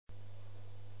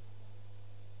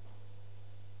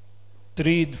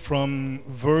read from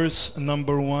verse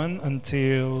number 1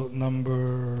 until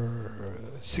number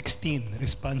 16,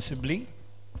 responsibly.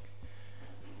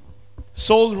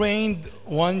 Saul reigned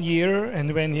 1 year,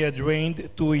 and when he had reigned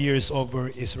 2 years over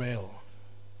Israel.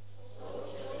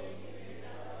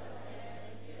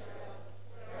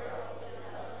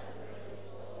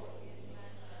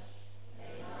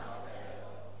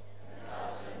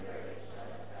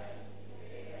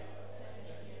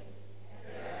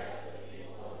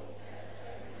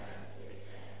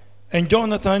 And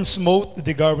Jonathan smote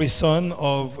the garrison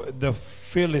of the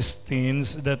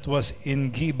Philistines that was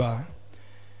in Geba,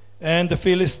 and the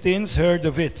Philistines heard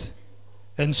of it.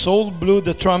 And Saul blew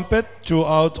the trumpet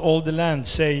throughout all the land,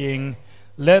 saying,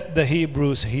 Let the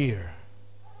Hebrews hear.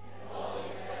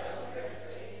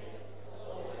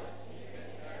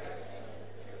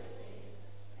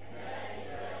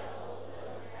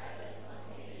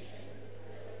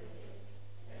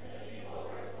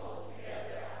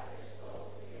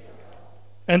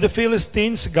 And the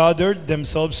Philistines gathered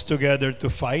themselves together to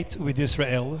fight with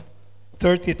Israel,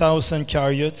 30,000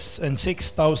 chariots and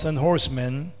 6,000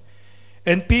 horsemen,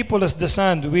 and people as the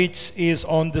sand which is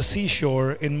on the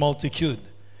seashore in multitude.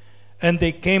 And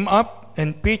they came up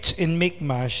and pitched in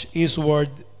Michmash, eastward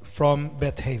from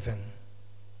Bethaven.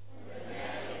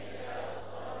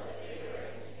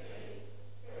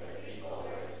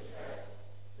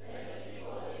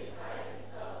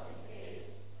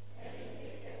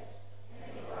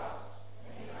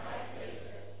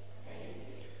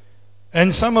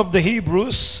 And some of the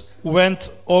Hebrews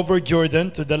went over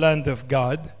Jordan to the land of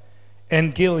God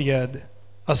and Gilead.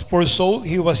 As for Saul,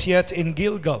 he was yet in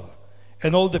Gilgal,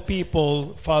 and all the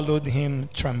people followed him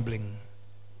trembling.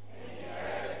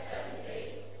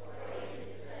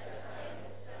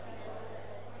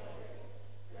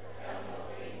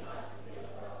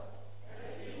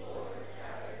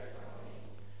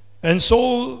 And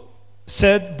Saul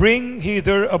said, Bring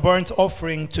hither a burnt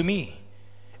offering to me,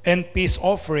 and peace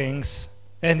offerings,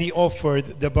 and he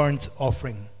offered the burnt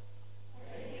offering.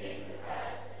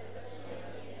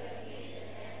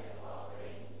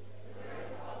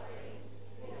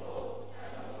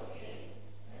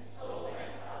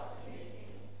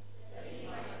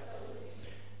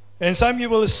 And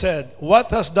Samuel said,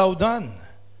 What hast thou done?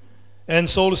 And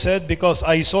Saul said, Because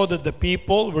I saw that the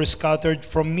people were scattered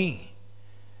from me,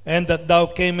 and that thou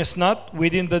camest not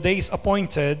within the days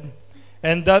appointed,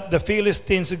 and that the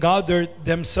Philistines gathered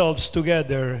themselves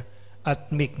together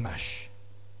at Michmash.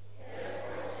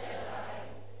 Therefore said I,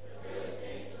 the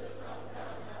Philistines will come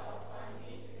down now upon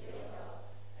me to Gilgal,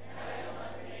 and I will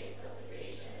not make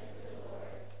supplication unto the Lord.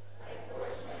 I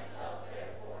force myself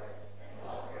therefore, and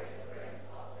offer the burnt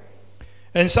offering.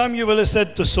 And Samuel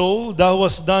said to Saul, Thou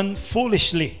hast done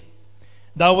foolishly.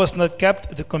 Thou hast not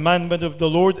kept the commandment of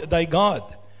the Lord thy God,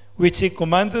 which he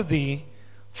commanded thee.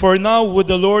 For now would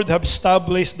the Lord have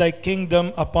established thy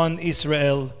kingdom upon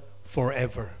Israel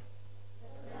forever.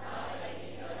 Now thy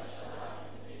kingdom shall not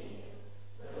continue.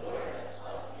 The Lord hath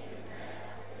sought thee a man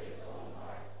after his own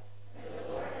heart, and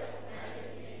the Lord hath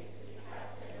commanded him to be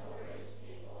captain over his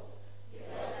people,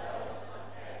 because thou hast not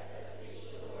kept that which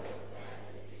the Lord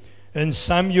commanded thee. And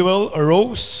Samuel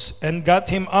arose and got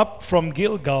him up from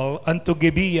Gilgal unto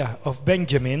Gibeah of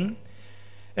Benjamin.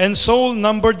 And Saul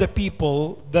numbered the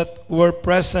people that were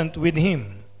present with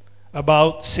him,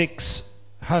 about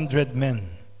 600 men. And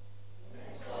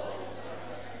Saul and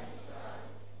Jonathan his son,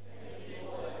 and the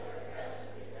people that were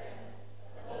present with them,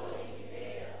 abode in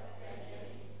Gibeah of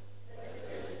Benjamin, but the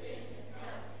Philistines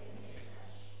encamped in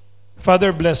Michmash.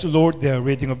 Father, bless, Lord, the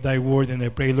reading of thy word, and I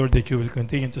pray, Lord, that you will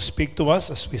continue to speak to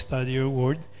us as we study your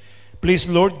word. Please,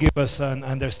 Lord, give us an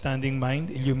understanding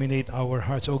mind, illuminate our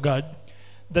hearts, O God,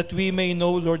 that we may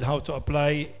know, Lord, how to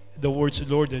apply the words,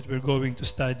 Lord, that we're going to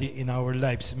study in our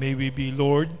lives. May we be,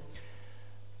 Lord,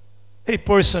 a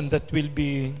person that will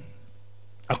be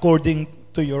according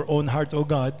to your own heart, O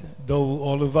God, though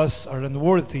all of us are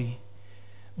unworthy.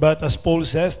 But as Paul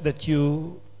says, that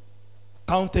you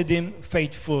counted him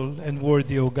faithful and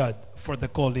worthy, O God, for the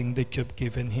calling that you've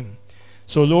given him.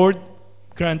 So, Lord,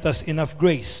 grant us enough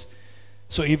grace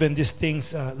so even these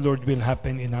things, Lord, will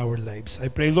happen in our lives. I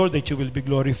pray, Lord, that you will be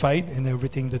glorified in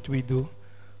everything that we do.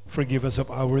 Forgive us of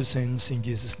our sins. In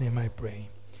Jesus' name I pray.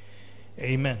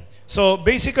 Amen. So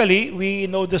basically, we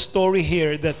know the story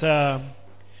here that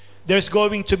there's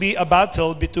going to be a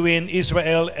battle between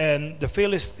Israel and the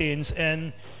Philistines.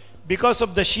 And because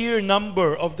of the sheer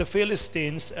number of the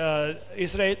Philistines, the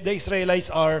Israelites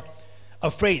are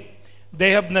afraid.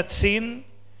 They have not seen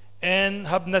and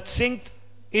have not synced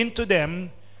into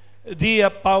them the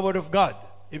power of God.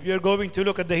 If you're going to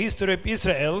look at the history of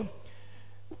Israel,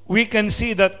 we can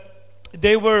see that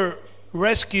they were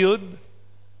rescued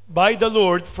by the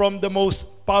Lord from the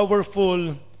most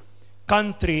powerful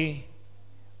country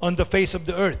on the face of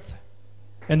the earth,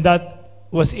 and that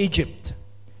was Egypt.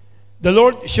 The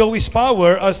Lord showed His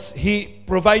power as He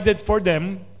provided for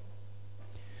them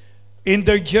in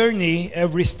their journey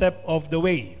every step of the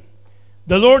way.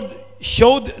 The Lord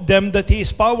showed them that He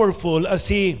is powerful as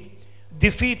He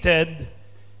defeated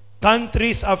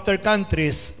countries after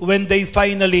countries when they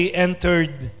finally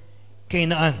entered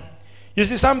Canaan. You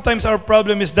see, sometimes our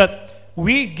problem is that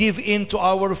we give in to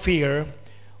our fear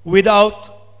without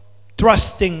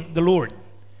trusting the Lord.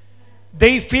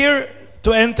 They fear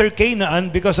to enter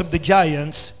Canaan because of the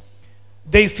giants.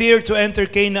 They fear to enter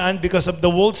Canaan because of the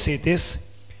walled cities.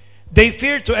 They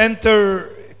fear to enter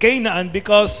Canaan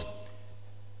because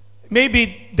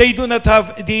maybe they do not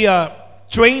have the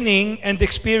training and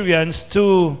experience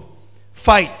to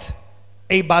fight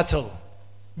a battle,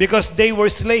 because they were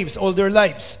slaves all their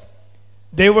lives.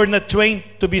 They were not trained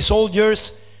to be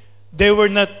soldiers. They were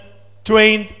not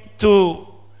trained to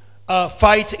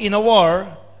fight in a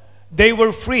war. They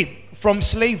were freed from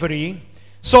slavery.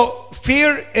 So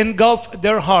fear engulfed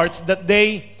their hearts that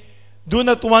they do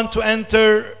not want to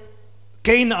enter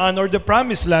Canaan or the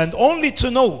promised land, only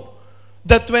to know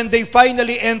that when they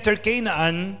finally enter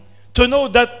Canaan, to know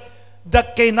that the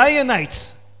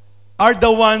Canaanites are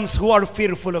the ones who are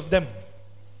fearful of them,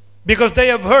 because they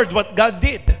have heard what God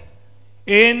did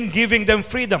in giving them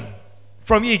freedom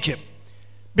from Egypt,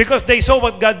 because they saw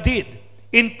what God did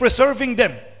in preserving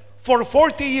them for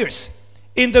 40 years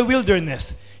in the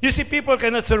wilderness. You see, people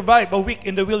cannot survive a week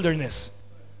in the wilderness.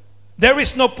 There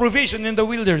is no provision in the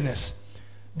wilderness.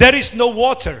 There is no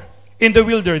water in the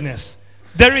wilderness.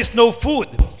 There is no food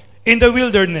in the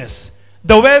wilderness.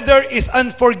 The weather is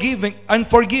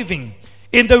unforgiving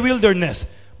in the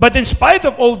wilderness. But in spite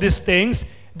of all these things,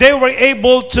 they were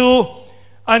able to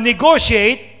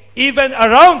negotiate even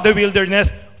around the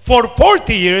wilderness for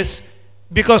 40 years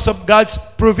because of God's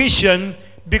provision,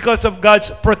 because of God's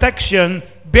protection,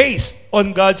 based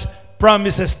on God's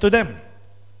promises to them.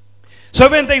 So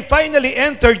when they finally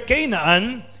entered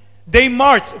Canaan, they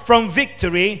marched from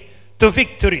victory to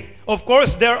victory. Of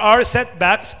course, there are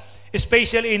setbacks,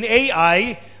 especially in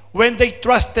AI, when they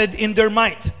trusted in their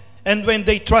might and when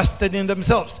they trusted in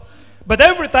themselves. But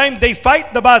every time they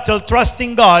fight the battle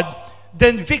trusting God,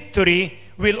 then victory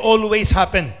will always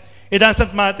happen. It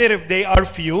doesn't matter if they are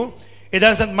few. It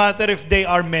doesn't matter if they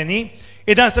are many.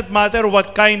 It doesn't matter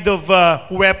what kind of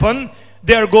weapon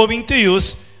they are going to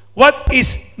use. What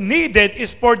is needed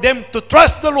is for them to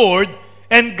trust the Lord,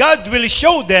 and God will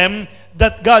show them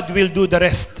that God will do the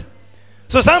rest.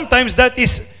 So sometimes that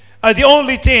is the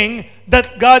only thing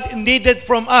that God needed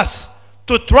from us,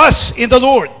 to trust in the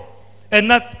Lord and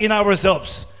not in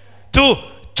ourselves. To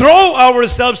throw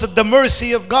ourselves at the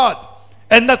mercy of God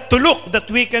and not to look that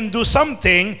we can do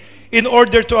something in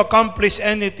order to accomplish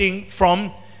anything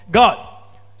from God.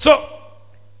 So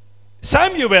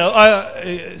Saul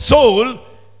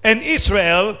and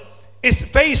Israel is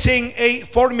facing a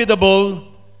formidable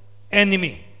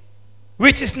enemy,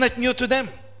 which is not new to them,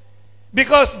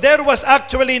 because there was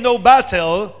actually no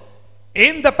battle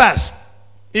in the past.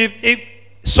 If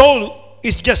Saul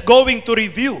is just going to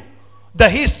review the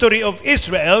history of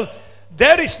Israel,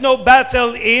 there is no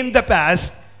battle in the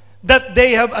past that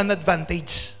they have an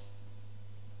advantage.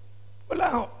 Wala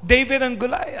ho. David and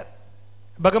Goliath.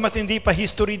 Bagamat hindi pa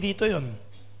history dito yon,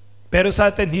 pero sa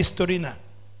atin history na.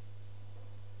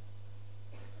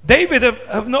 David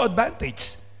have no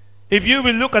advantage if you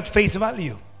will look at face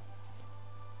value.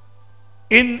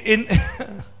 Yan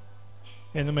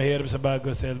ang mahirap sa bago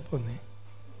cellphone eh.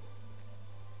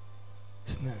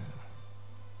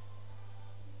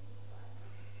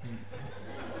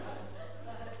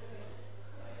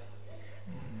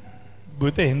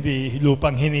 Buti hindi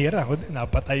lupang hinira, kundi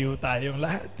napatayo tayong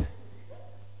lahat.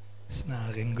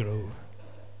 Snack and grow.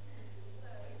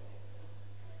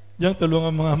 Diyan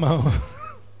tulungan mga mama.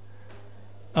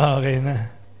 Okay na.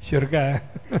 Sure ka?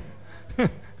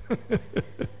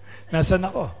 Nasaan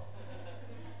ako?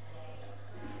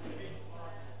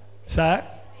 Sa?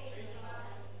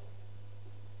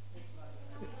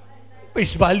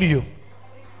 Face value.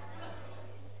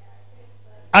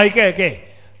 Okay.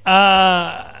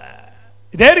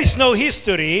 There is no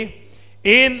history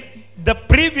in the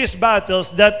previous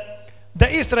battles that the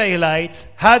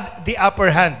Israelites had the upper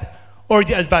hand or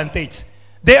the advantage.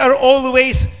 They are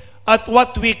always at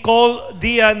what we call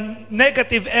the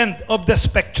negative end of the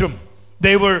spectrum.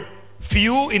 They were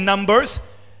few in numbers.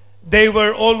 They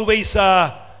were always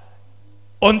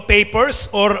on papers,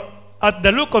 or at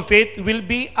the look of it, will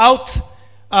be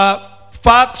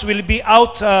facts will be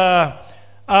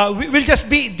will just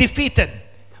be defeated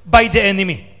by the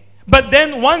enemy. But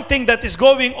then one thing that is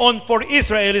going on for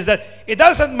Israel is that it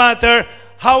doesn't matter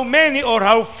how many or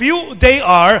how few they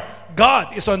are,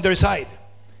 God is on their side.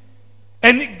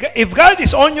 And if God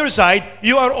is on your side,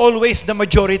 you are always the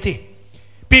majority.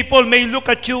 People may look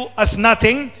at you as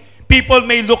nothing. People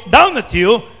may look down at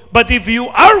you. But if you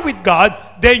are with God,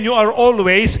 then you are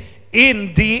always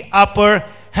in the upper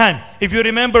hand. If you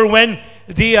remember when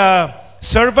the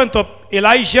servant of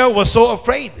Elijah was so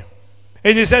afraid,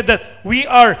 and he said that we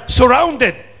are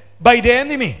surrounded by the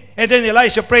enemy. And then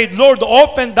Elisha prayed, Lord,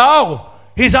 open thou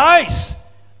his eyes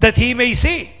that he may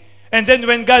see. And then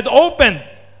when God opened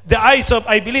the eyes of,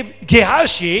 I believe,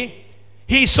 Gehazi,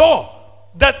 he saw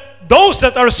that those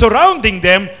that are surrounding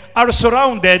them are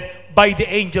surrounded by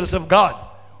the angels of God,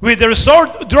 with their sword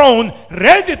drawn,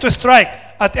 ready to strike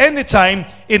at any time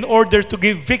in order to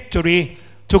give victory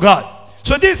to God.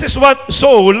 So this is what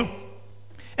Saul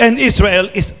and Israel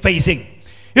is facing.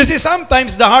 You see,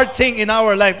 sometimes the hard thing in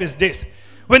our life is this.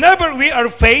 Whenever we are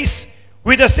faced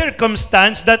with a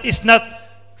circumstance that is not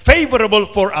favorable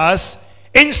for us,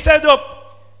 instead of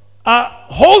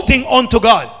holding on to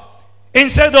God,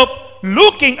 instead of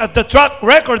looking at the track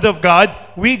record of God,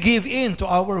 we give in to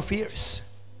our fears.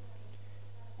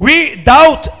 We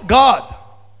doubt God.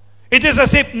 It is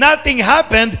as if nothing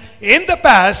happened in the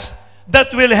past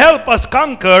that will help us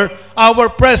conquer our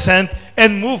present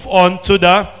and move on to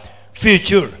the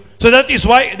future. So that is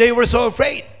why they were so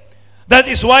afraid. That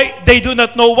is why they do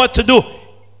not know what to do.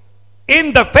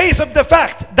 In the face of the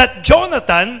fact that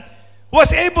Jonathan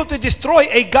was able to destroy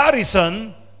a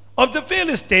garrison of the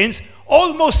Philistines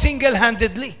almost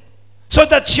single-handedly. So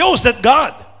that shows that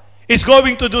God is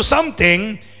going to do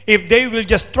something if they will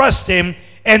just trust Him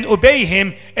and obey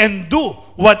Him and do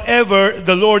whatever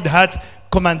the Lord had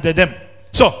commanded them.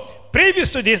 So, previous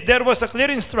to this, there was a clear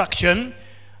instruction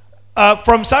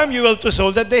from Samuel to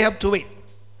Saul that they have to wait.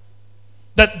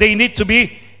 That they need to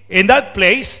be in that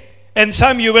place, and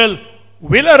Samuel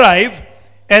will arrive,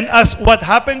 and as what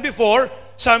happened before,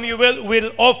 Samuel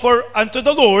will offer unto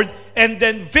the Lord, and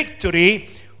then victory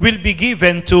will be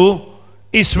given to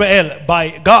Israel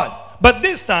by God. But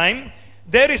this time,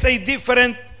 there is a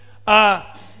different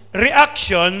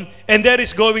reaction, and there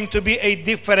is going to be a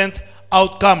different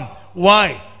outcome.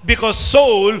 Why? Because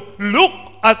Saul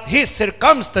looked at his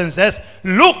circumstances,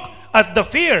 looked at the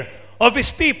fear of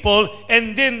his people,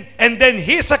 and then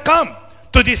he succumbed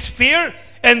to this fear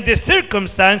and this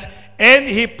circumstance, and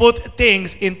he put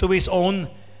things into his own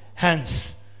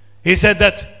hands. He said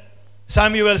that,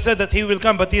 Samuel said that he will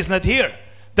come, but he is not here.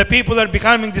 The people are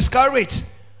becoming discouraged.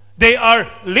 They are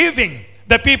leaving.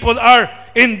 The people are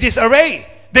in disarray.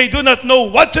 They do not know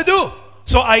what to do.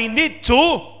 So I need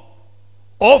to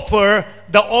offer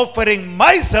the offering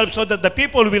myself so that the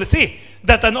people will see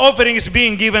that an offering is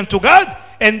being given to God,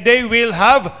 and they will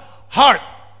have heart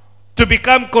to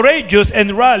become courageous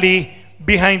and rally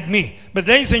behind me. But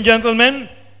ladies and gentlemen,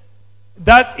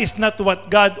 that is not what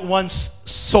God wants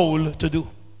Saul to do.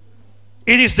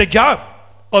 It is the job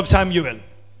of Samuel.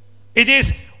 It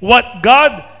is what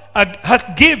God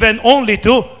had given only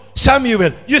to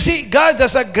Samuel. You see, God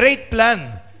has a great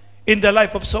plan in the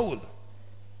life of Saul.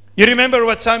 You remember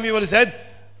what Samuel said?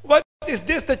 What is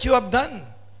this that you have done?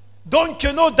 Don't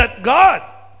you know that God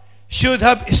should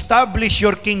have established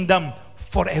your kingdom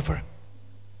forever?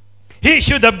 He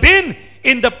should have been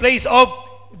in the place of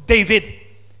David.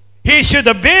 He should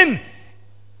have been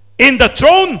in the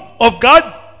throne of God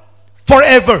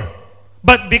forever.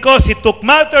 But because he took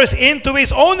matters into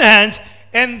his own hands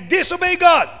and disobeyed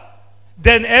God,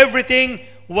 then everything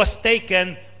was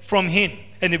taken from him.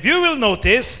 And if you will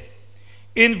notice,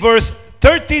 in verse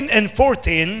 13 and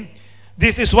 14,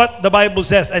 this is what the Bible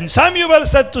says. And Samuel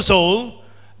said to Saul,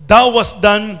 thou wast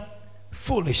done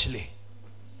foolishly.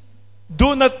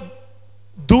 Do not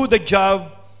do the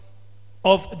job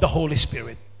of the Holy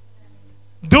Spirit.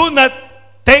 Do not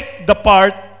take the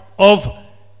part of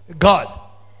God.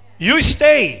 You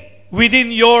stay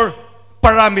within your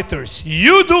parameters.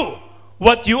 You do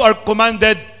what you are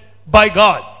commanded by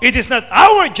God. It is not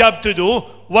our job to do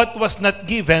what was not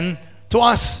given to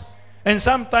us. And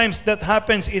sometimes that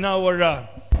happens in our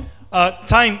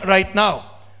time right now.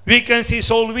 We can see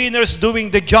soul winners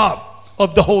doing the job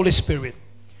of the Holy Spirit.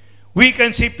 We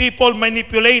can see people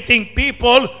manipulating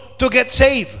people to get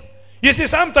saved. You see,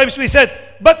 sometimes we said,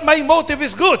 but my motive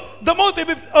is good. The motive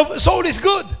of Saul is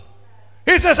good.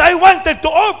 He says, I wanted to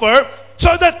offer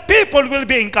so that people will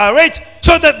be encouraged,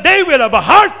 so that they will have a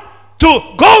heart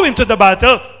to go into the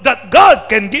battle, that God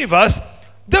can give us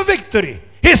the victory.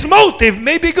 His motive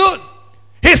may be good.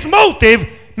 His motive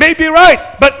may be right.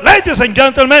 But ladies and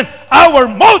gentlemen, our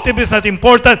motive is not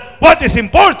important. What is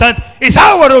important is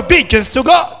our obedience to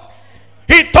God.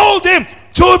 He told him,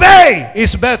 to obey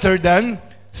is better than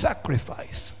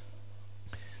sacrifice.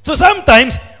 So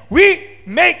sometimes, we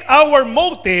make our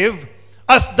motive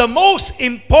as the most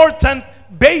important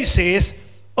basis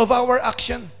of our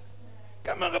action.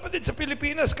 Kaya mga kapatid, sa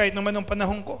Pilipinas, kahit naman ng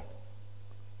panahon ko,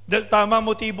 dahil tama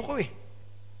motibo ko eh.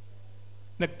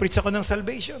 Nag-preach ako ng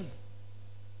salvation.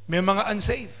 May mga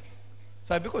unsaved.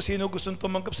 Sabi ko, sino gustong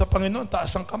tumanggap sa Panginoon?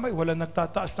 Taas ang kamay. Wala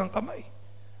nagtataas ng kamay.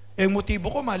 Eh,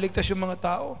 motibo ko, maligtas yung mga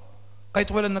tao. Kahit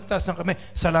wala nagtaas ng kamay,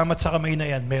 salamat sa kamay na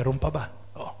yan. Meron pa ba?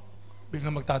 Oh,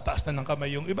 biglang magtataas na ng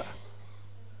kamay yung iba.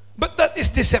 But that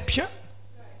is deception.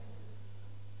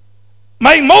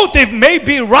 My motive may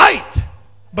be right,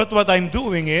 but what I'm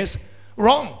doing is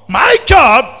wrong. My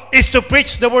job is to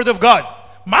preach the Word of God.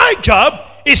 My job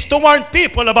is to warn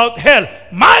people about hell.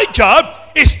 My job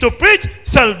is to preach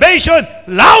salvation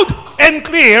loud and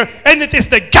clear, and it is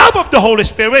the job of the Holy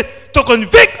Spirit to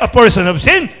convict a person of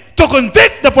sin, to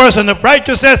convict the person of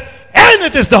righteousness, and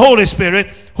it is the Holy Spirit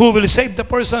who will save the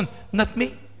person, not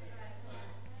me.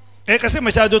 Eh kasi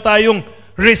masyado tayong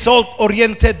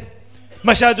result-oriented.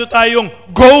 Masyado tayong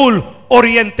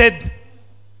goal-oriented.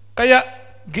 Kaya,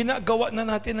 ginagawa na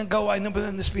natin ang gawain ng banal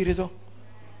na Espiritu.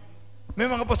 May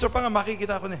mga pastor pa nga,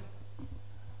 makikita ko na eh.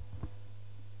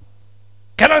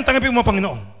 Kailangan tanggapin mo ang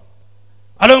Panginoon.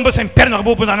 Alam mo ba sa impyerno ka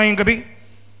pupunta ngayong gabi?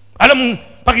 Alam mo,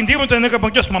 pag hindi mo tanggap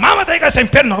ang Diyos, mamamatay ka sa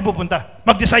impyerno ka pupunta.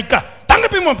 Mag-decide ka.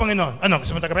 Tanggapin mo ang Panginoon. Ano,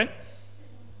 gusto mo tanggapin?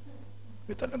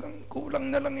 Eh, talagang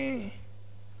kulang na lang eh.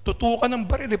 Tutukan ng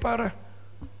baril eh para.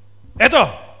 Eto,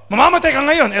 mamamatay ka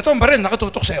ngayon. Eto ang baril,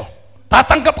 nakatutok sa'yo.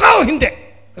 Tatanggap ka o hindi?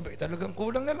 Sabi, talagang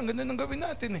kulang na lang. Ganun ang gawin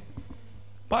natin eh.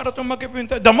 Para itong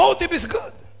magkipinta. The motive is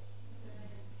good.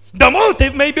 The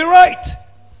motive may be right.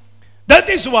 That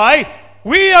is why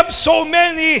we have so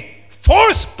many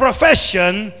false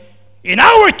profession in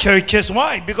our churches.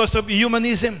 Why? Because of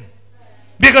humanism.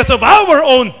 Because of our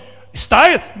own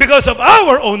style. Because of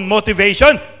our own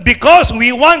motivation. Because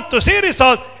we want to see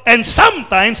results. And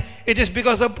sometimes, it is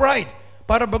because of pride.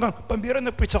 Para bagang, pambira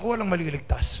nag-preach ako, walang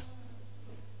maliligtas.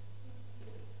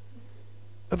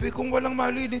 Sabi, kung walang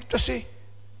maliligtas eh,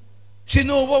 si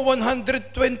Noah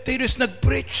 120 years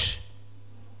nag-preach.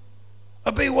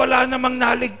 Abay, wala namang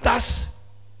naligtas.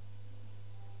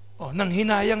 Oh, nang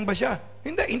hinayang ba siya?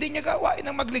 Hindi niya gawain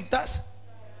ang magligtas.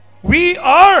 We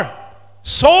are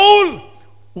soul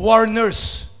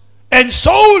warners and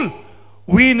soul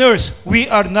winners.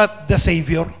 We are not the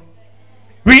Savior.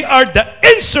 We are the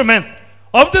instrument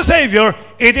of the Savior.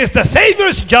 It is the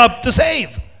Savior's job to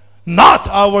save, not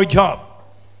our job.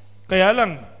 Kaya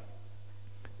lang,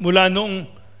 mula nung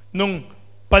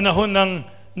panahon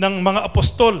ng mga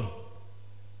apostol,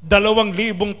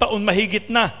 2,000 taon mahigit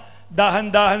na,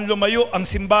 dahan-dahan lumayo ang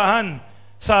simbahan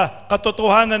sa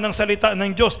katotohanan ng salita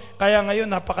ng Diyos. Kaya ngayon,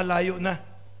 napakalayo na.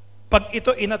 Pag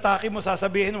ito inatake mo,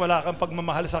 sasabihin, wala kang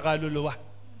pagmamahal sa kaluluwa.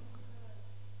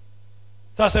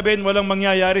 Sasabihin, walang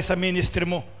mangyayari sa ministry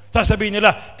mo. Sasabihin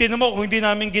nila, tinan mo kung hindi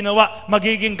namin ginawa,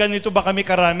 magiging ganito ba kami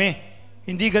karami?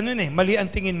 Hindi ganun eh, mali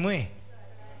ang tingin mo eh.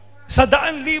 Sa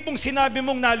 100,000 sinabi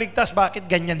mong naligtas, bakit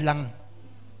ganyan lang?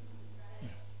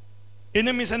 Yun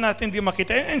ang minsan natin di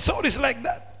makita. And Saul is like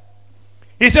that.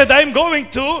 He said, I'm going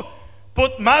to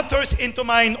put matters into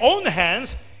mine own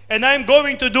hands, and I'm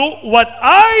going to do what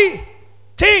I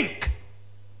think.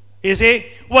 You see,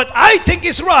 what I think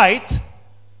is right,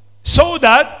 so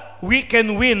that we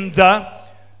can win the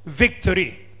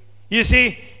victory. You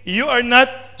see, you are not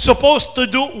supposed to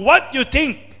do what you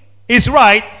think is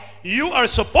right. You are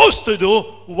supposed to do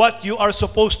what you are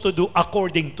supposed to do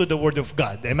according to the Word of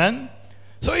God. Amen?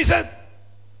 So he said,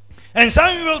 and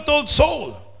Samuel told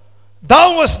Saul,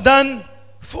 thou wast done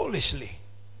foolishly.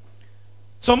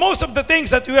 So most of the things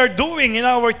that we are doing in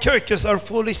our churches are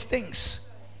foolish things.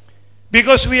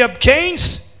 Because we have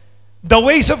changed the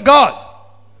ways of God.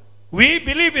 We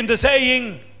believe in the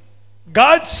saying,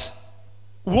 God's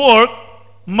work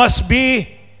must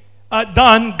be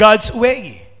done God's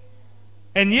way.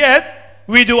 And yet,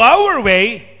 we do our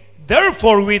way,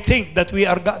 therefore we think that we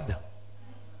are God.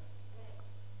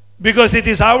 Because it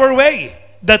is our way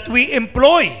that we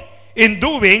employ in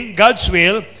doing God's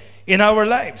will in our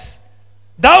lives.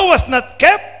 Thou hast not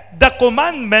kept the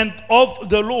commandment of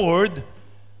the Lord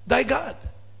thy God.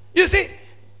 You see,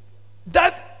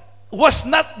 that was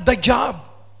not the job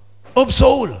of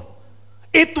Saul.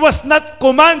 It was not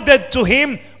commanded to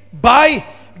him by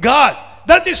God.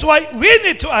 That is why we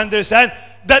need to understand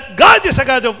that God is a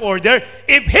God of order.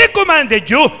 If He commanded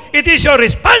you, it is your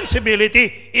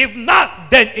responsibility. If not,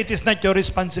 then it is not your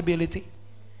responsibility.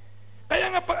 Kaya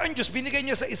nga pa ang Diyos, binigay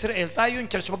niya sa Israel, tayo yung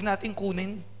church, wag natin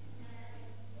kunin.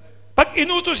 Pag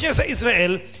inutos niya sa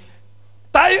Israel,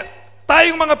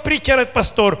 tayong mga preacher at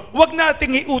pastor, wag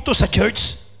nating iutos sa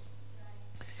church.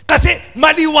 Kasi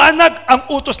maliwanag ang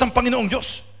utos ng Panginoong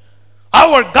Diyos.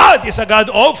 Our God is a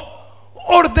God of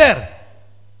order.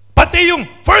 Pati yung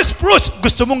first fruits,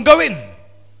 gusto mong gawin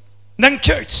ng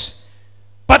church.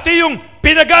 Pati yung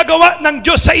pinagagawa ng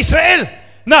Diyos sa Israel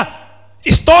na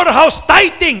storehouse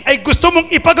tithing ay gusto mong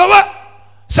ipagawa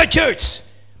sa church.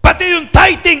 Pati yung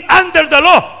tithing under the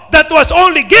law that was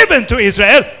only given to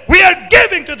Israel, we are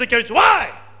giving to the church. Why?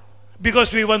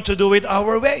 Because we want to do it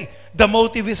our way. The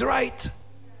motive is right.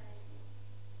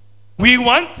 We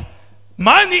want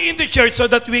money in the church so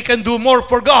that we can do more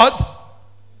for God.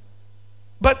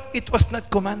 But it was not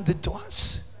commanded to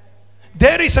us.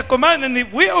 There is a command, and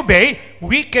if we obey,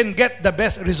 we can get the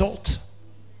best result.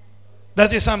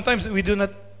 That is sometimes we do not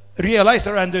realize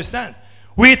or understand.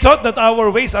 We thought that our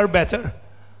ways are better.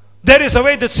 There is a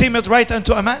way that seemeth right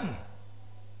unto a man,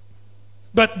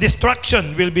 but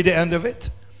destruction will be the end of it.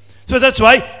 So that's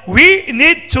why we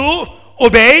need to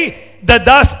obey the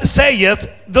thus saith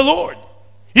the Lord.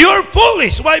 You are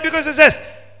foolish. Why? Because it says,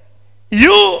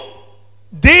 you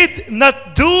did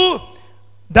not do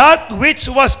that which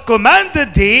was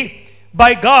commanded thee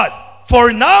by God.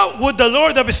 For now would the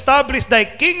Lord have established thy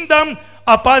kingdom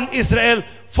upon Israel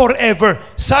forever.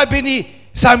 Sabi ni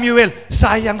Samuel,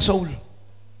 sayang soul.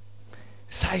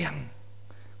 Sayang.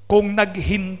 Kung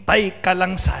naghintay ka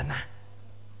lang sana.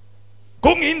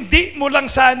 Kung hindi mo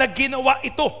lang sana ginawa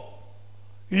ito,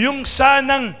 yung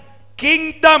sanang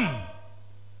kingdom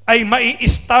ay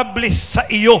mai-establish sa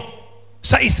iyo,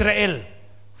 sa Israel,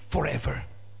 forever.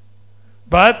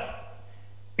 But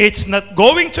it's not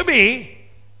going to be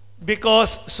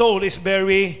because Saul is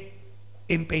very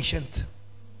impatient,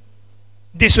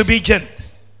 disobedient,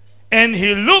 and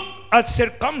he looked at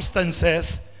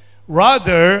circumstances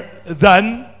rather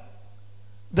than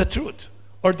the truth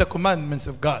or the commandments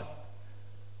of God.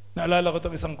 Naalala ko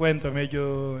itong isang kwento,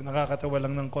 medyo nakakatawa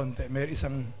lang ng konti. May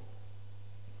isang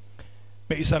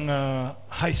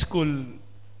high school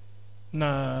na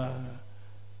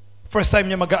first time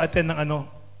niya mag-a-attend ng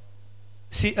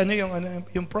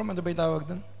yung prom, ano ba yung tawag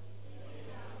doon?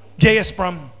 JS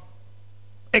prom.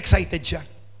 Excited siya.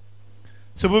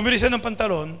 So bumili siya ng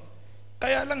pantalon,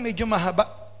 kaya lang medyo mahaba.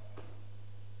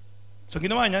 So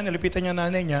ginawa niya, nalipitan niya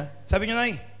nanay niya. Sabi niya,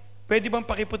 Nay, pwede bang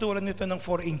pakiputulan nito ng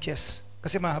 4 inches?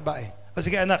 Kasi mahaba eh. O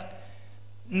sige anak,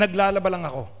 naglalaba lang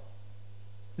ako.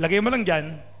 Lagay mo lang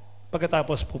dyan,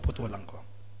 pagkatapos puputulan ko.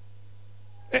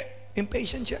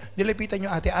 Impatient siya. Nilapitan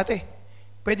niyo, ate,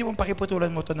 pwede mong pakiputulan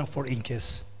mo to ng 4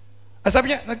 inches.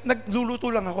 Sabi niya, nagluluto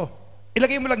lang ako.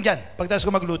 Ilagay mo lang dyan. Pagkatapos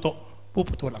ko magluto,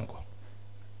 puputulan ko.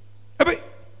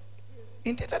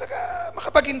 Hindi talaga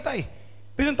makapaghintay.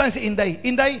 Pinuntahan si Inday.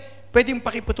 Inday, pwede mong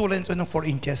pakiputulan ito ng 4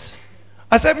 inches.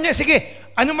 Sabi niya, sige,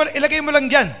 ilagay mo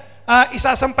lang dyan.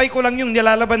 Isasampay ko lang yung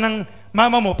nilalaban ng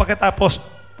mama mo. Pagkatapos,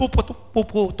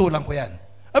 puputulan ko yan.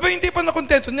 Hindi pa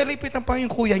nakontento. Nilipitan pa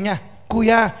yung kuya niya.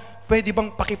 Kuya, pwede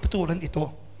bang pakiputulan ito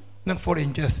ng 4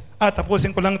 inches?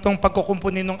 Tapusin ko lang itong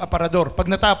pagkukumpunin ng aparador. Pag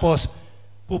natapos,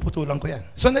 puputulan ko yan.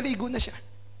 So naligo na siya.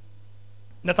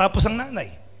 Natapos ang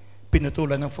nanay,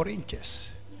 pinutulan ng 4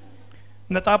 inches.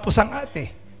 Natapos ang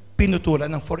ate,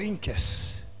 pinutulan ng 4 inches.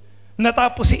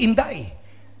 Natapos si Inday,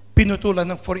 pinutulan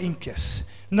ng 4 inches.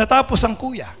 Natapos ang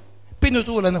kuya,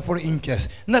 pinutulan ng 4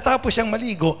 inches. Natapos siyang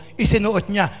maligo,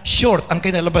 isinuot niya, short ang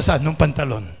kinalabasan ng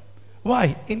pantalon.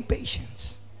 Why?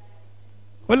 Impatience.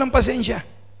 Walang pasensya.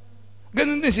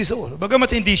 Ganun din si Saul.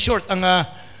 Bagamat hindi short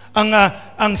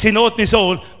ang sinuot ni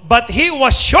Saul, but he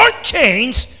was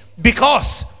shortchanged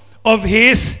because of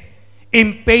his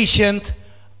impatient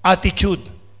attitude.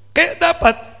 Kaya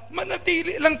dapat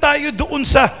manatili lang tayo doon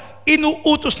sa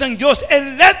inuutos ng Diyos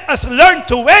and let us learn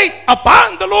to wait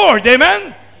upon the Lord.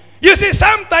 Amen? You see,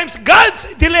 sometimes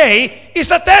God's delay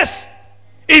is a test.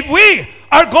 If we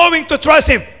are going to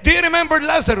trust Him. Do you remember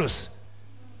Lazarus?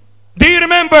 Do you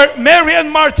remember Mary and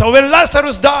Martha when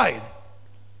Lazarus died?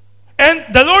 And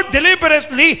the Lord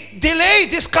deliberately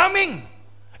delayed His coming.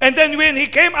 And then when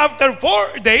He came after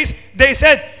 4 days, they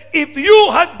said, if you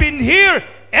had been here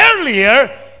earlier,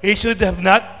 he should have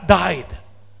not died.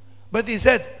 But He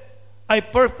said, I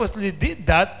purposely did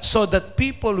that so that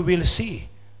people will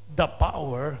see the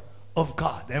power of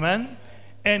God. Amen?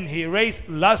 And He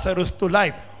raised Lazarus to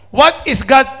life. What is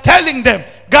God telling them?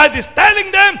 God is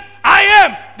telling them, I am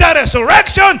the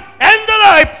resurrection and the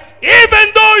life. Even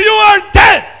though you are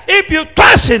dead, if you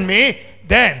trust in me,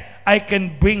 then I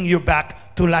can bring you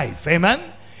back to life. Amen?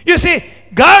 You see,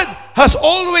 God has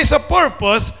always a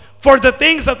purpose for the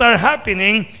things that are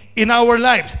happening in our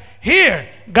lives. Here,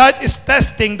 God is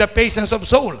testing the patience of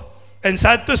Saul. And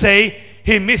sad to say,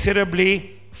 he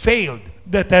miserably failed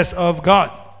the test of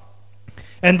God.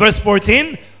 And verse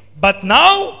 14, but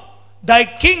now thy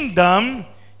kingdom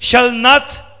shall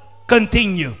not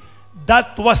continue.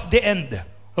 That was the end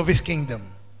of his kingdom.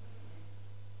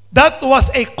 That was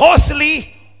a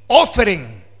costly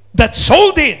offering that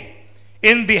Saul did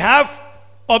in behalf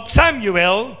of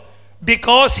Samuel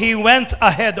because he went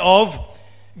ahead of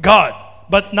God.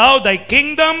 But now thy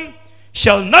kingdom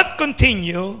shall not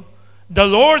continue. The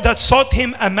Lord hath sought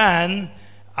him a man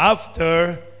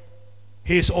after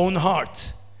his own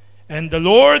heart. And the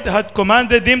Lord had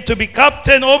commanded him to be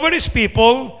captain over his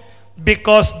people,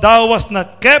 because thou wast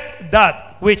not kept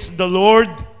that which the Lord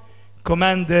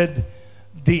commanded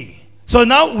thee. So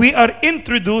now we are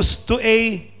introduced to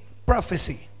a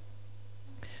prophecy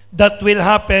that will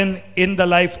happen in the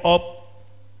life of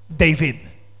David.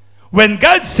 When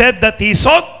God said that he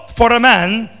sought for a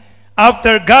man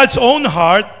after God's own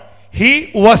heart,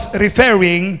 he was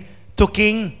referring to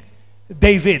King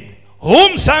David,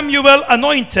 whom Samuel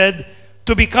anointed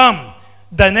to become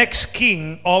the next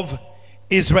king of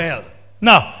Israel.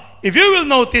 Now, if you will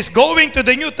notice, going to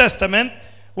the New Testament,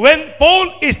 when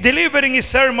Paul is delivering his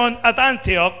sermon at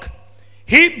Antioch,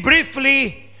 he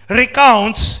briefly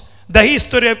recounts the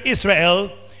history of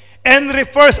Israel and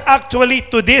refers actually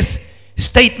to this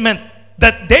statement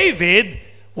that David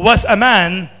was a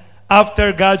man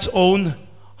after God's own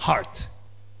heart.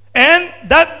 And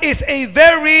that is a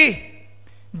very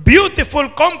beautiful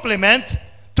compliment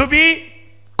to be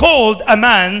called a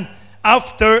man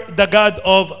after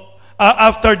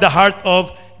the heart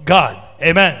of God.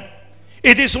 Amen.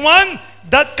 It is one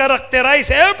that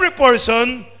characterizes every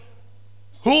person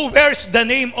who wears the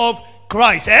name of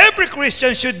Christ. Every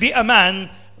Christian should be a man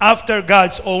after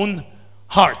God's own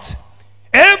heart.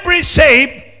 Every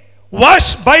saved,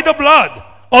 washed by the blood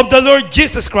of the Lord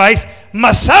Jesus Christ,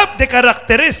 must have the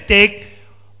characteristic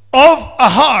of a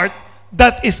heart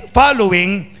that is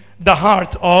following the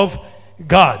heart of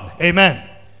God. Amen.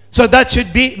 So that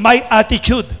should be my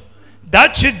attitude.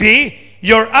 That should be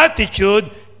your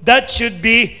attitude. That should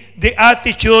be the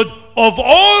attitude of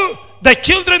all the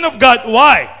children of God.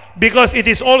 Why? Because it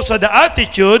is also the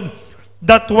attitude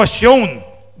that was shown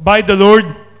by the Lord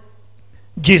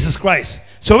Jesus Christ.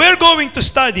 So we're going to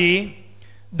study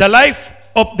the life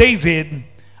of David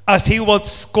as he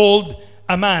was called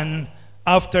a man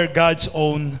after God's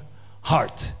own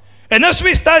heart. And as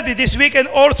we study this, we can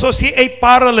also see a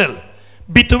parallel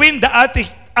between the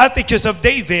attitudes of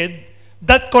David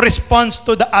that corresponds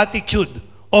to the attitude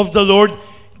of the Lord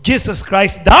Jesus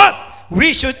Christ that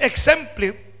we should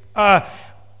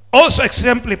also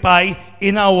exemplify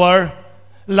in our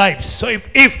lives. So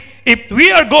if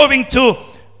we are going to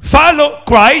follow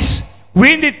Christ,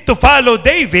 we need to follow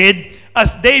David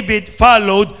as David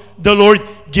followed the Lord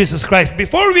Jesus Christ.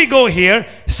 Before we go here,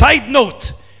 side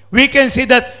note, we can see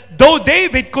that though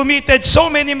David committed so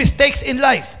many mistakes in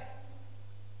life,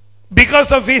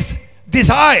 because of his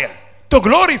desire to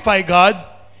glorify God,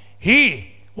 he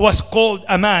was called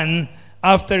a man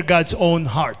after God's own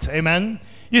heart. Amen?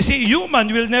 You see, human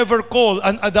will never call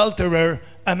an adulterer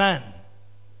a man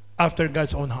after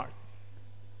God's own heart.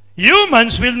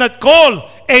 Humans will not call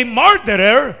a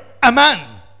murderer a man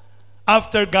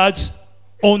after God's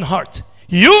own heart.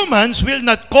 Humans will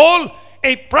not call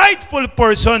a prideful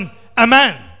person a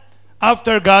man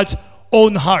after God's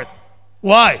own heart.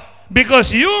 Why?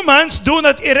 Because humans do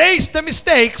not erase the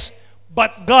mistakes,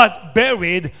 but God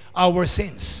buried our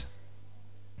sins.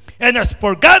 And has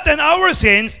forgotten our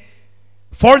sins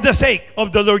for the sake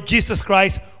of the Lord Jesus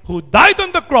Christ, who died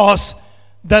on the cross,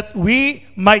 that we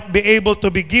might be able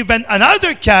to be given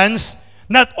another chance,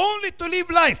 not only to live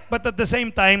life, but at the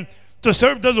same time to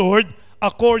serve the Lord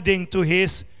according to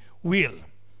His will.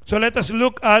 So let us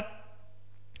look at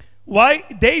why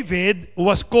David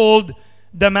was called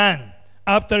the man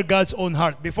after God's own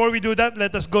heart. Before we do that,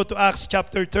 let us go to Acts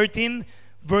chapter 13,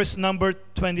 verse number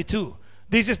 22.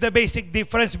 This is the basic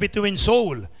difference between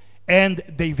Saul and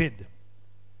David.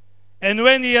 And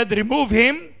when he had removed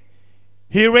him,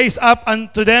 he raised up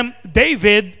unto them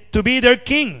David to be their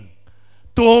king,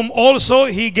 to whom also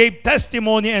he gave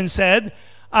testimony and said,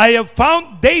 I have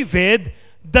found David,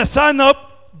 the son of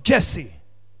Jesse.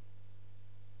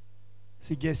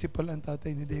 Si Jesse pala ang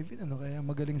tatay ni David. Ano kaya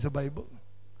magaling sa Bible?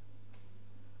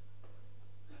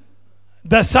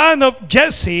 The son of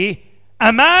Jesse,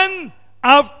 a man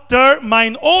after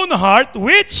mine own heart,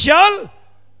 which shall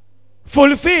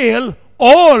fulfill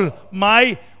all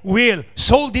my will.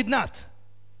 Saul did not.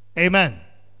 Amen.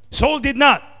 Saul did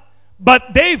not.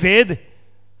 But David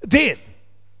did.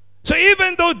 So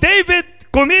even though David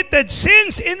committed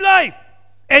sins in life,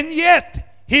 and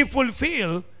yet he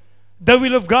fulfilled the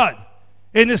will of God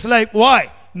in his life.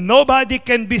 Why? Nobody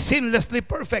can be sinlessly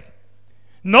perfect.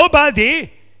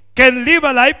 Nobody can live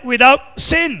a life without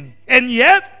sin. And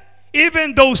yet,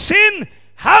 even though sin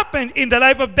happened in the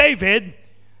life of David,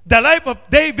 the life of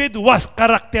David was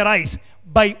characterized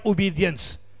by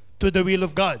obedience to the will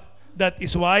of God. That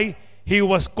is why he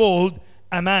was called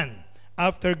a man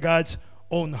after God's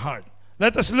own heart.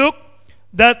 Let us look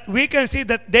that we can see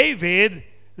that David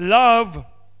loved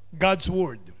God's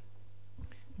word.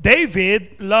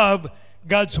 David loved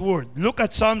God's word. Look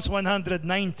at Psalms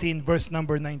 119, verse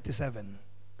number 97.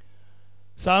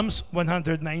 Psalms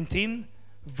 119,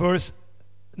 verse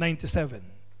 97.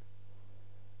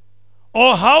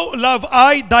 Oh, how love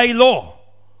I thy law!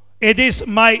 It is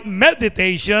my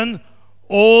meditation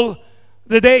all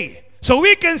the day. So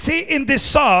we can see in these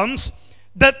Psalms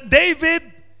that David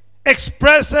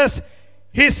expresses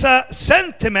his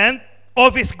sentiment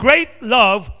of his great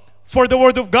love for the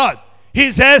Word of God.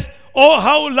 He says, oh,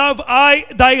 how love I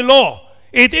thy law!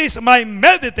 It is my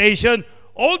meditation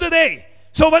all the day.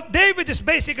 So what David is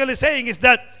basically saying is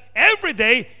that every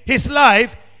day his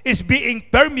life is being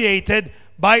permeated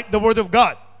by the Word of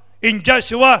God. In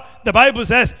Joshua, the Bible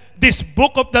says, this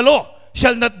book of the law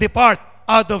shall not depart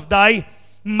out of thy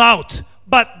mouth,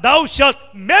 but thou shalt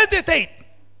meditate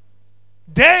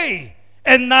day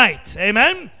and night.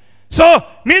 Amen? So,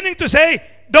 meaning to say,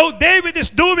 though David is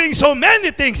doing so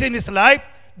many things in his life,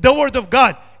 the Word of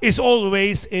God is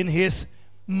always in his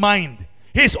mind.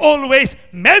 He's always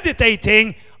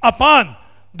meditating upon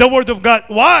the Word of God.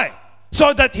 Why?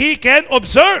 So that he can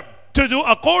observe to do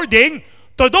according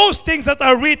to those things that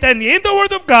are written in the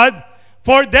Word of God,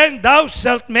 for then thou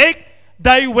shalt make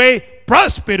thy way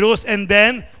prosperous, and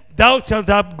then thou shalt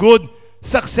have good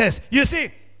success. You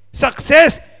see,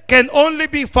 success can only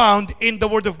be found in the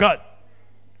Word of God.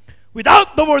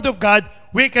 Without the Word of God,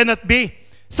 we cannot be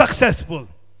successful.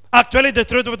 Actually, the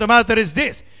truth of the matter is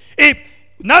this. If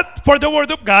not for the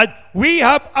Word of God, we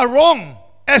have a wrong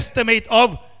estimate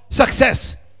of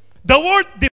success. The Word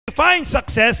defines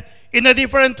success in a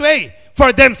different way.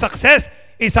 For them, success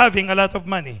is having a lot of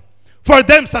money. For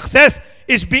them, success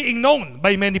is being known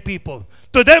by many people.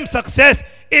 To them, success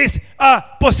is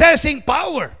possessing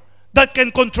power that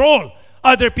can control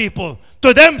other people.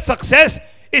 To them, success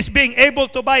is being able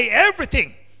to buy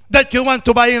everything that you want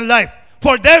to buy in life.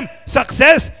 For them,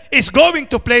 success is going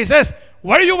to places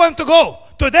where you want to go.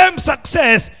 To them,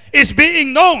 success is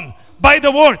being known by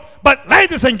the word. But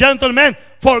ladies and gentlemen,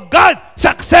 for God,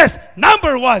 success,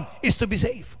 number one, is to be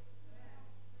saved.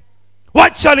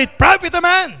 What shall it profit a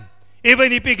man,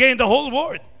 even if he gain the whole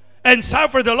world and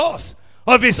suffer the loss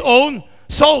of his own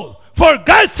soul? For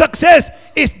God's success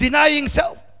is denying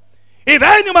self. If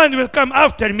any man will come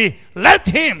after me, let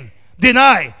him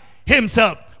deny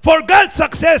himself. For God's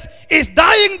success is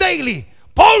dying daily.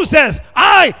 Paul says,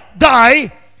 I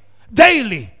die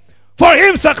daily. For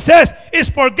him, success is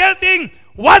forgetting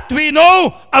what we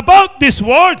know about this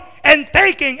world and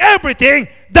taking everything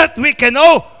that we can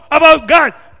know about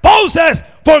God. Paul says,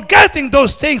 forgetting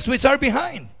those things which are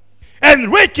behind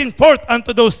and reaching forth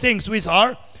unto those things which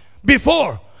are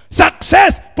before.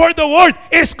 Success for the world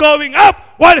is going up,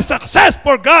 while success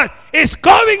for God is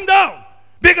going down.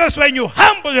 Because when you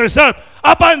humble yourself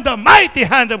upon the mighty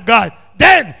hand of God,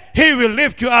 then He will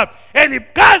lift you up. And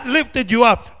if God lifted you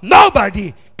up,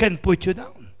 nobody can put you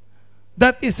down.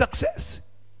 That is success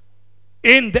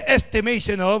in the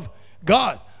estimation of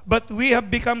God. But we have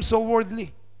become so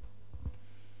worldly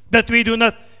that we do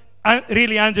not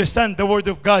really understand the Word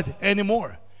of God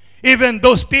anymore. Even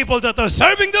those people that are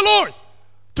serving the Lord,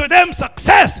 to them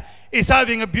success is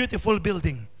having a beautiful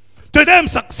building. To them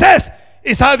success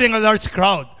is having a large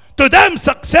crowd. To them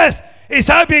success is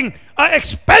having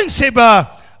expensive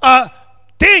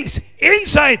things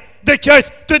inside the church.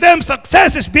 To them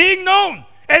success is being known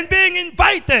and being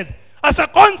invited as a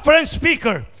conference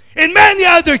speaker in many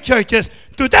other churches.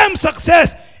 To them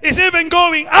success is even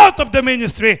going out of the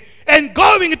ministry and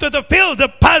going into the field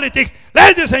of politics.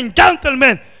 Ladies and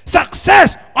gentlemen,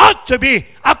 success ought to be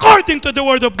according to the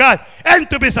Word of God. And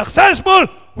to be successful,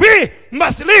 we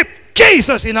must live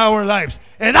Jesus in our lives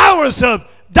and ourselves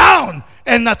down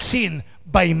and not seen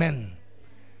by men.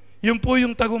 Yun po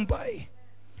yung tagumpay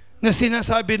na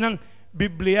sinasabi ng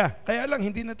Biblia. Kaya lang,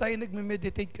 hindi na tayo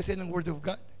nagme-meditate kasi ng Word of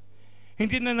God.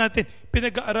 Hindi na natin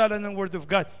pinag-aaralan ng Word of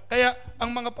God. Kaya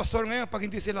ang mga pastor ngayon, pag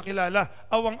hindi sila kilala,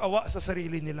 awang-awa sa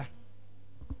sarili nila.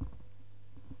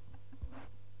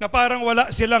 Na parang wala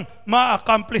silang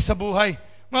ma-accomplish sa buhay.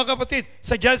 Mga kapatid,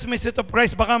 sa judgment seat of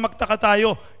Christ, baka magtaka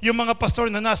tayo, yung mga pastor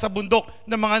na nasa bundok,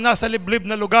 na mga nasa liblib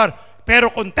na lugar,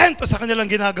 pero kontento sa kanilang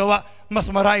ginagawa,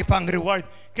 mas marami pa ang reward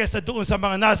kaysa doon sa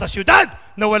mga nasa syudad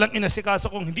na walang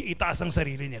inasikaso kung hindi itaas ang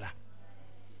sarili nila.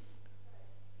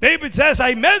 David says,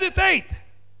 I meditate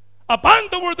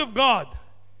upon the word of God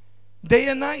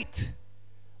day and night.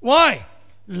 Why?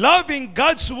 Loving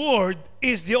God's word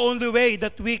is the only way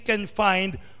that we can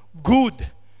find good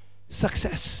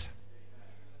success.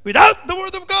 Without the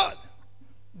word of God,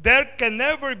 there can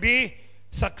never be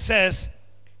success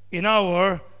in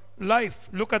our life.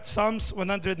 Look at Psalms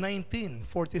 119,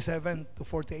 47 to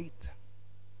 48.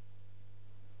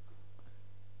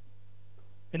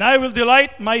 And I will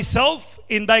delight myself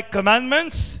in thy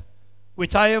commandments,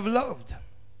 which I have loved.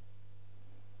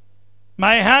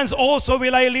 My hands also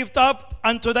will I lift up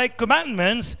unto thy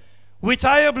commandments, which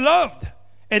I have loved,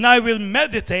 and I will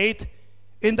meditate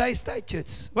in thy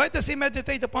statutes. Why does he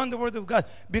meditate upon the word of God?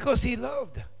 Because he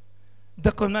loved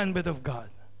the commandment of God.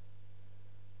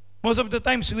 Most of the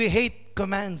times we hate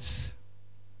commands.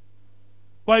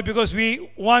 Why? Because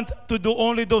we want to do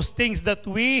only those things that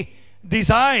we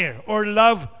desire or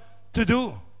love to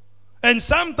do. And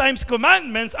sometimes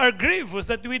commandments are grievous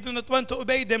that we do not want to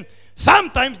obey them.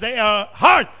 Sometimes they are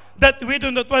hard that we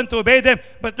do not want to obey them.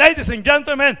 But ladies and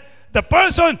gentlemen, the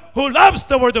person who loves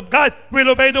the word of God will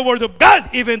obey the word of God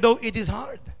even though it is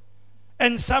hard.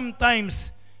 And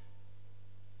sometimes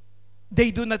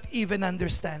they do not even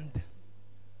understand.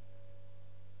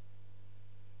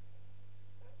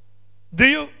 Do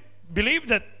you believe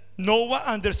that Noah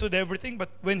understood everything, but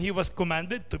when he was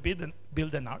commanded to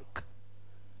build an ark,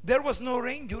 there was no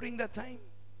rain during that time?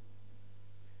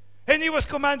 And he was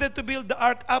commanded to build the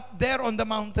ark up there on the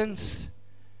mountains,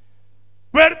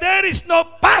 where there is no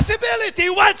possibility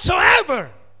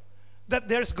whatsoever that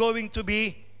there's going to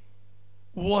be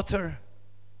water.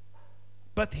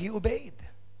 But he obeyed.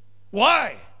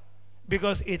 Why?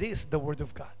 Because it is the word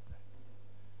of God.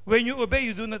 When you obey,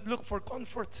 you do not look for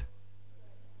comfort.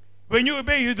 When you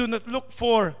obey, you do not look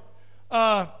for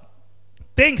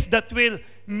things that will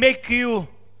make you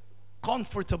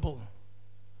comfortable.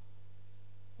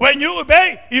 When you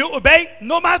obey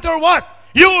no matter what.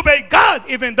 You obey God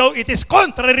even though it is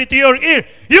contrary to your ear.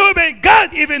 You obey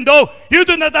God even though you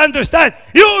do not understand.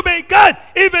 You obey God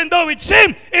even though it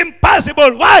seems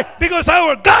impossible. Why? Because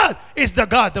our God is the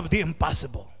God of the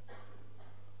impossible.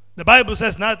 The Bible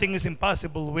says nothing is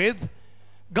impossible with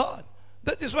God.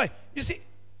 That is why, you see,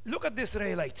 look at the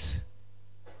Israelites.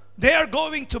 They are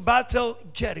going to battle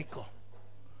Jericho.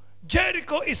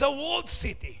 Jericho is a walled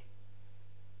city.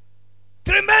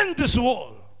 Tremendous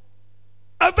wall.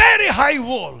 A very high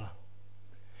wall.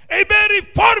 A very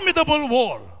formidable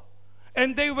wall.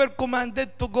 And they were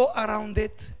commanded to go around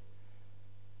it,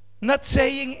 not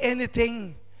saying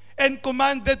anything, and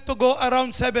commanded to go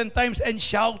around 7 times and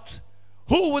shout.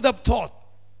 Who would have thought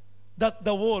that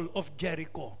the wall of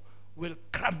Jericho will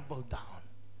crumble down?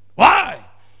 Why?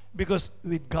 Because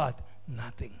with God,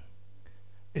 nothing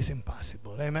is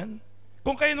impossible. Amen?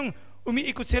 Kung kayo nung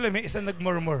umiikot sila, may isang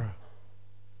nagmurmur.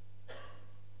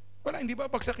 Wala, hindi ba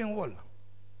bagsak yung wall?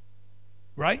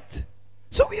 Right?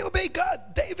 So we obey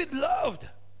God. David loved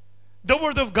the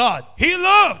word of God. He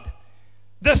loved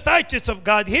the statutes of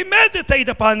God. He meditated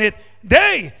upon it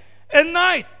day and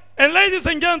night. And ladies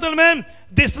and gentlemen,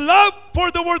 this love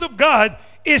for the word of God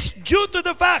is due to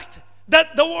the fact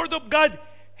that the word of God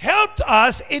helped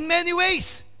us in many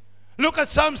ways. Look at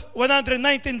Psalms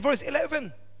 119 verse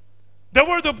 11. The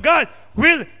word of God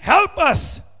will help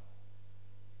us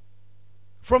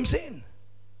from sin.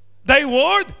 Thy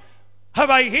word have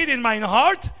I hid in mine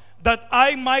heart, that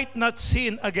I might not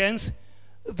sin against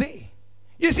thee.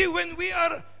 You see, when we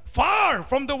are far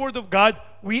from the word of God,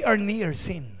 we are near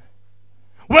sin.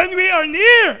 When we are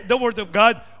near the word of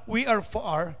God, we are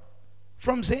far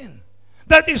from sin.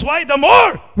 That is why the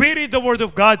more we read the word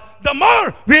of God, the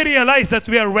more we realize that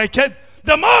we are wretched.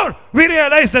 The more we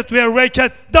realize that we are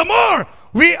wretched, the more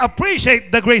we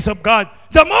appreciate the grace of God.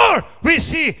 The more we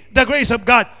see the grace of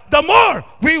God, the more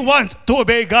we want to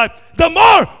obey God. The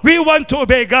more we want to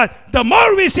obey God, the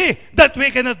more we see that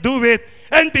we cannot do it.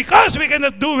 And because we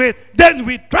cannot do it, then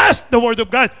we trust the word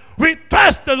of God. We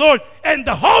trust the Lord, and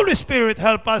the Holy Spirit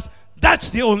help us. That's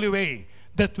the only way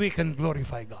that we can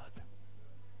glorify God.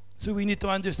 So we need to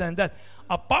understand that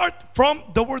apart from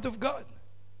the word of God,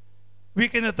 we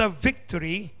cannot have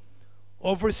victory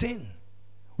over sin.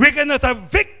 We cannot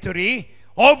have victory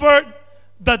over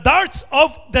the darts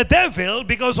of the devil,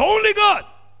 because only God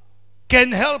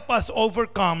can help us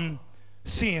overcome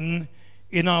sin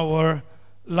in our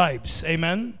lives.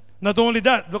 Amen? Not only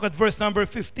that, look at verse number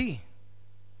 50.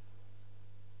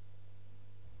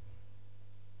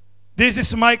 This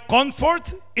is my comfort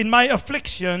in my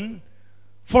affliction,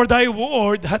 for thy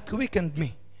word hath quickened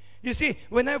me. You see,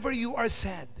 whenever you are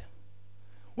sad,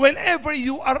 whenever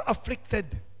you are afflicted,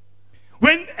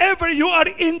 whenever you are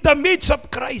in the midst of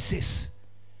crisis,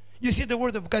 you see, the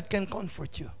Word of God can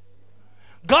comfort you.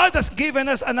 God has given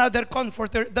us another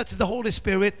comforter, that's the Holy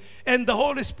Spirit, and the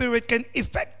Holy Spirit can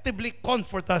effectively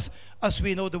comfort us as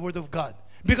we know the Word of God.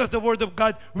 Because the Word of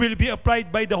God will be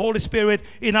applied by the Holy Spirit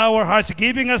in our hearts,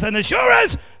 giving us an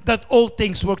assurance that all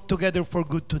things work together for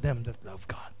good to them that love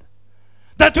God.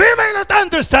 That we may not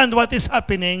understand what is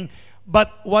happening,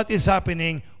 but what is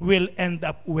happening will end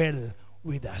up well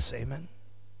with us. Amen?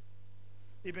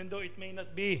 Even though it may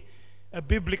not be a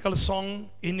biblical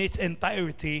song in its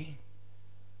entirety,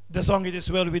 the song "It Is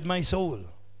Well With My Soul"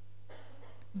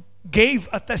 gave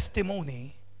a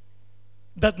testimony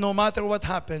that no matter what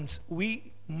happens,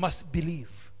 we must believe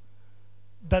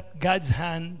that God's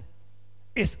hand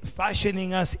is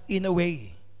fashioning us in a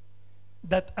way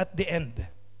that at the end,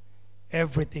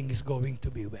 everything is going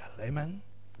to be well. Amen?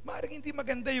 Maaring hindi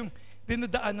maganda yung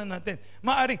dinadaanan natin.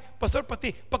 Maaring, Pastor,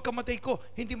 pati pagkamatay ko,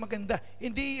 hindi maganda.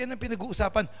 Hindi yan ang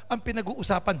pinag-uusapan. Ang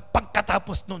pinag-uusapan,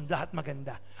 pagkatapos nun, lahat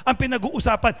maganda. Ang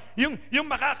pinag-uusapan, yung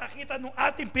makakakita ng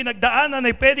ating pinagdaanan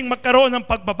ay pwedeng magkaroon ng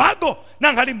pagbabago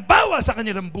ng halimbawa sa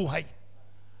kanilang buhay.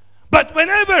 But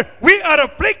whenever we are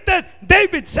afflicted,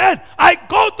 David said, I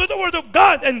go to the Word of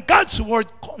God and God's Word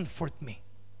comfort me.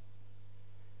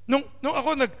 Nung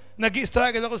ako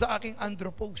nag-struggle ako sa aking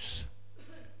andropause,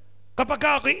 kapag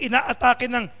ako'y inaatake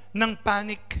ng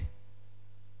panic,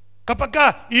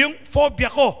 kapag yung phobia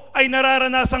ko ay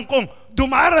nararanasan kong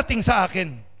dumarating sa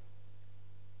akin,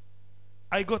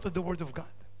 I go to the Word of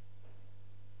God.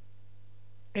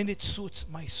 And it suits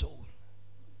my soul.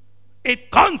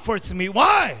 It comforts me.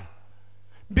 Why?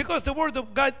 Because the Word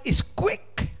of God is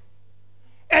quick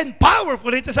and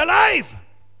powerful. It is alive.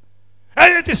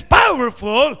 And it is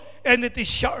powerful and it is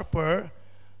sharper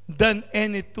than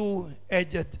any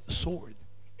two-edged sword.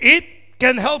 It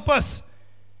can help us.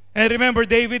 And remember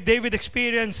David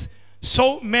experienced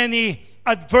so many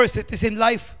adversities in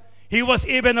life. He was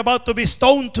even about to be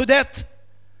stoned to death.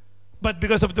 But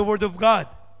because of the Word of God,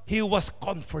 he was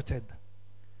comforted.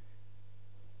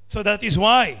 So that is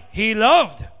why he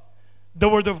loved the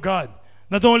Word of God.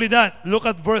 Not only that, look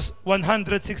at verse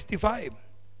 165.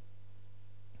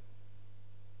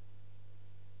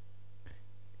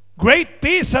 Great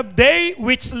peace have they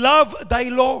which love thy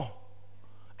law,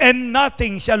 and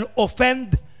nothing shall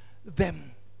offend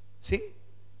them. See?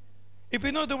 If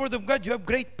you know the Word of God, you have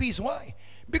great peace. Why?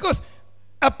 Because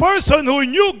a person who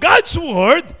knew God's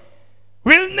Word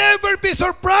will never be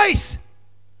surprised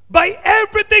by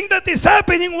everything that is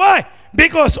happening. Why?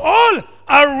 Because all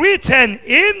are written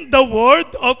in the Word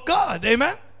of God.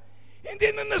 Amen?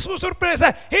 Hindi na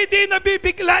nasusurpresa. Hindi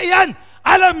nabibigla yan.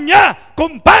 Alam niya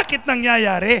kung bakit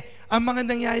nangyayari ang mga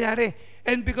nangyayari.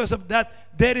 And because of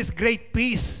that, there is great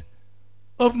peace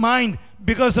of mind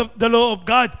because of the law of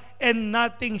God, and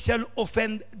nothing shall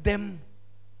offend them.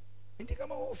 Hindi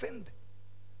ka ma-offend.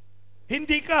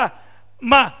 Hindi ka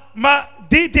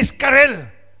ma-didiskarel.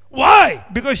 Why?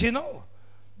 Because you know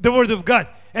the Word of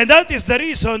God. And that is the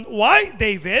reason why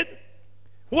David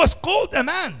was called a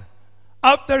man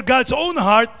after God's own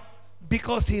heart,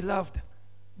 because he loved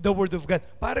the Word of God.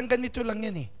 Parang ganito lang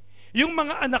yan eh. Yung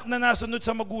mga anak na nasunod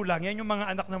sa magulang, yan yung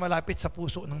mga anak na malapit sa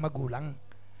puso ng magulang.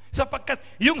 Sapagkat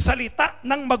yung salita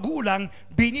ng magulang,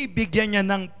 binibigyan niya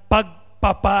ng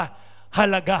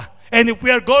pagpapahalaga. And if we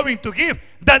are going to give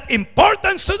that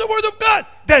importance to the Word of God,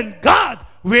 then God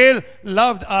will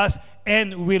love us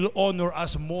and will honor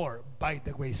us more by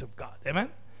the grace of God. Amen?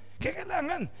 Kaya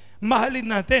kailangan mahalin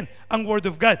natin ang Word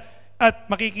of God. At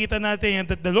makikita natin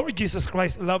that the Lord Jesus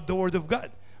Christ loved the Word of God.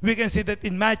 We can see that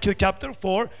in Matthew chapter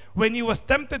 4, when he was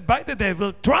tempted by the devil,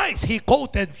 thrice he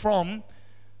quoted from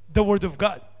the Word of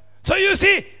God. So you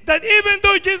see that even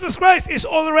though Jesus Christ is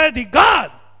already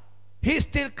God, he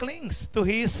still clings to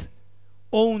his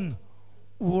own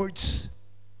words.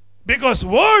 Because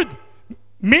Word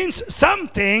means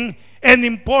something and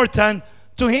important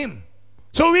to him.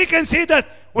 So we can see that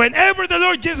whenever the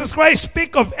Lord Jesus Christ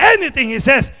speaks of anything, he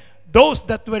says, those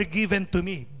that were given to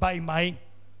me by my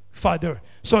Father.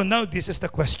 So now this is the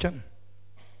question.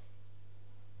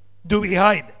 Do we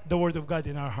hide the Word of God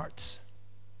in our hearts?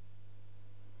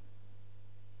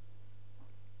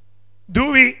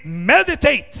 Do we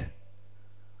meditate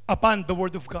upon the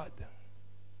Word of God?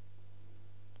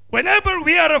 Whenever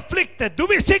we are afflicted, do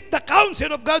we seek the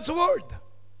counsel of God's Word?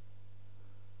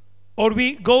 Or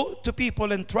we go to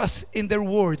people and trust in their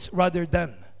words rather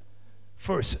than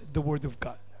first the Word of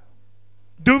God?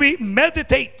 Do we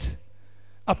meditate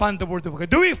upon the Word of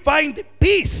God? Do we find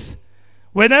peace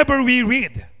whenever we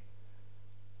read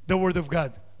the Word of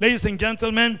God? Ladies and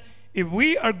gentlemen, if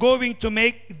we are going to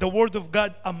make the Word of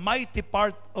God a mighty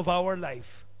part of our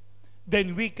life,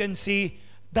 then we can see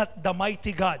that the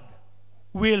mighty God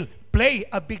will play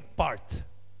a big part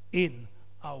in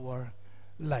our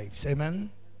lives.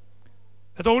 Amen?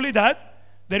 Not only that,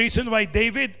 the reason why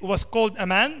David was called a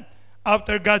man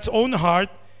after God's own heart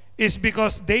is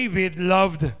because David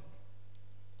loved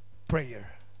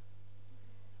prayer.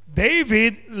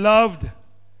 David loved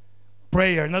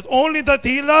prayer. Not only that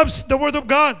he loves the Word of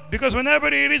God, because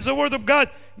whenever he reads the Word of God,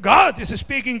 God is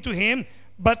speaking to him,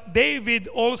 but David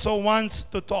also wants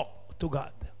to talk to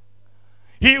God.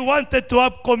 He wanted to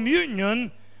have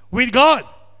communion with God.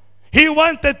 He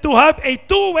wanted to have a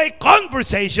two-way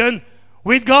conversation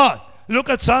with God. Look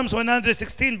at Psalms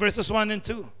 116 verses 1 and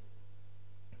 2.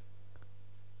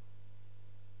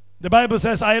 The Bible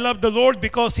says, I love the Lord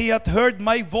because He hath heard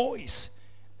my voice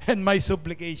and my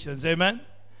supplications. Amen?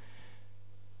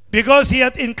 Because He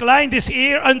hath inclined His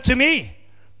ear unto me.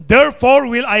 Therefore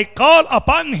will I call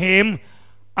upon Him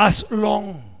as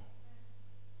long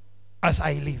as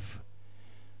I live.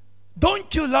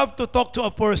 Don't you love to talk to a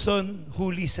person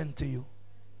who listens to you?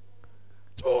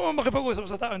 So, makipag-usap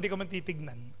sa tao, hindi ka man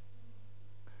titignan.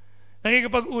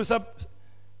 Nakikipag-usap,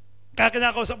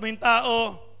 kakinakausap mo yung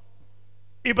tao,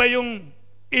 iba yung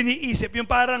iniisip, yung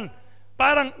parang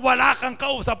wala kang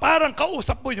kausap, parang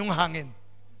kausap mo yung hangin.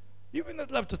 You will not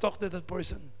love to talk to that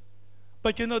person.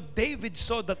 But you know, David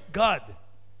saw that God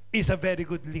is a very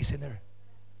good listener.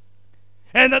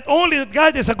 And not only that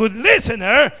God is a good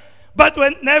listener, but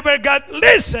whenever God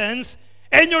listens,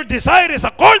 and your desire is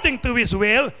according to His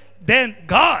will, then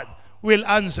God will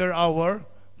answer our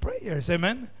prayers.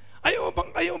 Amen? Ayaw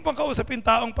mo bang kausapin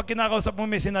taong pag kinakausap mo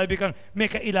may sinabi kang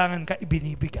may kailangan ka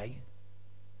ibinibigay?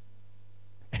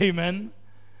 Amen?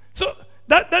 So,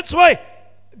 that's why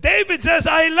David says,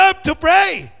 I love to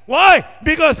pray. Why?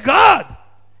 Because God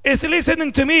is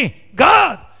listening to me.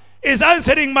 God is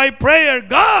answering my prayer.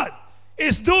 God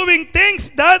is doing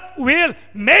things that will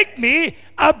make me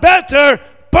a better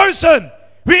person.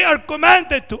 We are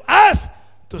commanded to ask,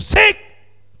 to seek,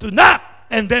 to knock,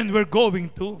 and then we're going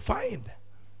to find.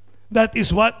 That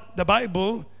is what the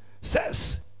Bible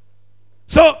says.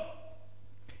 So,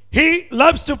 he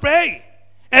loves to pray.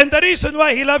 And the reason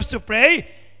why he loves to pray,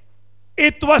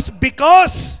 it was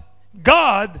because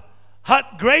God had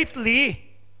greatly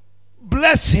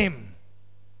blessed him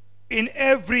in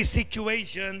every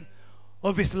situation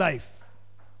of his life.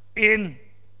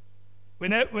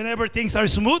 Whenever things are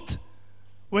smooth,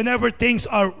 whenever things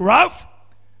are rough,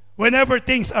 whenever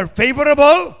things are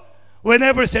favorable,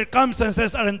 whenever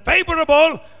circumstances are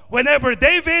unfavorable, whenever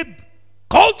David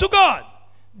called to God,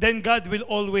 then God will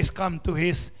always come to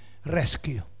his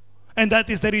rescue. And that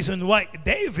is the reason why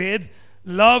David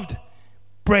loved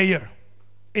prayer.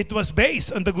 It was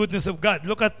based on the goodness of God.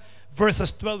 Look at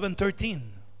verses 12 and 13.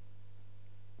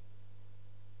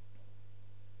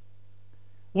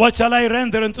 What shall I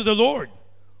render unto the Lord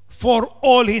for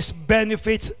all His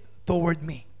benefits toward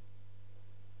me?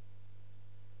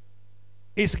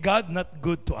 Is God not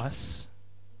good to us?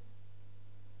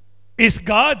 Is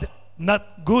God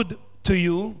not good to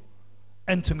you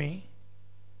and to me?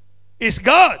 Is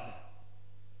God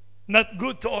not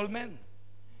good to all men?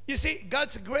 You see,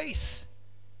 God's grace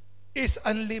is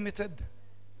unlimited.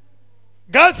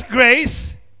 God's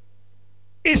grace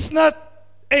is not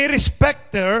a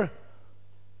respecter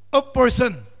of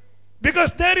person.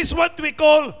 Because there is what we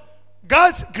call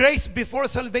God's grace before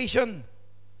salvation.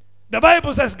 The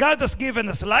Bible says God has given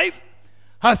us life,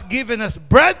 has given us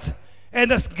breath,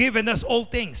 and has given us all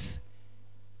things.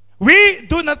 We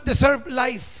do not deserve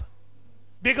life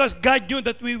because God knew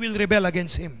that we will rebel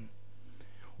against Him.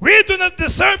 We do not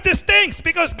deserve these things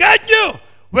because God knew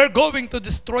we're going to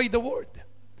destroy the world.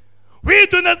 We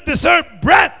do not deserve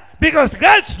breath because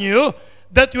God knew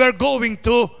that we are going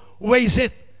to waste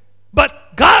it.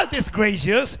 But God is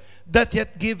gracious that He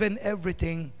hath given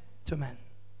everything to man.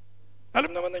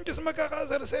 Alam naman ng Diyos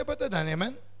magkakasara sa iba't adan,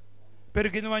 amen?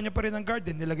 Pero ginawa niya pa rin ang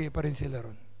garden, nilagay pa rin sila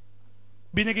ron.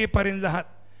 Binigay pa rin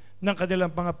lahat ng kanilang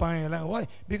pangangailangan. Why?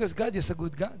 Because God is a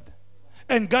good God.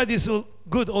 And God is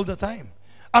good all the time.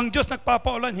 Ang Diyos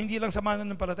nagpapaulan, hindi lang sa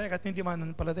mananampalataya, kahit hindi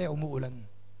mananampalataya, umuulan.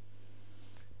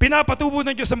 Pinapatubo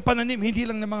ng Diyos ang pananim, hindi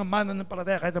lang ng mga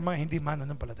mananampalataya, kahit ang mga hindi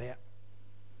mananampalataya.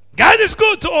 God is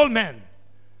good to all men.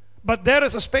 But there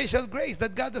is a special grace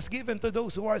that God has given to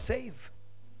those who are saved.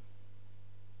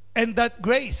 And that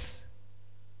grace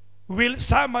will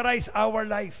summarize our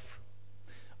life.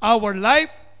 Our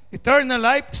life, eternal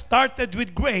life, started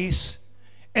with grace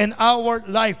and our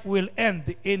life will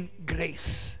end in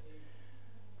grace.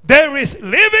 There is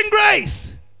living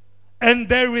grace and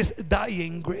there is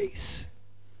dying grace.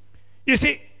 You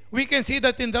see, we can see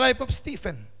that in the life of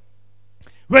Stephen.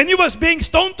 When he was being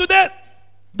stoned to death,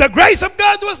 the grace of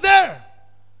God was there.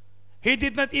 He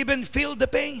did not even feel the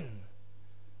pain.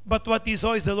 But what he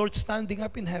saw is the Lord standing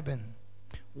up in heaven,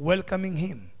 welcoming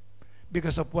him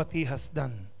because of what he has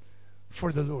done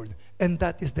for the Lord. And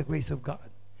that is the grace of God.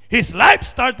 His life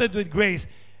started with grace,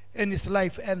 and his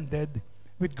life ended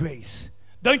with grace.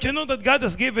 Don't you know that God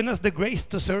has given us the grace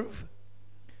to serve?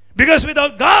 Because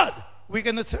without God, we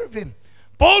cannot serve Him.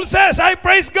 Paul says, I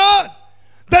praise God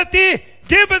that He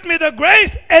giveth me the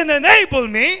grace and enabled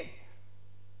me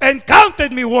and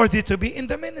counted me worthy to be in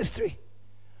the ministry.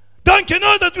 Don't you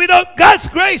know that without God's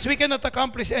grace, we cannot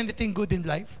accomplish anything good in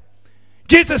life?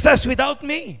 Jesus says, without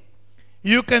me,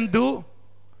 you can do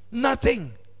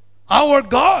nothing. Our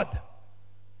God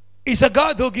is a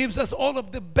God who gives us all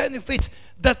of the benefits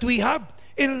that we have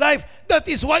in life. That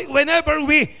is why whenever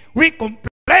we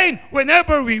complain,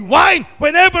 whenever we whine,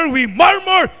 whenever we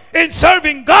murmur in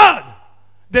serving God,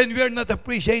 then we are not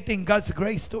appreciating God's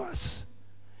grace to us.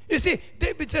 You see,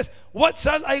 David says, what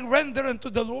shall I render unto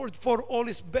the Lord for all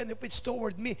His benefits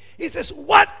toward me? He says,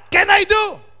 what can I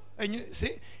do? And you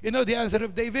see, you know the answer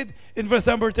of David? In verse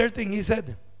number 13, he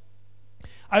said,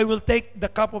 I will take the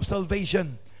cup of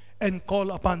salvation and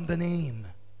call upon the name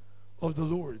of the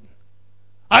Lord.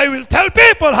 I will tell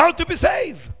people how to be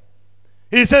saved.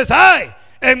 He says, I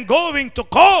am going to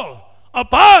call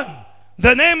upon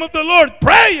the name of the Lord.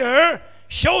 Prayer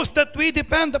shows that we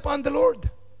depend upon the Lord.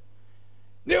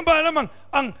 Hindi mo ba alam,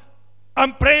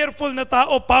 ang prayerful na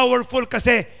tao, powerful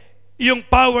kasi yung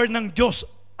power ng Diyos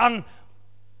ang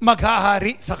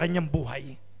maghahari sa kanyang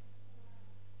buhay.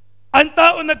 Ang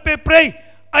tao nagpe-pray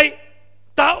ay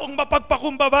taong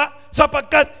mapagpakumbaba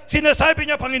sapagkat sinasabi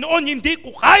niya, Panginoon, hindi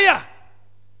ko kaya.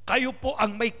 Kayo po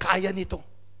ang may kaya nito.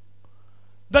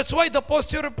 That's why the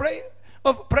posture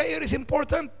of prayer is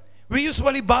important. We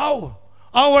usually bow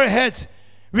our heads.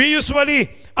 We usually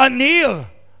kneel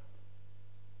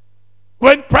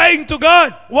when praying to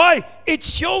God. Why? It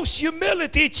shows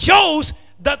humility. It shows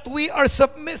that we are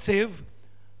submissive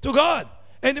to God.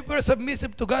 And if we're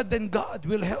submissive to God, then God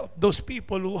will help those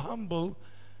people who humble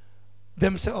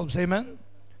themselves. Amen?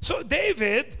 So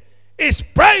David is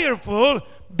prayerful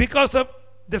because of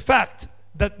the fact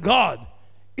that God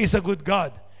is a good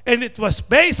God. And it was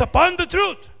based upon the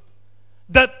truth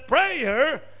that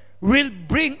prayer will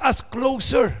bring us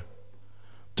closer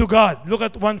to God. Look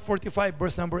at 145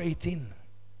 verse number 18.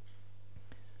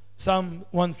 Psalm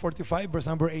 145 verse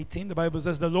number 18. The Bible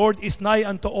says, the Lord is nigh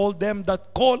unto all them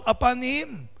that call upon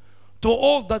Him, to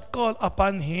all that call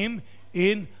upon Him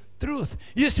in truth.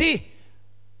 You see,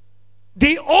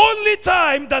 the only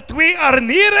time that we are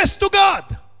nearest to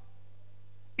God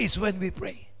is when we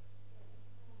pray.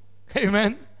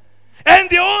 Amen? And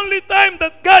the only time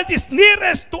that God is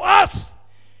nearest to us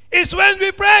is when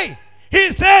we pray.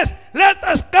 He says, let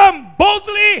us come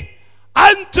boldly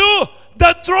unto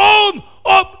the throne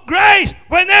of grace.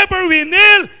 Whenever we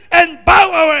kneel and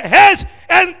bow our heads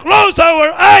and close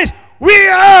our eyes, we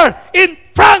are in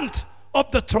front of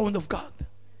the throne of God.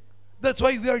 That's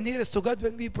why we are nearest to God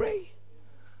when we pray.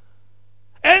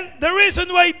 And the reason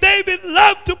why David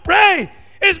loved to pray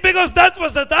is because that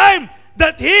was the time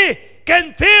that he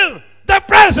can feel the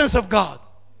presence of God.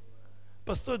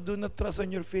 Pastor, do not trust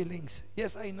on your feelings.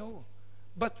 Yes, I know.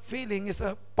 But feeling is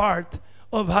a part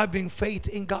of having faith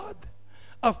in God.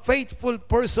 A faithful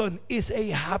person is a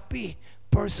happy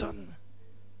person.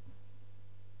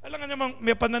 Alam nga naman,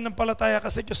 may pananampalataya ka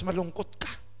sa Diyos, malungkot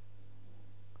ka.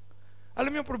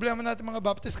 Alam mo yung problema natin mga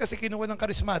Baptist, kasi kinuha ng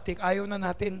charismatic, ayaw na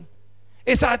natin.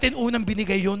 Sa atin unang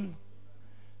binigay yun.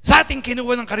 Sa atin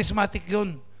kinuha ng charismatic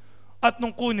yun. At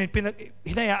nung kunin,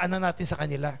 hinayaan na natin sa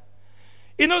kanila.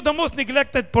 You know, the most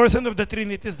neglected person of the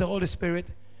Trinity is the Holy Spirit.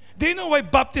 Do you know why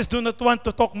Baptists do not want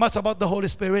to talk much about the Holy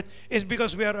Spirit? It's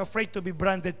because we are afraid to be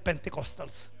branded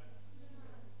Pentecostals.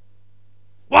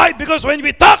 Why? Because when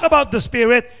we talk about the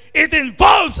Spirit, it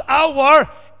involves our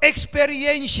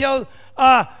experiential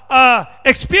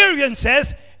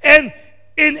experiences, and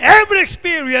in every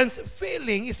experience,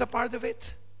 feeling is a part of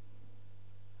it.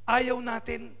 Ayaw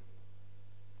natin.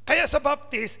 Kaya sa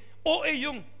Baptist,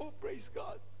 yung, praise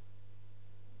God,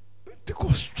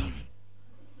 Pentecostal,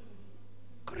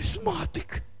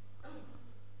 charismatic.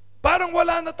 Parang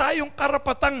wala na tayong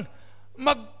karapatang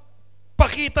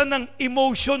magpakita ng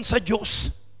emotion sa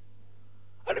Diyos.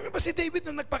 Alam mo ba si David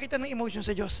nung nagpakita ng emotion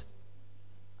sa Diyos?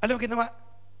 Alam mo ginawa?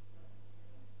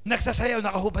 Nagsasayaw,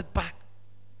 nakahubad pa.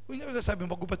 Kung sabi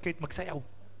mo, maghubad kahit magsayaw.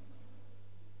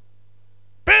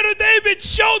 David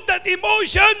showed that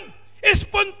emotion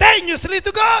spontaneously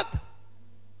to God.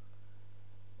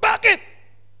 Bakit?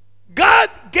 God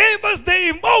gave us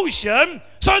the emotion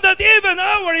so that even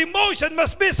our emotion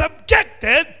must be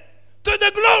subjected to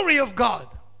the glory of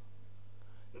God.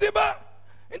 Di ba?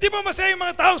 Hindi ba masaya yung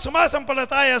mga tao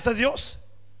sumasampalataya sa Diyos?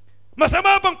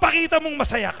 Masama bang pakita mong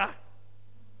masaya ka?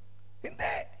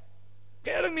 Hindi.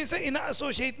 Kaya lang minsan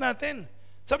ina-associate natin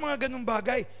sa mga ganung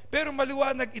bagay. Pero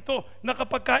maliwanag ito na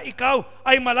kapag ka ikaw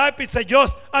ay malapit sa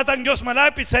Diyos at ang Diyos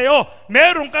malapit sa iyo,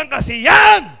 meron kang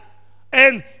kasiyahan.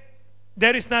 And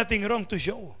there is nothing wrong to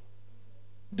show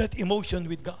that emotion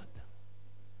with God.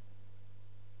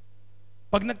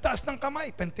 Pag nagtaas ng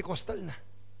kamay, Pentecostal na.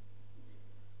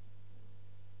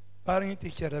 Parang yung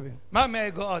teacher sabi, "Ma'am, may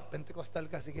I go out?" Pentecostal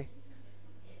ka, sige.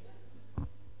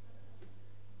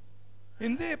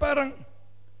 Hindi, parang,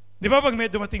 di ba pag may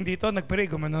dumating dito, nagpray,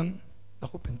 gumanon,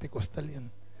 ako, Pentecostal yan.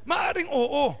 Maaring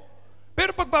oo.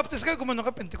 Pero pag baptist ka, gumanon ka,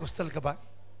 Pentecostal ka ba?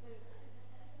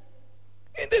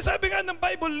 Hindi, sabi nga ng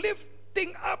Bible,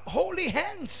 lifting up holy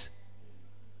hands.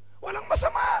 Walang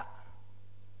masama.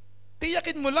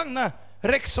 Tiyakin mo lang na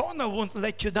Rexona won't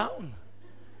let you down.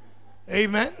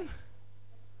 Amen?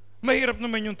 Mahirap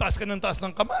naman yung taas ka ng taas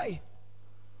ng kamay.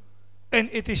 And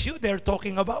it is you they're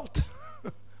talking about.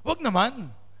 Wag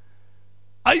naman.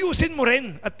 Ayusin mo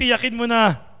rin at tiyakin mo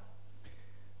na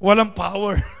walang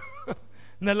power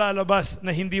na lalabas na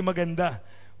hindi maganda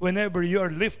whenever you are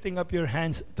lifting up your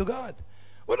hands to God.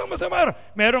 Walang masama.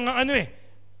 Meron nga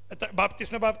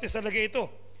baptist na baptist talaga ito.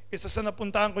 Isa sa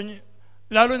napuntahan ko niya,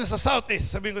 lalo na sa South,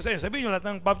 sabihin ko sa iyo, sabihin nyo lahat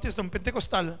ng baptist ng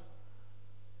Pentecostal.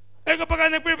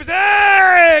 Kapag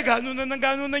nag-pray,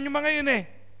 ganunan yung mga yun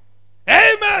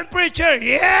Amen, preacher!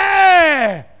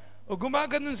 Yeah! O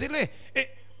gumaganon sila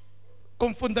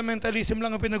kung fundamentalism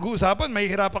lang ang pinag-uusapan,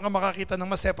 mahihirapan ka makakita ng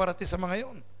mas separatist sa mga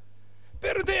yun.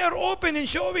 Pero they are open in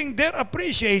showing their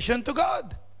appreciation to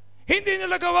God. Hindi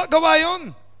nila gawa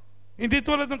yun. Hindi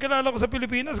tulad ng kilala ko sa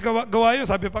Pilipinas, gawa yun.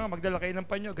 Sabi pa nga, magdala kayo ng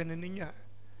panyo, ganun niya.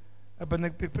 Aba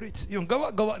nagpipreach. Yung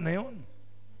gawa na yun.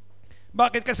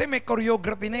 Bakit? Kasi may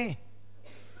choreography na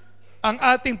Ang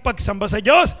ating pagsamba sa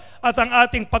Diyos at ang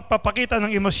ating pagpapakita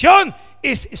ng emosyon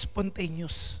is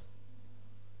spontaneous.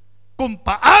 Kung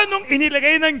paanong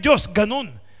inilagay ng Diyos,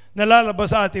 ganun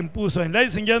nalalabas sa ating puso. And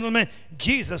ladies and gentlemen,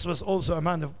 Jesus was also a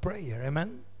man of prayer.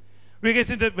 Amen? We can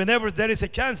see that whenever there is a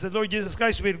chance, the Lord Jesus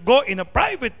Christ will go in a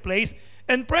private place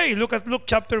and pray. Look at Luke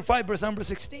chapter 5, verse number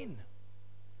 16.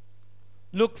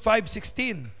 Luke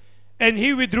 5:16. And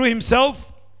he withdrew himself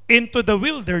into the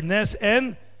wilderness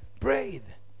and prayed.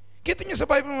 Kita niyo sa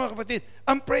Bible, mga kapatid,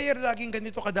 ang prayer laging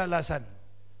ganito kadalasan.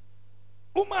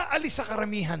 Umaalis sa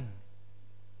karamihan.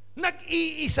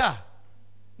 Nag-iisa.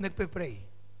 Nagpe-pray.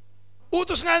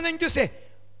 Utos nga ng Diyos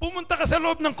pumunta ka sa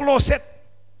loob ng closet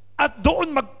at doon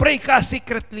mag-pray ka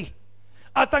secretly.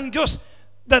 At ang Diyos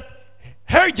that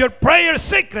heard your prayer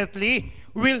secretly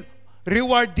will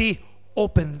reward thee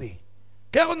openly.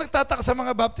 Kaya ako nagtataka sa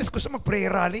mga Baptist, gusto mag-pray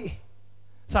rally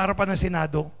sa harapan ng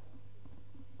Senado.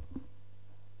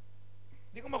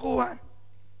 Hindi ko makuha.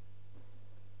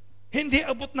 Hindi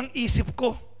abot ng isip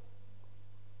ko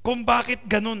kung bakit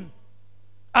ganun.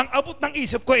 Ang abot ng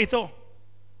isip ko ito,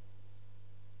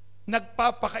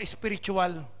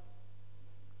 nagpapaka-spiritual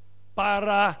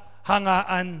para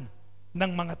hangaan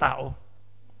ng mga tao.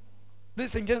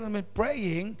 Ladies and gentlemen,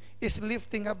 praying is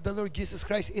lifting up the Lord Jesus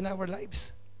Christ in our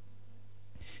lives.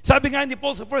 Sabi nga ni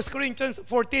Paul sa 1 Corinthians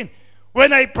 14,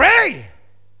 when I pray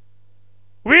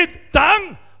with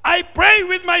tongue, I pray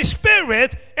with my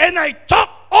spirit, and I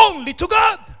talk only to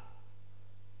God.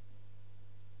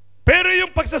 Pero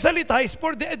yung pagsasalita is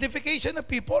for the edification of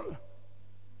people.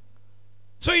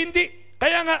 So hindi,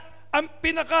 kaya nga, ang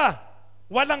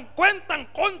walang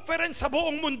kwentang conference sa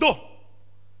buong mundo,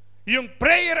 yung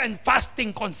prayer and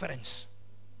fasting conference.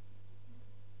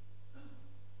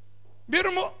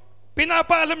 Biro mo,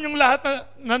 pinapaalam yung lahat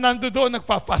na nandoon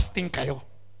nagpa-fasting kayo.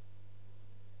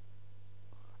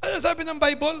 Ano sabi ng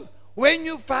Bible? When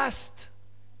you fast,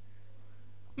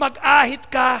 mag-ahit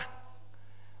ka,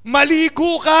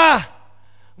 maligo ka,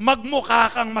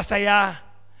 magmukha kang masaya.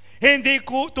 Hindi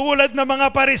tulad ng mga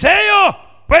Pariseo,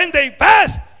 when they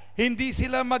fast, hindi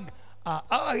sila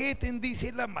mag-aahit, hindi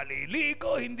sila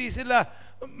maliligo, hindi sila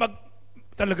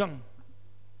talagang.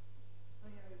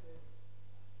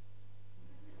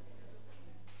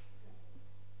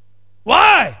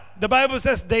 Why? The Bible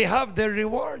says they have their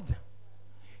reward.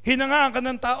 Hinangaan ka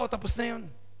ng tao, tapos na yun.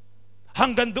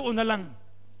 Hanggang doon na lang.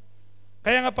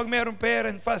 Kaya nga pag mayroong prayer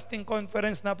and fasting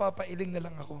conference, napapailing na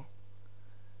lang ako.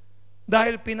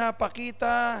 Dahil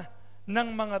pinapakita ng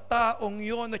mga taong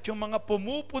yon at yung mga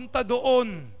pumupunta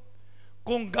doon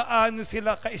kung gaano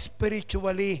sila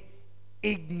ka-spiritually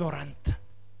ignorant.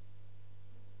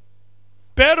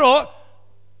 Pero,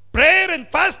 prayer and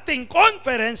fasting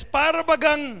conference para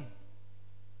bagang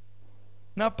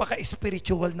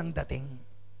napaka-spiritual ng dating.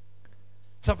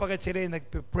 Sapagkat sila yung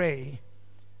nagpe-pray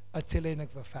at sila yung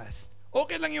nagpa-fast.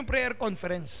 Okay lang yung prayer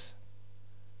conference.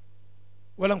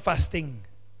 Walang fasting.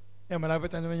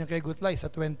 Malapit na naman yung kay Gutlay. Sa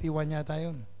 21 yata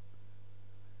yun.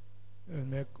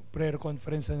 May prayer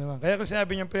conference na naman. Kaya kung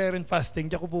sinabi niyang prayer and fasting,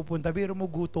 diyan ko pupunta. Biro mo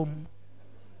gutom.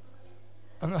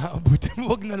 Ang aabutin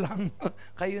mo, wag na lang.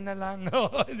 Kayo na lang.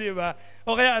 Di ba?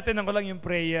 O kaya atinan ko lang yung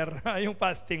prayer. Yung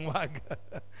fasting, wag.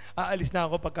 Aalis na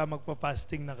ako pagka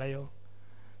magpa-fasting na kayo.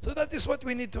 So that is what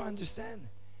we need to understand.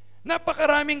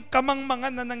 Napakaraming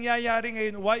kamangmangan na nangyayari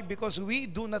ngayon. Why? Because we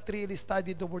do not really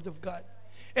study the Word of God.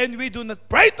 And we do not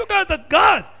pray to God that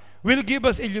God will give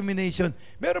us illumination.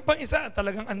 Meron pang isa,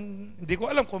 talagang hindi ko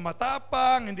alam kung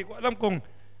matapang, hindi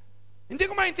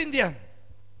ko maintindihan.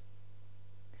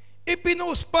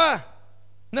 Ipinost pa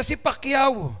na si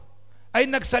Pacquiao ay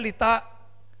nagsalita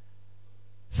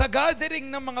sa gathering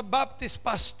ng mga Baptist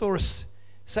pastors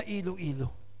sa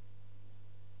Iloilo.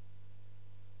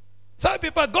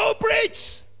 Sabi pa, go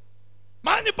preach!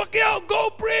 Manny Pacquiao,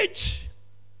 go preach!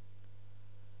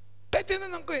 Kaya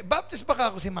tinanong ko Baptist ba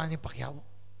ako si Manny Pacquiao?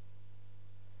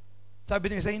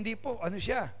 Sabi niya, hindi po. Ano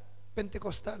siya?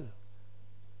 Pentecostal.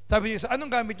 Sabi niya,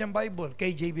 anong gamit niyang Bible?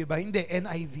 KJV ba? Hindi,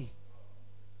 NIV.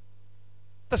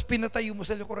 Tapos pinatayo mo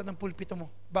sa likuran ng pulpito mo.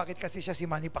 Bakit? Kasi siya si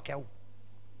Manny Pacquiao.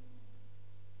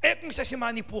 Kung siya si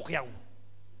Manny Pacquiao,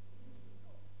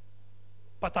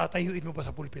 patatayuin mo ba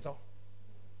sa pulpito?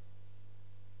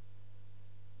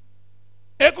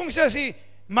 Kung siya si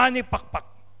Manny Pakpak,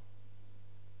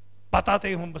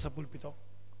 patatayo mo ba sa pulpito?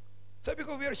 Sabi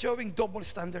ko, we are showing double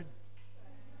standard.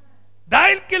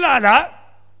 Dahil kilala,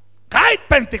 kahit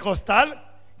Pentecostal,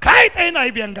 kahit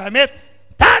NIV ang gamit,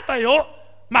 tatayo,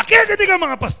 makikinig ang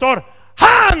mga pastor,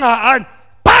 hangaan,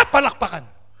 papalakpakan.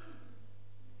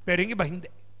 Pero yung iba, hindi.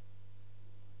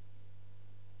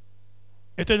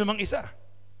 Ito namang isa.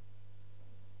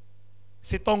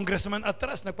 Si Congressman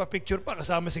atras, nagpa-picture pa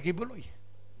kasama si Kibuloy.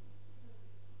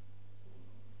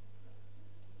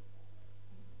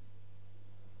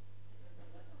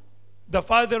 The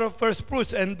father of first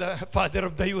fruits and the father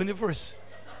of the universe.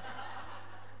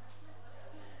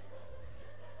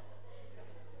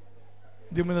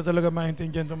 Hindi mo na talaga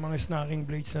maintindihan itong mga snacking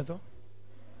blades na to?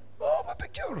 Oo,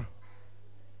 pa-picture.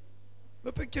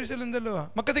 Pa-picture silang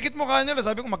dalawa. Magkadikit mukha nila.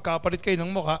 Sabi ko, magkapalit kayo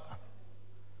ng mukha.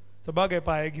 Sa bagay,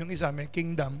 pahig yung isa, may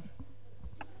kingdom.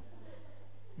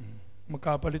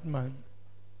 Magkapalit man.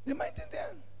 Hindi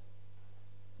maintindihan.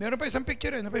 Meron pa isang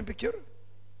picture Ano pa yung picture?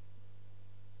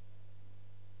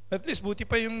 At least, buti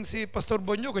pa yung si Pastor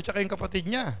Bonyog at saka yung kapatid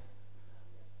niya.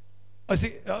 Si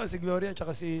Gloria at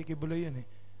saka si Kibuloy yan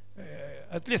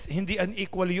at least, hindi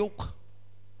unequal yoke.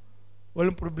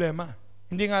 Walang problema.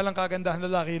 Hindi nga lang kagandahan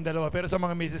lalaki yung dalawa, pero sa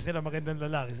mga misis nila, magandang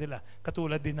lalaki sila.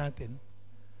 Katulad din natin.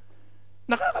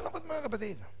 Nakakalungkot mga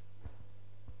kapatid.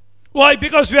 Why?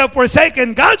 Because we have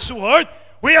forsaken God's word,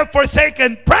 we have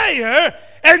forsaken prayer,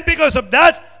 and because of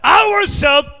that,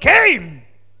 ourselves came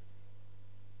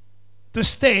to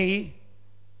stay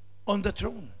on the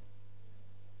throne.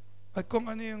 At kung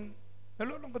ano yung,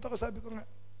 nalulungkot ako, sabi ko nga,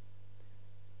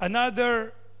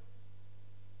 another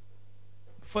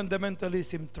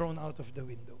fundamentalism thrown out of the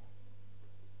window.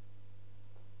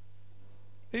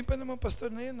 Yung pa naman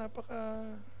pastor na yun,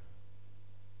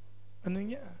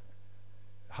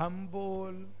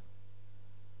 humble,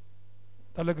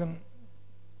 talagang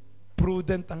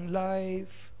prudent ang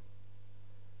life,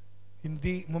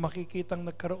 hindi mo makikitang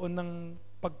nagkaroon ng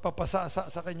pagpapasasa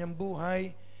sa kanyang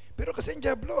buhay. Pero kasi ang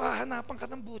Diablo, hahanapan ka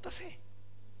ng butas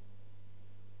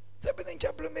Sabi ng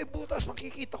Diablo, may butas,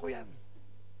 makikita ko yan.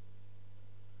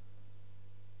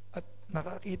 At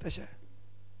nakakita siya.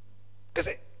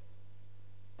 Kasi,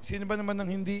 sino ba naman ang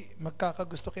hindi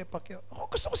magkakagusto kay Pacquiao?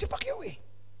 Ako gusto ko si Pacquiao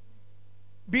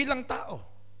bilang tao.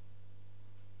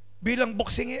 Bilang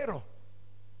boksingero.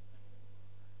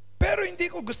 Pero hindi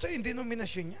ko gusto yung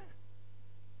denominasyon niya.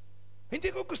 Hindi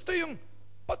ko gusto yung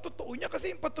patutuo niya kasi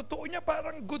yung patutuo niya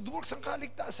parang good works ang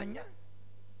kaligtasan niya.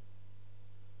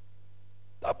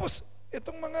 Tapos,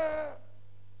 itong mga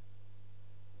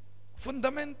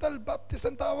fundamental Baptist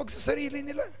ang tawag sa sarili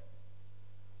nila.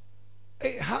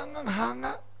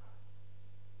 Hangang-hanga.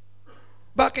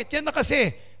 Bakit? Yan na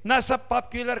kasi, nasa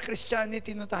popular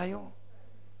Christianity na tayo.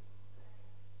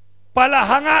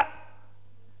 Palahanga.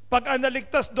 Pag ang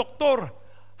naligtas, doktor,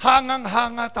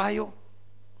 hangang-hanga tayo.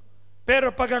 Pero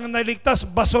pag ang naligtas,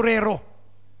 basurero,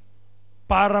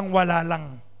 parang wala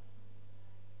lang.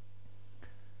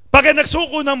 Pag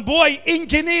nagsuko ng buhay,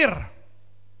 engineer.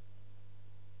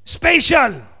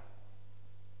 Special.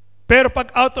 Pero pag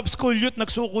out of school youth,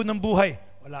 nagsuko ng buhay,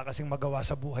 wala kasing magawa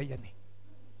sa buhay yan eh.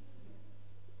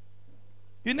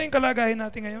 Yun na yung kalagayan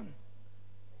natin ngayon.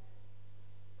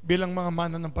 Bilang mga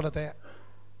mananampalataya.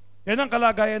 Yan ang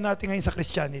kalagayan natin ngayon sa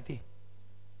Christianity.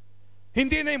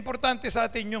 Hindi na importante sa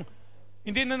atin yung,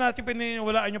 hindi na natin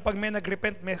pininiwalaan yung pag may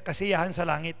nagrepent, may kasiyahan sa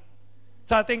langit.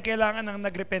 Sa atin kailangan ng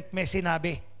nagrepent, may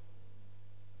sinabi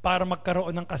para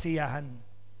magkaroon ng kasiyahan.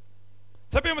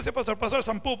 Sabi mo si Pastor,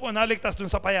 10 po naligtas dun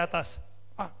sa payatas.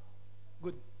 Ah,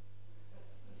 good.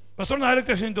 Pastor,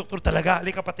 naligtas yung doktor, talaga,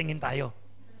 halika patingin tayo.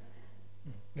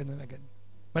 Ganun agad.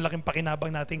 Malaking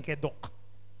pakinabang natin kay Doc.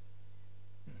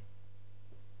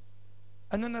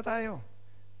 Ano na tayo?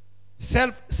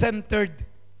 Self-centered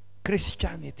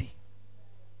Christianity.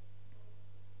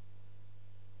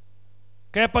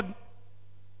 Kaya pag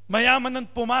mayaman ang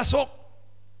pumasok,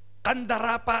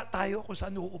 kandara pa tayo kung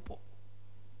saan uupo.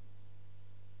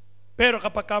 Pero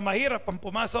kapag ka mahirap ang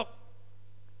pumasok,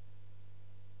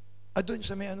 doon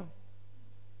sa may ano,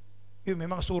 may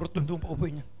mga surot doon pa upo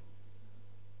niya.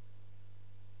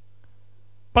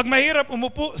 Pag mahirap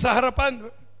umupo sa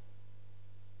harapan,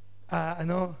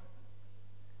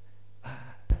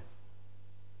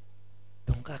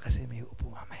 doon ka kasi may upo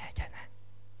mamaya dyan, ha?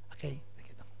 Okay?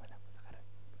 Nakita ko pala.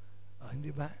 Hindi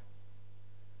ba?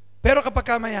 Pero kapag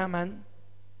ka mayaman,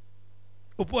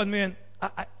 upuan mo yan,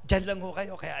 dyan lang ho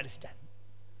kayo, kaya alis dyan.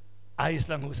 Ayos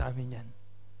lang ho sa amin yan.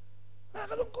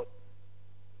 Nakakalungkot.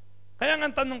 Kaya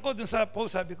nga tanong ko dun sa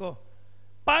post, sabi ko,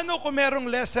 paano kung merong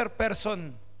lesser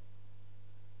person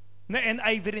na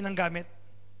NIV rin ang gamit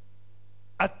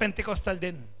at Pentecostal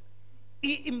din?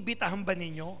 Iimbitahan ba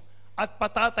ninyo at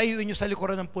patatayuin nyo sa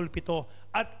likuran ng pulpito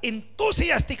at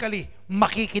enthusiastically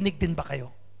makikinig din ba kayo?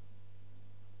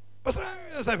 Basta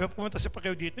sabi, pumunta si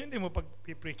Pacquiao dito, hindi mo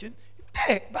pag-preachin?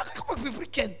 Hindi, bakit ko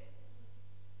pag-preachin?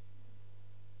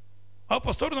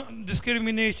 Pastor,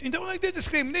 discrimination. Hindi ako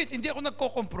nagde-discriminate, hindi ako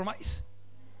nagko-compromise.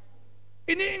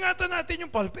 Iniingatan natin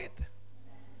yung pulpit.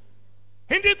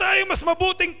 Hindi tayo mas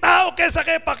mabuting tao kaysa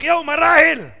kay Pacquiao,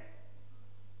 marahil.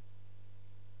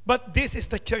 But this is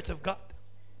the church of God.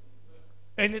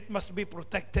 And it must be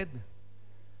protected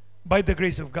by the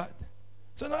grace of God.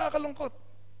 So nakakalungkot.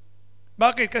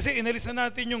 Bakit? Kasi inalis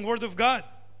na natin yung Word of God.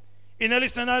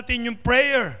 Inalis na natin yung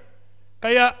prayer.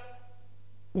 Kaya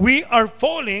we are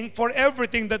falling for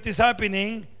everything that is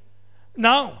happening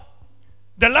now.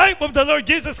 The life of the Lord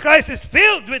Jesus Christ is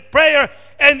filled with prayer,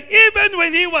 and even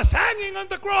when He was hanging on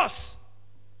the cross,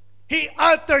 He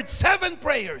uttered 7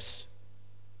 prayers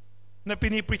na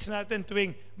pinipreach natin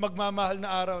tuwing magmamahal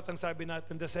na araw at ang sabi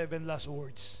natin, the 7 last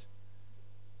words.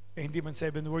 Hindi man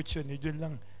 7 words yun, yun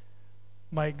lang,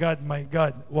 my God,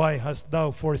 why hast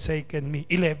thou forsaken me?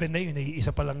 11 na yun,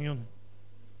 isa pa lang yun.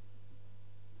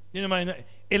 Yun naman,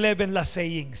 11 last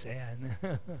sayings. Ayan.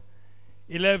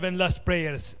 11 last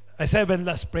prayers. 7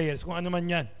 last prayers. Kung ano man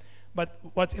yan. But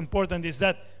what's important is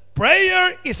that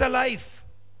prayer is a life.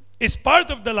 It's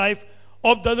part of the life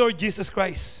of the Lord Jesus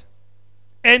Christ.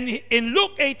 And in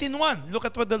Luke 18:1, look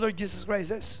at what the Lord Jesus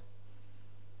Christ says.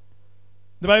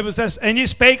 The Bible says, and He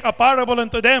spake a parable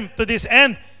unto them to this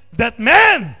end, that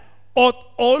man ought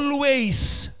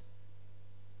always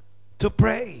to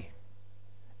pray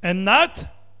and not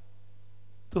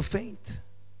to faint.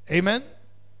 Amen?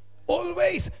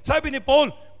 Always. Sabi ni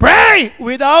Paul, pray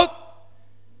without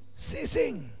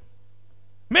ceasing.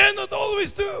 Men ought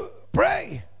always to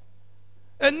pray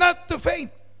and not to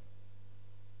faint.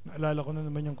 Naalala ko na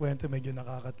naman yung kwento, medyo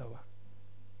nakakatawa.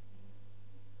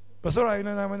 Pastor, ayaw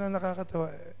na naman ang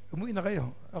nakakatawa. Umuwi na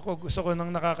kayo. Ako gusto ko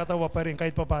nang nakakatawa pa rin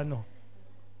kahit papano.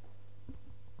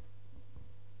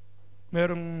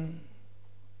 Merong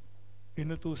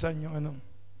inutusan yung ano.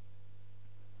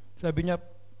 Sabi niya,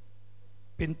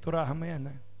 pinturahan mo yan.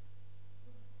 Ha?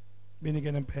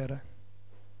 Binigyan ng pera.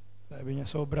 Sabi niya,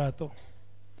 sobra to.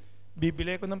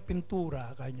 Bibili ko ng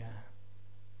pintura kanya.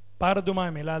 Para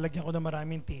dumami, lalagyan ko ng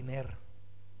maraming thinner.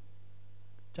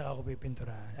 Tsaka ako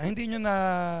pipinturahan. Hindi niya na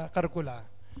karkula.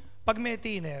 Pag may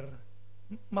thinner,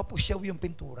 mapusyaw yung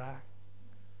pintura.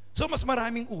 So mas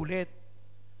maraming ulit.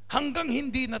 Hanggang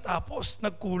hindi natapos,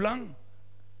 nagkulang.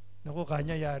 Naku,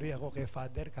 kanya, yari ako kay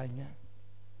Father, kanya.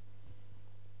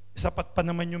 Sapat pa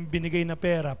naman yung binigay na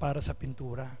pera para sa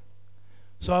pintura.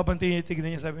 So habang tinitignan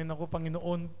niya, sabi niya, naku,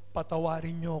 Panginoon,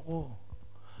 patawarin niyo ako.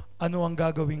 Ano ang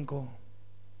gagawin ko?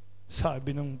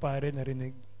 Sabi ng pare,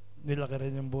 narinig,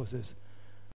 nilakaran yung boses,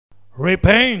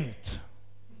 repent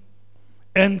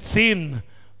and sin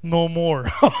no more.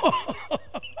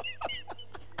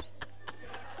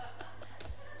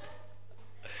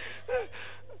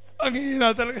 Ang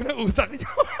hihina talaga ng utak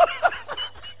nyo.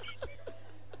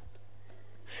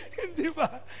 Hindi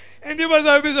ba? Hindi ba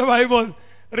sabi sa Bible,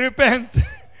 repent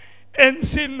and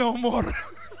sin no more.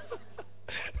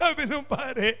 Sabi nung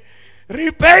pare,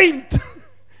 repent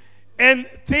and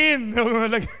sin.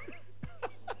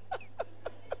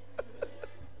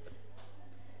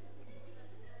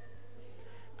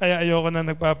 Kaya ayoko na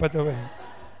nagpapatawa.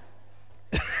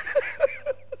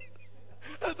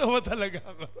 Natawa talaga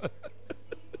ako.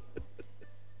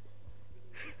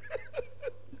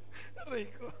 Aray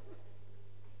ko.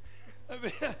 Sabi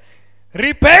niya,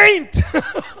 repent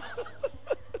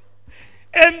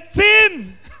and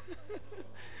sin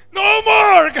no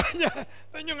more. Kanya,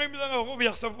 tanyo ngayon lang ako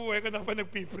umiyak sa buhay ko na pa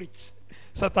nagpipreach.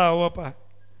 Sa tawa pa.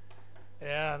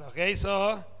 Ayan, okay, so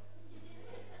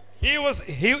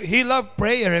he loved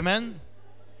prayer, amen?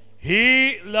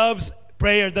 He loves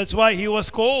prayer. That's why he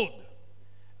was called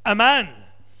a man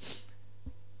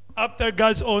after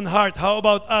God's own heart. How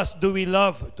about us? Do we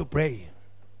love to pray?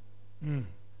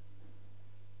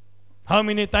 How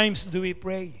many times do we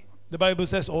pray? The Bible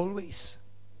says always.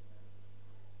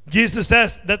 Jesus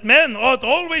says that men ought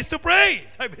always to pray.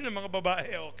 Sabi ng mga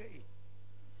babae, okay.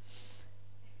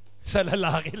 Sa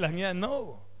lalaki lang yan.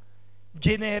 No.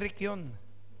 Generic yun.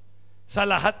 Sa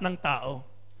lahat ng tao.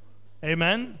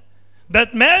 Amen?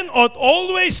 That men ought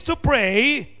always to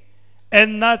pray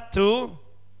and not to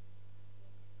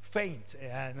faint.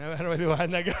 Ayan.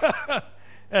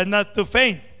 And not to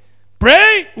faint.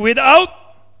 Pray without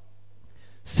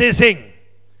ceasing.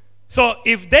 So,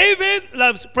 if David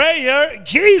loves prayer,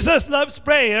 Jesus loves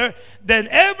prayer, then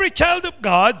every child of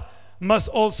God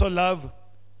must also love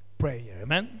prayer.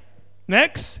 Amen?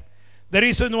 Next, the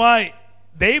reason why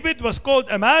David was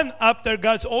called a man after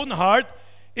God's own heart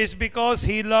is because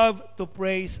he loved to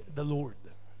praise the Lord.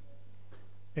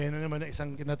 Yan naman ang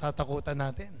isang kinatatakutan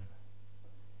natin.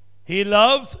 He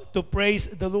loves to praise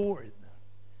the Lord.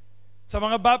 Sa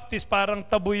mga Baptist, parang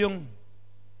tabu yung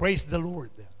praise the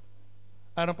Lord.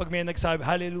 Parang pag may nagsabi,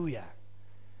 hallelujah.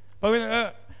 Pag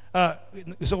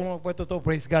gusto ko magpatuto,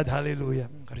 praise God,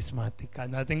 hallelujah. Charismatic ka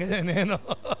natin ganyan, no?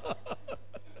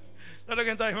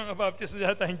 Talagang tayo mga Baptist,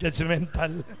 wala tayong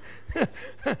judgmental.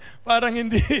 Parang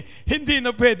hindi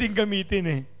na pwedeng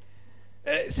gamitin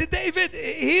si David,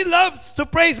 he loves to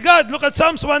praise God. Look at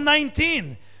Psalms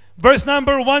 119, verse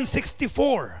number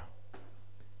 164.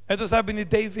 Ito sabi ni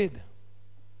David,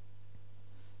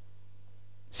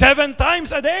 7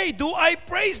 times a day do I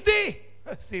praise thee.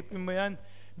 Sipin mo yan.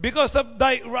 Because of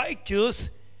thy righteous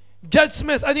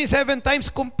judgments. Ano 7 times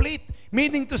complete?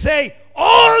 Meaning to say,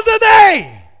 all the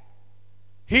day,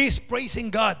 he is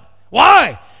praising God.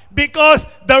 Why? Because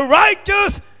the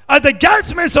righteous and the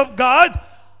judgments of God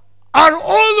are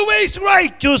always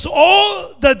righteous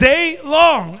all the day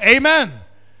long. Amen.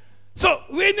 So,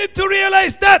 we need to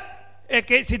realize that.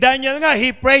 Si Daniel nga,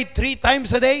 he prayed 3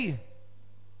 times a day.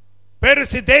 Pero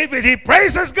si David, he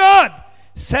praises God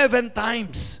 7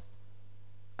 times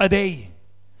a day.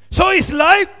 So his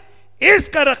life is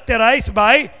characterized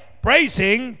by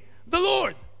praising the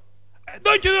Lord.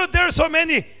 Don't you know there are so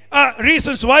many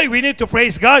reasons why we need to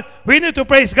praise God? We need to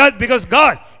praise God because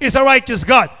God is a righteous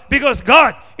God. Because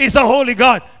God is a holy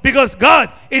God. Because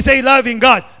God is a loving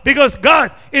God. Because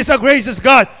God is a gracious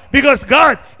God. Because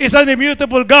God is an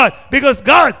immutable God. Because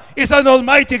God is an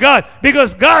almighty God.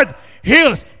 Because God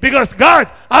heals, because God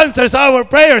answers our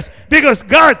prayers, because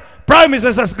God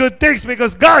promises us good things,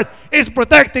 because God is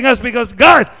protecting us, because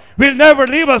God will never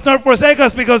leave us nor forsake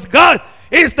us, because God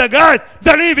is the God,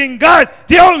 the living God,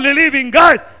 the only living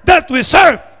God that we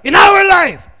serve in our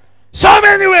life. So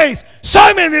many ways,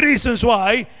 so many reasons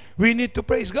why we need to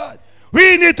praise God.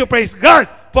 We need to praise God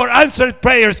for answered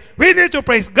prayers. We need to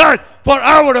praise God for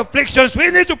our afflictions. We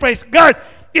need to praise God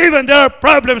even there are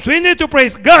problems. We need to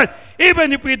praise God.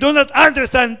 Even if we do not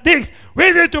understand things,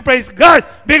 we need to praise God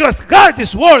because God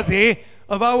is worthy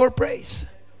of our praise.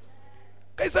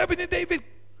 Kaya sabi ni David,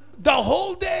 the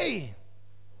whole day,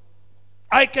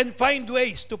 I can find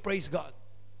ways to praise God.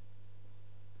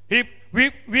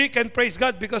 We can praise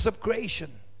God because of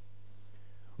creation.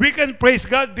 We can praise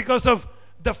God because of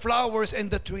the flowers and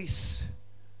the trees.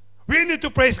 We need to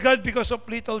praise God because of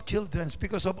little children,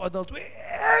 because of adults.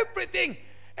 Everything,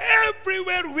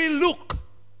 everywhere we look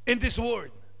in this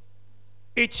world,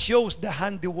 it shows the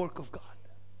handiwork of God.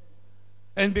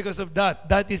 And because of that,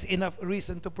 that is enough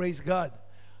reason to praise God.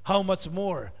 How much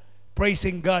more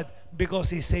praising God because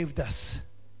He saved us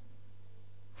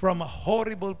from a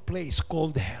horrible place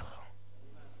called hell.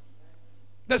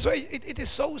 That's why it is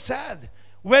so sad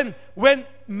when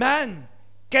man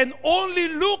can only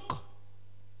look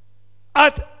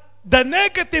at the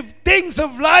negative things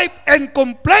of life and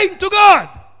complain to God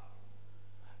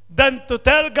than to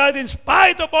tell God, in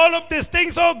spite of all of these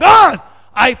things, oh God,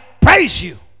 I praise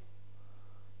you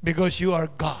because you are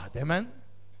God. Amen?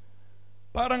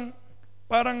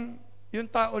 Parang yung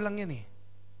tao lang yan eh.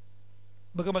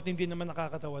 Bagamat hindi naman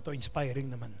nakakatawa to, inspiring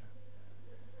naman.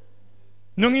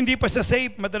 Nung hindi pa siya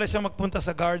saved, madalas siya magpunta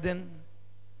sa garden.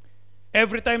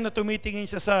 Every time na tumitingin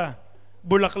siya sa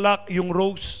bulaklak, yung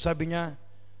rose, sabi niya,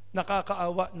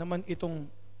 nakakaawa naman itong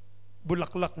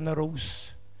bulaklak na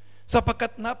rose.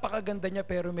 Sapagkat napakaganda niya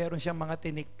pero meron siyang mga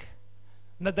tinik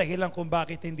na dahilan kung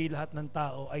bakit hindi lahat ng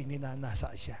tao ay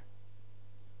ninanasa siya.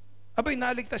 Abay,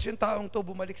 naligtas yung taong to,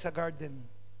 bumalik sa garden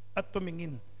at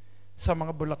tumingin sa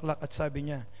mga bulaklak at sabi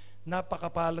niya,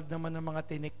 napakapalad naman ng mga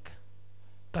tinik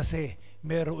kasi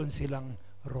meron silang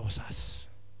rosas.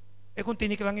 Eh kung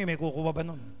tinik lang yun, may kukuha ba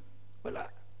nun?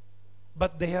 Wala.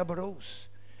 But they have a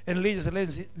rose. And listen,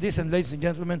 ladies and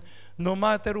gentlemen, no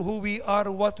matter who we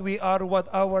are, what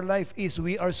our life is,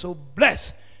 we are so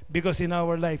blessed because in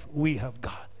our life we have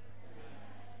God.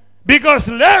 Because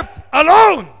left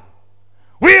alone,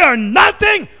 we are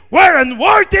nothing, we're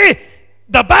unworthy.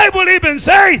 The Bible even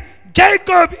says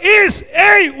Jacob is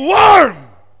a worm.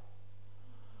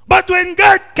 But when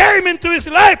God came into his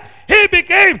life, he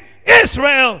became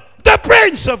Israel, the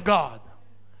Prince of God.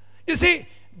 You see,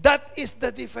 that is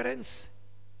the difference.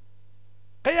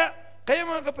 Kaya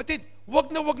mga kapatid,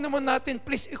 wag naman natin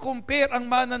please i-compare ang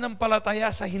mananampalataya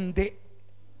sa hindi.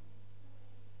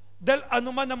 Dahil ano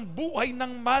man ang buhay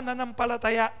ng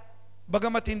mananampalataya,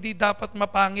 bagamat hindi dapat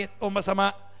mapangit o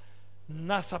masama,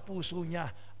 nasa puso niya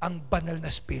ang banal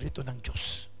na Espiritu ng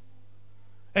Diyos.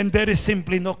 And there is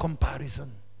simply no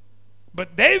comparison.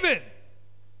 But David,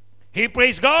 he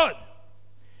praised God.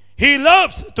 He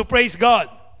loves to praise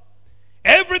God.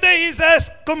 Every day he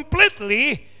says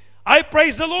completely, I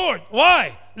praise the Lord.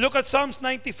 Why? Look at Psalms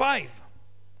 95,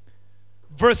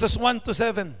 verses 1 to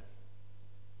 7.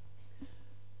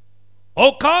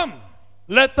 Oh, come,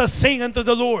 let us sing unto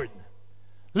the Lord.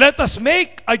 Let us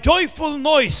make a joyful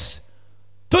noise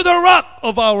to the rock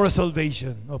of our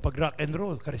salvation. O pag rock and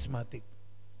roll, charismatic.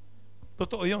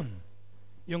 Totoo yun.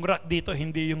 Yung rock dito,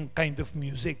 hindi yung kind of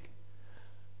music.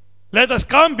 Let us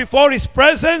come before His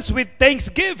presence with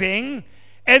thanksgiving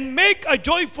and make a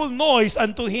joyful noise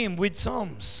unto Him with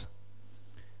psalms.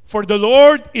 For the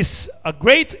Lord is a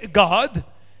great God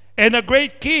and a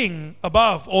great King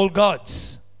above all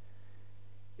gods.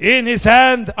 In His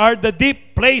hand are the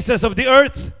deep places of the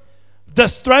earth. The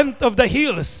strength of the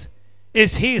hills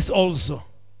is His also.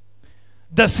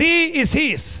 The sea is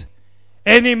His,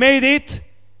 and He made it,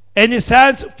 and His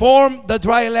hands formed the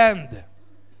dry land.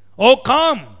 Oh,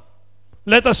 come,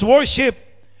 let us worship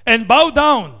and bow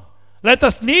down. Let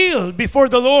us kneel before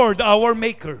the Lord our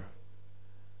Maker.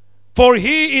 For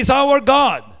He is our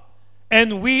God,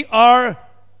 and we are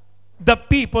the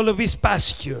people of His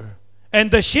pasture,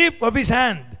 and the sheep of His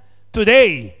hand.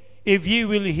 Today, if ye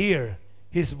will hear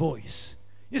His voice.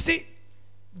 You see,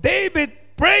 David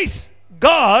praised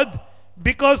God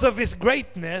because of His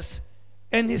greatness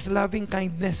and His loving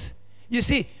kindness. You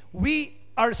see, we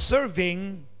are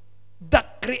serving the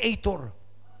Creator.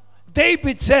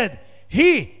 David said,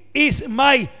 He is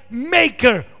my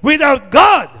Maker. Without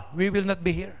God, we will not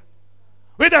be here.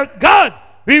 Without God,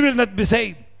 we will not be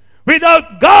saved.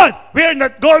 Without God, we are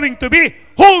not going to be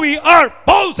who we are.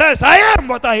 Paul says, I am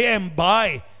what I am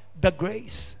by the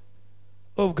grace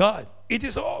of God. It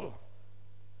is all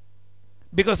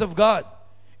because of God.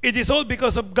 It is all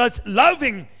because of God's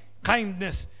loving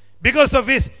kindness, because of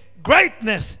His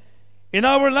greatness in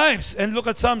our lives. And look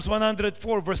at Psalms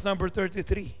 104, verse number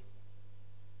 33.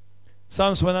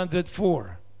 Psalms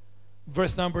 104,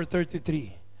 verse number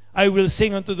 33. I will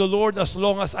sing unto the Lord as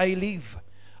long as I live.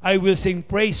 I will sing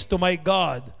praise to my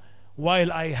God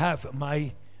while I have my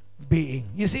being.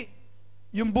 You see,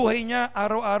 yung buhay niya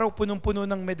araw-araw punong-puno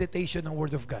ng meditation ng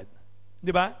Word of God. Di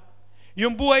ba?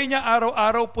 Yung buhay niya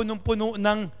araw-araw punong-puno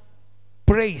ng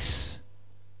praise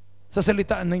sa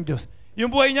salitaan ng Diyos.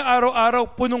 Yung buhay niya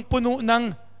araw-araw punong-puno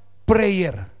ng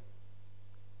prayer.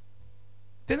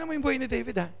 Tingnan mo yung buhay ni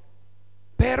David, ha?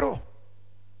 Pero,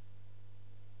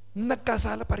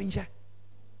 nagkasala pa rin siya.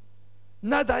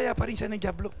 Nadaya pa rin siya ng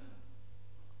dyablo.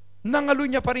 Nangalo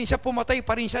niya pa rin siya, pumatay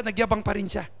pa rin siya, nagyabang pa rin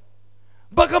siya.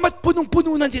 Bagamat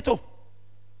punong-puno nandito,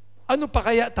 ano pa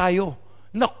kaya tayo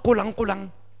na kulang-kulang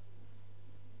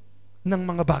ng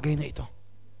mga bagay na ito?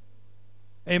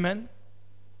 Amen?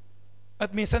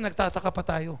 At minsan nagtataka pa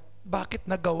tayo, bakit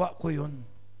nagawa ko yun?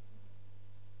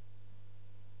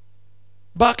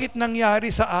 Bakit nangyari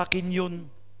sa akin yun?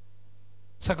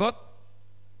 Sagot?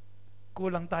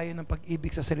 Kulang tayo ng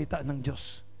pag-ibig sa salita ng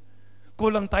Diyos.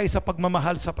 Kulang tayo sa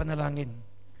pagmamahal sa panalangin.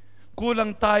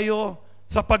 Kulang tayo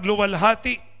sa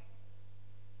pagluwalhati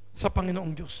sa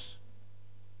Panginoong Diyos.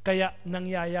 Kaya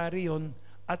nangyayari yon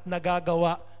at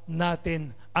nagagawa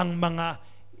natin ang mga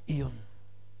iyon.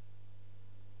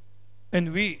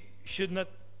 And we should not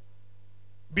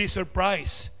be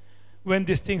surprised when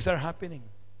these things are happening.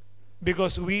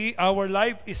 Because our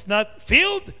life is not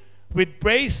filled with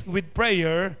praise, with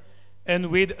prayer,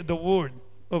 and with the Word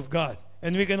of God.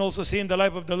 And we can also see in the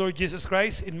life of the Lord Jesus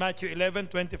Christ in Matthew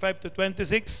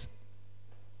 11:25-26.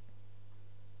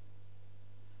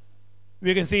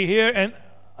 We can see here, and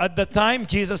at the time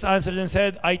Jesus answered and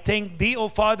said, I thank thee, O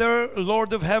Father,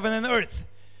 Lord of heaven and earth,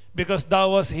 because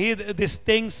thou hast hid these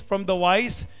things from the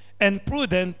wise and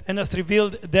prudent, and hast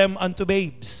revealed them unto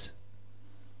babes.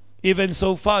 Even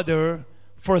so, Father,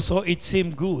 for so it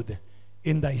seemed good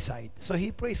in thy sight. So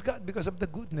he praised God because of the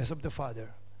goodness of the Father.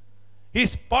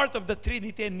 He's part of the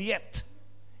Trinity, and yet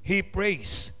he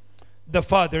praised the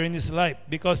Father in his life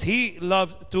because he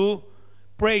loved to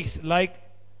praise like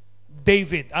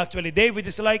David. Actually, David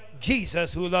is like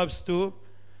Jesus who loves to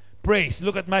praise.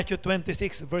 Look at Matthew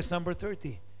 26, verse number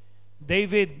 30.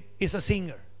 David is a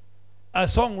singer, a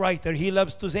songwriter. He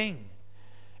loves to sing.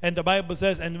 And the Bible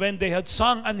says, and when they had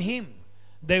sung an hymn,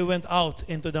 they went out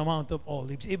into the Mount of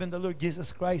Olives. Even the Lord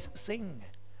Jesus Christ sang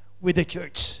with the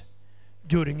church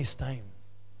during his time.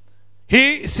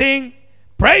 He sing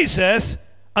praises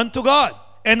unto God.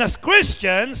 And as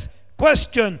Christians,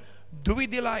 question, do we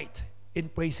delight in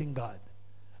praising God?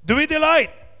 Do we delight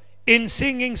in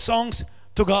singing songs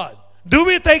to God? Do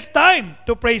we take time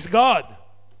to praise God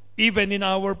even in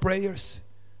our prayers?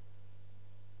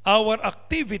 Our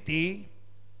activity,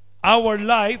 our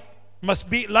life must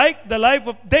be like the life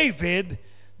of David,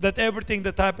 that everything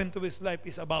that happened to his life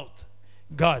is about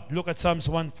God. Look at Psalms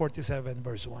 147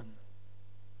 verse 1.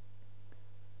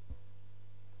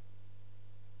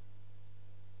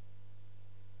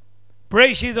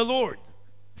 Praise ye the Lord,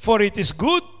 for it is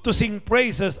good to sing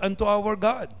praises unto our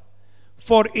God,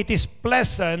 for it is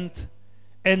pleasant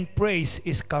and praise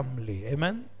is comely.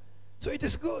 Amen? So it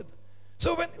is good.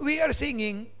 So when we are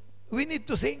singing, we need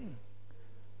to sing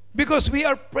because we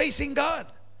are praising God.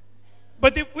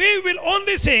 But if we will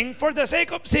only sing for the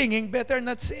sake of singing, better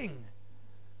not sing,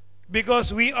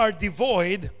 because we are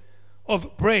devoid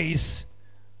of praise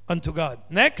unto God.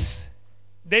 Next,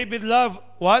 David loved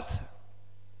what?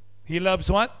 He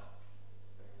loves what?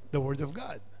 The Word of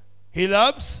God. He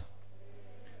loves,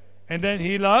 and then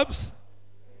he loves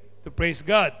to praise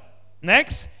God.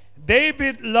 Next,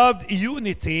 David loved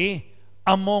unity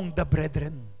among the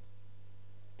brethren.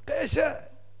 Kaya siya,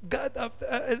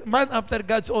 man after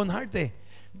God's own heart eh.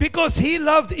 Because he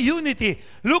loved unity.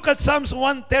 Look at Psalms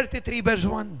 133 verse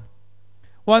 1.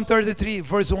 133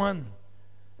 verse 1.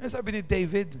 Ano sabi ni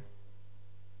David?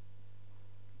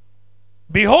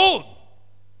 Behold,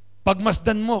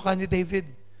 pagmasdan mo ka ni David.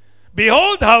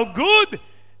 Behold how good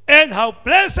and how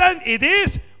pleasant it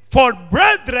is for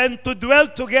brethren to dwell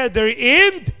together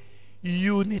in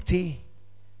unity.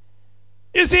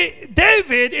 You see,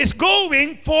 David is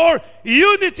going for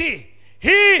unity.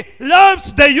 He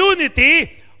loves the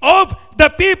unity of the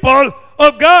people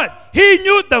of God. He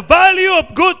knew the value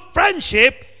of good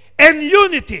friendship and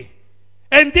unity.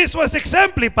 And this was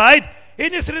exemplified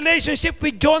in his relationship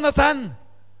with Jonathan.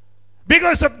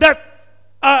 Because of that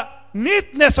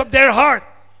neatness of their heart,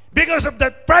 because of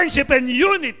that friendship and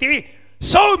unity,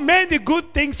 so many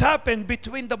good things happened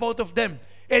between the both of them.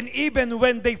 And even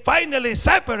when they finally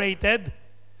separated,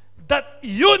 that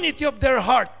unity of their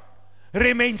heart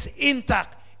remains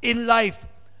intact in life,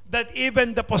 that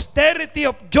even the posterity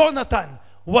of Jonathan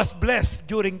was blessed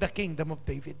during the kingdom of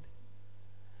David.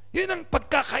 Yun ang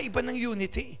pagkakaiba ng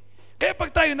unity. Kaya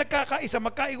pag tayo nagkakaisa,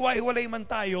 magkaiwa-iwalay man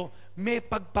tayo, may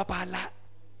pagpapala.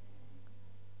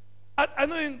 At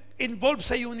ano yung involved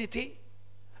sa unity?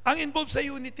 Ang involved sa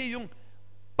unity yung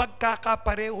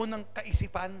pagkakapareho ng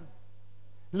kaisipan,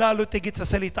 lalo tigit sa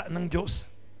salita ng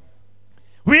Diyos.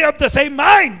 We have the same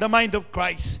mind, the mind of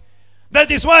Christ. That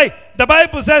is why the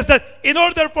Bible says that in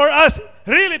order for us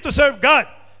really to serve God,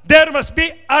 there must be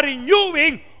a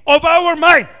renewing of our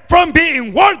mind from being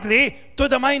worldly to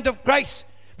the mind of Christ.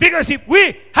 Because if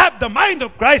we have the mind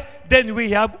of Christ, then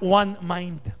we have one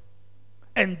mind.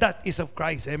 And that is of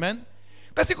Christ. Amen?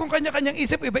 Kasi kung kanya-kanyang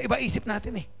isip, iba-iba isip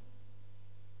natin eh.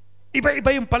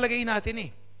 Iba-iba yung palagay natin eh.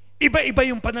 Iba-iba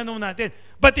yung pananaw natin.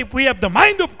 But if we have the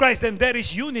mind of Christ, then there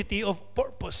is unity of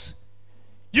purpose.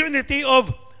 Unity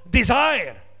of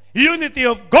desire. Unity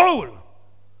of goal.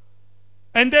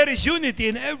 And there is unity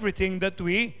in everything that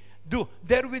we do.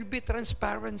 There will be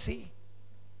transparency.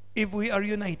 if we are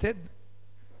united.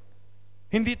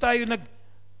 Hindi tayo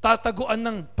nagtataguan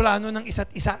ng plano ng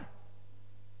isa't isa.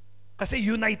 Kasi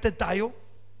united tayo.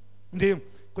 Hindi,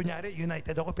 kunyari,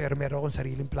 united ako pero meron akong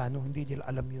sariling plano. Hindi nila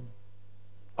alam yun.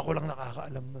 Ako lang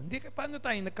nakakaalam nun. Hindi, paano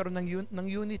tayo nagkaroon ng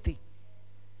unity?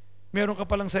 Meron ka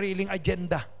palang sariling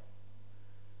agenda.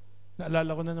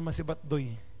 Naalala ko na naman si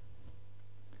Batdoy.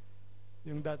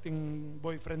 Yung dating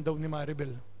boyfriend daw ni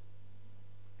Maribel.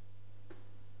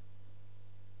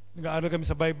 Nag-aaral kami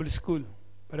sa Bible School.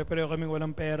 Pare-pareho kaming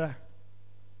walang pera.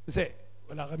 Kasi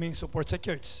wala kaming support sa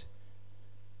church.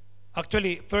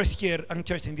 Actually, first year, ang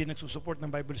church hindi nagsusupport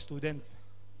ng Bible student.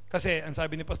 Kasi, ang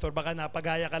sabi ni Pastor, baka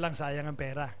napagaya ka lang, sayang ang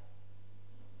pera.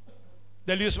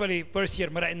 Dahil usually, first year,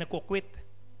 maraming nagkukwit.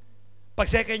 Pag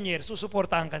second year,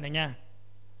 susuportahan ka na niya.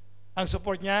 Ang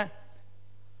support niya,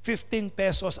 15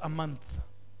 pesos a month.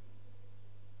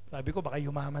 Sabi ko, baka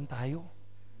yumaman tayo.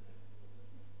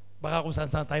 Baka kung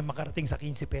saan-saan tayo makarating sa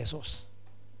 15 pesos.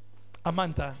 A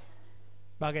month, ha?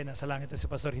 Bagay, nasa langit na si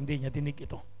Pastor, hindi niya dinig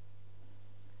ito.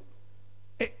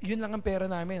 Yun lang ang pera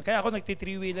namin. Kaya ako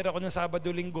nagti-three-wheeler ako ng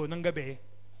Sabado-Linggo ng gabi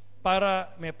para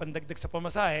may pandagdag sa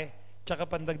pamasahe tsaka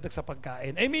pandagdag sa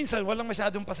pagkain. Minsan, walang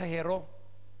masyadong pasahero.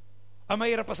 Ang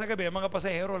mahirap pa sa gabi, ang mga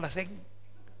pasahero, lasing.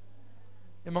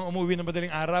 Yung mga umuwi ng madaling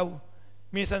araw.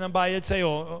 Minsan, ang bayad sa'yo,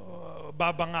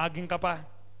 babangagin ka pa.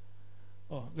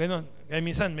 Ganun. Kaya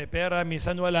minsan, may pera,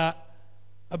 minsan wala.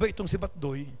 Itong si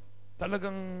Batdoy,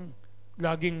 talagang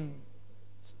laging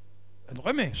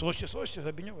kami, sosyo.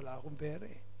 Sabi niya, wala akong pera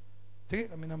eh.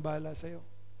 Sige, kami nang bahala sa'yo.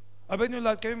 Nung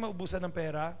lahat kami maubusan ng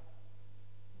pera,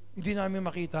 hindi namin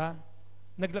makita.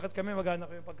 Naglakad kami, maghanap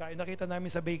kami pagkain. Nakita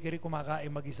namin sa bakery, kumakain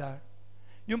mag-isa.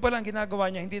 Yung palang ginagawa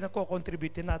niya, hindi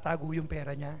nagko-contribute, tinatago yung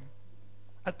pera niya.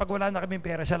 At pag wala na kaming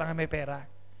pera, siya lang ang may pera.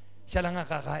 Siya lang ang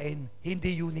kakain.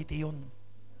 Hindi unity yun.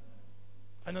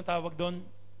 Anong tawag doon?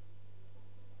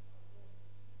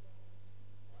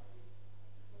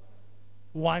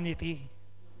 Onity.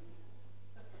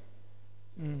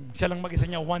 Siya lang mag-isa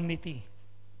niya, onity.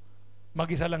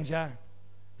 Mag-isa lang siya.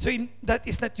 So that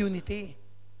is not unity.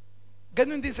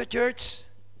 Ganun din sa church.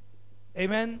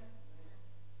 Amen?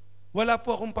 Wala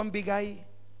po akong pambigay.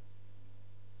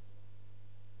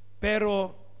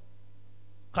 Pero,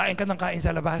 kain ka ng kain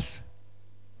sa labas.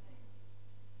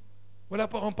 Wala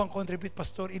po akong pang-contribute,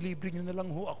 Pastor, ilibre nyo na lang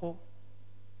ho ako.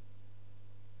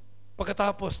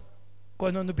 Pagkatapos,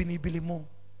 kung ano binibili mo.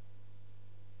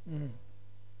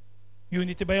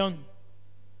 Unity ba yun?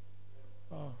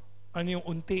 Ano yung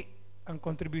unti ang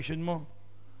contribution mo?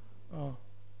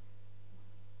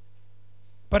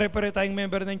 Pare-pare tayong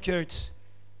member ng church.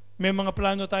 May mga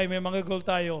plano tayo, may mga goal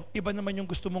tayo. Iba naman yung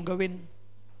gusto mong gawin.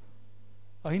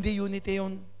 Hindi unity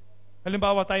yun.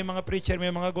 Halimbawa tayong mga preacher, may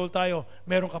mga goal tayo.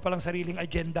 Meron ka palang sariling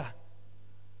agenda.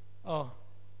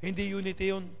 Hindi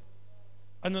unity yun.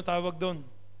 Anong tawag doon?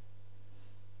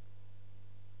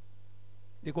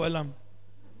 Hindi ko alam.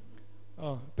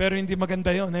 Pero hindi maganda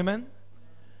yun. Amen?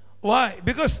 Why?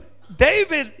 Because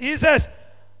David, he says,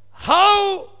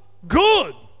 how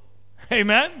good.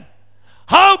 Amen?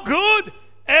 How good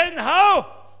and how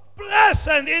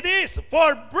pleasant it is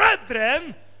for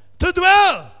brethren to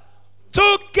dwell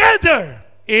together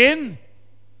in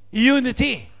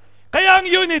unity. Kaya ang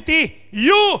unity,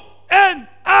 you and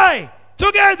I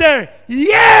together.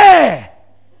 Yeah!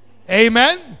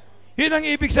 Amen? Yun ang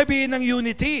ibig sabihin ng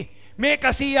unity. May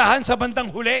kasiyahan sa bandang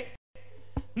huli.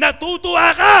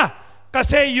 Natutuwa ka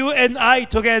kasi you and I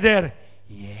together.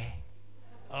 Yeah.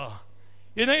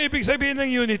 Yun ang ibig sabihin ng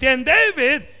unity. And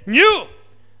David knew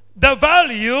the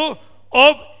value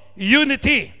of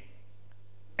unity.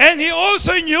 And he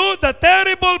also knew the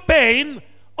terrible pain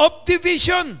of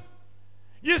division.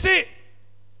 You see,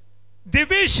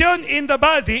 division in the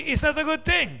body is not a good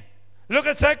thing. Look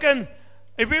at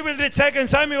if we will read 2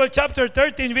 Samuel chapter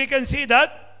 13, we can see that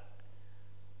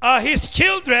his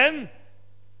children,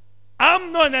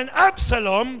 Amnon and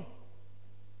Absalom,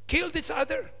 killed each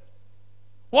other.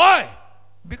 Why?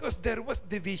 Because there was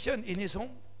division in his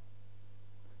home.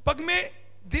 Pag may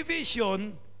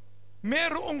division,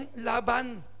 merong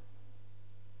laban.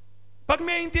 Pag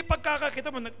may hindi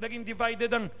pagkakakita mo, naging divided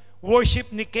ang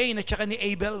worship ni Cain at saka ni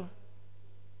Abel.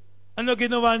 Ano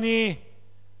ginawa ni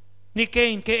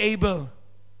Cain kay Abel?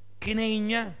 Kinain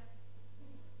niya.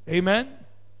 Amen?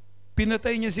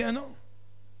 Pinatay niya si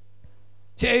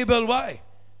Abel. Why?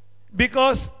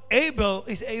 Because Abel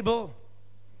is able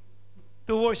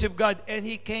to worship God and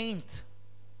he can't.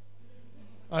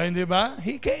 Hindi ba?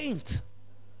 He can't.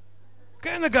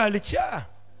 Kaya nagalit siya.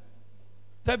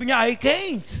 Sabi niya, I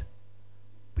can't.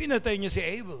 Pinatay niya si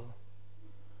Abel.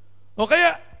 O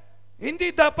kaya,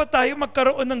 Hindi dapat tayo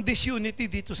magkaroon ng disunity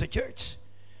dito sa church.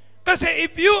 Kasi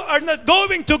if you are not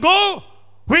going to go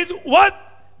with what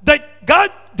that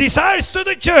God desires to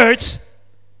the church,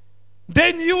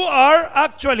 then you are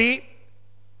actually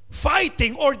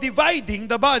fighting or dividing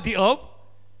the body of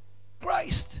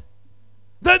Christ.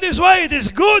 That is why it is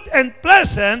good and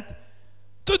pleasant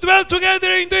to dwell together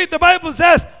into it. The Bible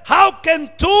says, how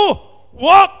can two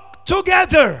walk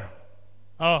together?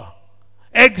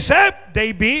 Except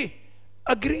they be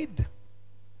agreed.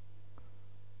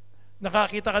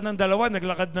 Nakakita ka ng dalawa,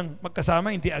 naglakad ng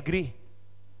magkasama, hindi agree.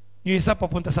 Yung isa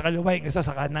papunta sa kaliwa, yung isa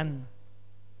sa kanan.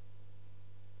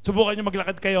 Subukan nyo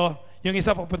maglakad kayo, yung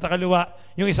isa papunta kaliwa,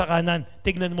 yung isa kanan,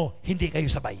 tignan mo, hindi kayo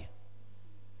sabay.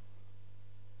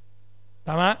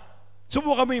 Tama?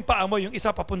 Subukan mo yung paa mo, yung isa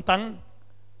papuntang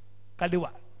kaliwa,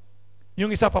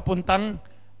 yung isa papuntang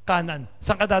kanan.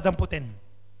 Saan ka dadamputin?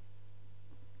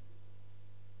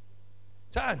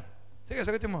 Saan? Sige,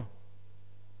 sagutin mo.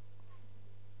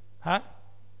 Ha?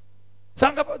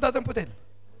 Saan ka dadamputin?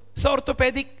 Sa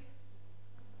orthopedic?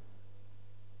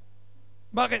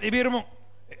 Bakit? Ibiro mo,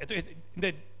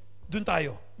 hindi, doon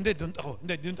tayo. Hindi, doon ako.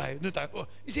 Hindi, doon tayo. Oh,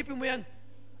 isipin mo yan.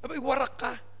 Abay, warak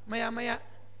ka, maya-maya.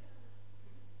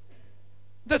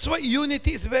 That's why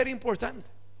unity is very important.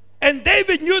 And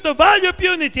David knew the value of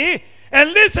unity.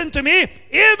 And listen to me,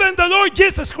 even the Lord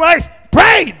Jesus Christ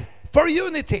prayed for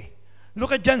unity.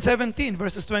 Look at John 17,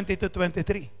 verses 20 to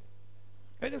 23.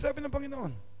 Kaya sabi ng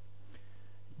Panginoon.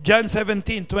 John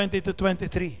 17, 20 to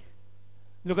 23.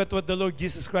 Look at what the Lord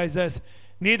Jesus Christ says.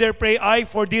 Neither pray I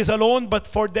for this alone, but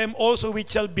for them also which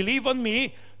shall believe on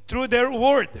me through their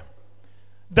word,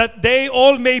 that they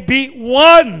all may be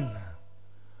one,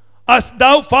 as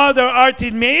thou, Father, art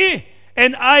in me,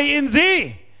 and I in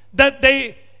thee, that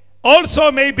they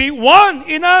also may be one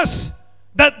in us,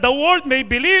 that the world may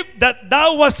believe that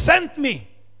thou wast sent me.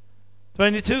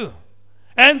 22.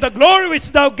 And the glory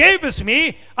which thou gavest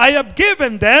me, I have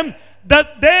given them,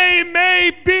 that they may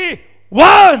be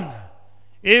one,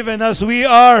 even as we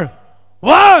are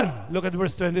one. Look at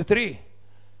verse 23.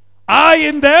 I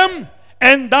in them,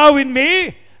 and thou in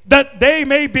me, that they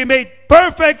may be made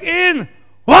perfect in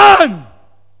one,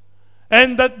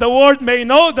 and that the world may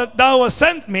know that thou hast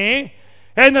sent me,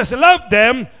 and hast loved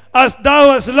them as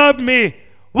thou hast loved me.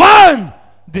 One!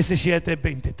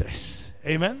 17:23.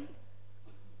 Amen?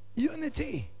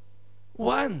 Unity.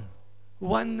 One.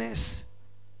 Oneness.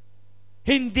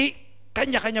 Hindi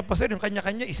kanya-kanya pa, sir. Yung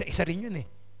kanya-kanya, isa-isa rin yun eh.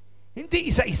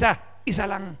 Hindi isa-isa. Isa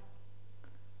lang.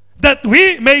 That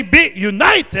we may be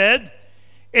united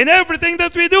in everything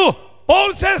that we do.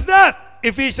 Paul says that.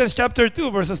 Ephesians chapter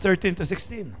 2, verses 13 to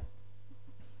 16.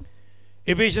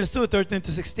 Ephesians 2, 13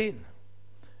 to 16.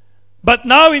 But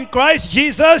now in Christ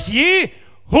Jesus, ye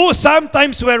who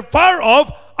sometimes were far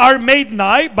off are made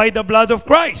nigh by the blood of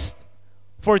Christ.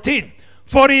 14.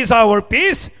 For he is our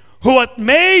peace, who hath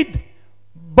made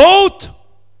both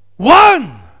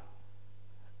one,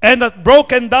 and hath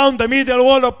broken down the middle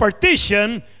wall of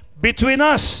partition between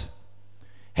us,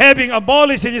 having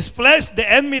abolished in his flesh the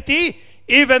enmity,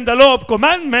 even the law of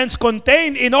commandments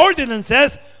contained in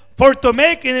ordinances, for to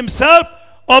make in himself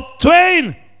of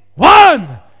twain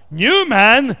one new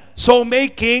man, so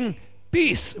making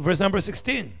peace. Verse number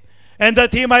 16. And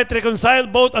that he might reconcile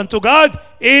both unto God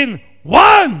in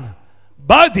one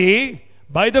body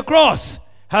by the cross,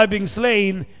 having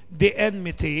slain the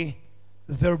enmity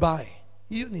thereby.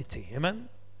 Unity. Amen?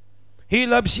 He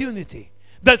loves unity.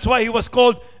 That's why he was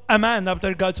called a man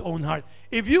after God's own heart.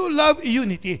 If you love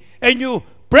unity and you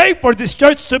pray for this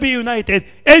church to be united,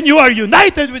 and you are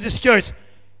united with this church,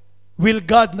 will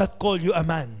God not call you a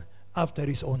man after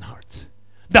his own heart?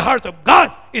 The heart of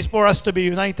God is for us to be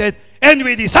united, and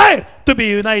we desire to be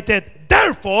united.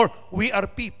 Therefore, we are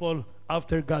people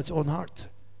after God's own heart.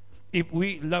 If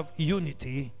we love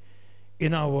unity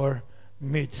in our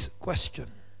midst.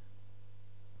 Question: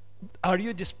 are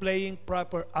you displaying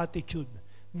proper attitude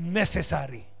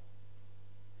necessary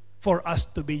for us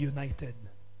to be united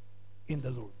in the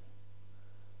Lord?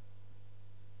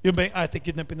 Yung ba yung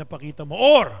attitude na pinapakita mo?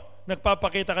 Or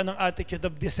nagpapakita ka ng attitude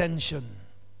of dissension?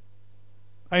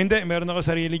 Ay hindi, meron ako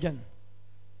sarili dyan.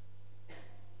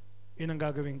 Yun ang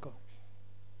gagawin ko.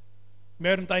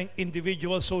 Meron tayong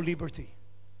individual soul liberty.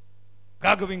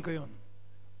 Gagawin ko yun.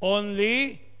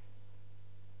 Only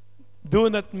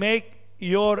do not make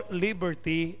your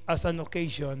liberty as an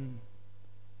occasion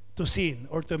to sin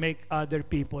or to make other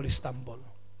people stumble.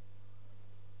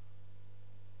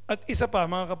 At isa pa,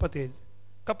 mga kapatid,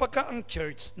 kapag ka ang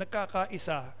church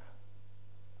nagkakaisa,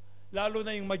 lalo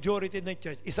na yung majority ng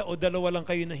church, isa o dalawa lang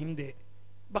kayo na hindi,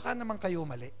 baka naman kayo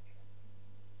mali.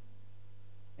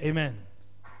 Amen.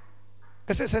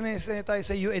 Kasi sanay tayo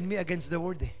sa you and me against the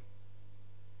world eh.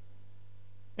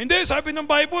 Hindi, sabi ng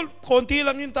Bible, konti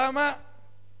lang yung tama.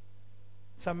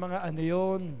 Sa mga ano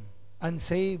yun,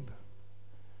 unsaved.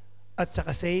 At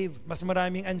saka save. Mas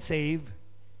maraming unsaved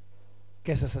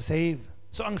kesa sa save.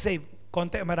 So ang save,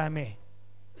 konti marami.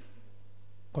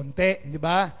 Konti, di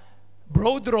ba?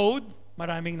 Broad road,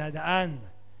 maraming nadaan.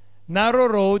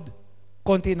 Narrow road,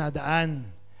 konti nadaan.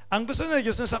 Ang gusto na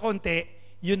Diyos sa konti,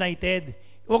 united.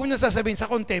 Huwag mo na sasabihin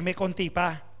sa konti, may konti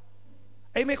pa.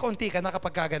 Ay may konti ka na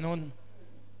kapag kaganon.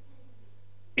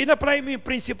 In-apply mo yung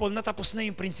principle, natapos na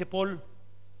yung principle.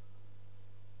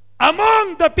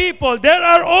 Among the people, there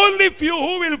are only few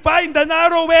who will find the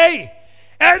narrow way.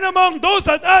 And among those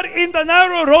that are in the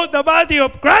narrow road, the body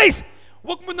of Christ,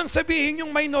 huwag mo nang sabihin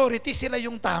yung minority, sila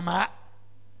yung tama.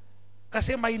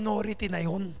 Kasi minority na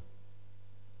yun.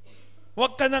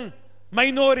 Huwag ka ng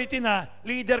minority na,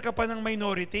 leader ka pa ng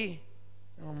minority.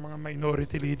 Yung mga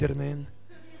minority leader na yun.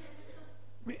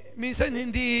 Minsan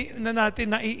hindi na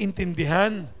natin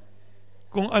naiintindihan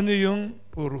kung ano yung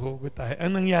puro hugot tayo.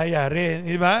 Anong nangyayari?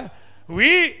 Di ba?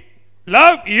 We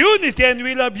love unity and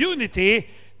we love unity,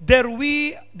 then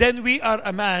we are a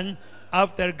man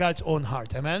after God's own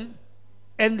heart. Amen?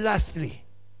 And lastly,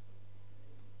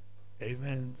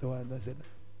 amen, tuwa na sila.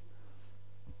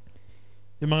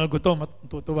 Yung mga gutom,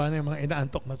 matutuwa na. Yung mga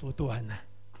inaantok, natutuwa na.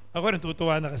 Ako rin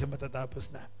tutuwa na kasi matatapos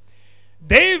na.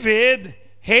 David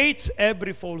hates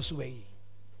every false way.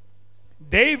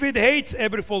 David hates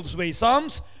every false way.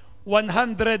 Psalms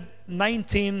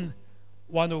 119:104.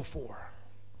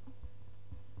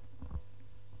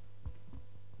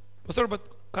 Pastor, ba't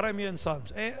karamihan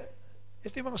Psalms?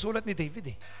 Ito yung mga sulat ni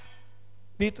David eh.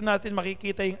 Dito natin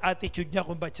makikita yung attitude niya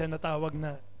kung ba't siya natawag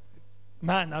na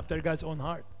man after God's own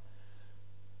heart.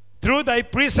 Through thy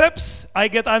precepts I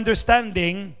get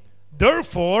understanding,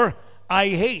 therefore I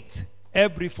hate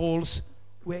every false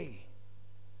way.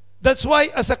 That's why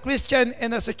as a Christian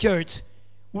and as a church,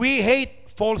 we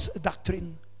hate false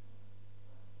doctrine.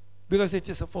 Because it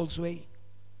is a false way.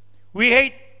 We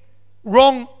hate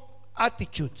wrong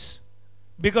attitudes.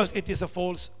 Because it is a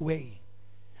false way.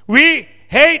 We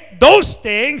hate those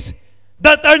things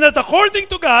that are not according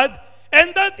to God,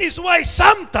 and that is why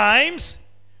sometimes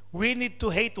we need to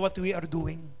hate what we are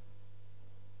doing.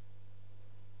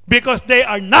 Because they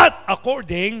are not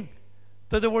according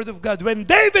to the Word of God. When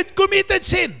David committed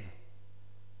sin,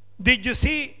 did you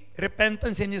see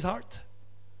repentance in his heart?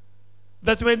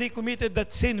 That when he committed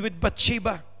that sin with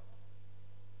Bathsheba,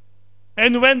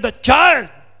 and when the child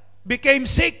became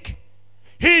sick,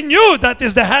 he knew that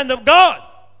is the hand of God.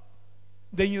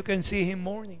 Then you can see him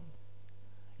mourning.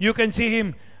 You can see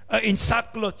him in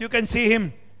sackcloth. You can see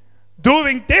him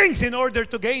doing things in order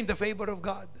to gain the favor of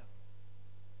God.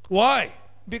 Why?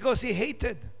 Because he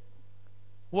hated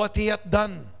what he had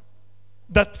done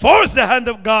that forced the hand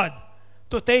of God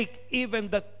to take even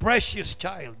that precious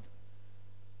child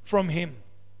from him.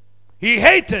 He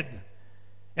hated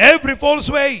every false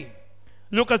way.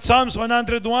 Look at Psalms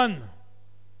 101,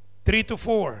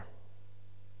 3-4.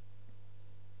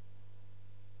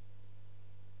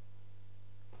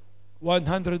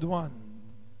 101,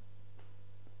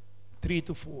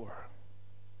 3-4.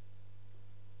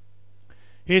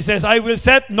 He says, I will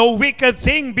set no wicked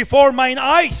thing before mine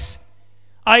eyes.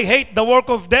 I hate the work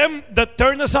of them that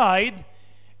turn aside.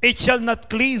 It shall not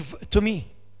cleave to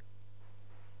me.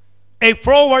 A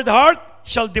froward heart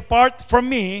shall depart from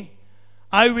me.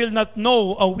 I will not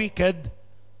know a wicked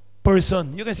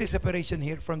person. You can see separation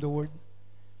here from the word.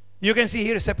 You can see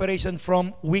here separation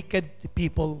from wicked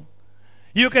people.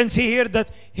 You can see here that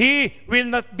he will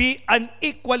not be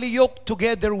unequally yoked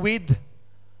together with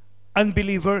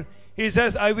unbeliever. He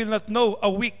says, I will not know a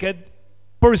wicked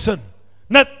person.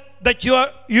 Not that you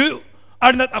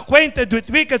are not acquainted with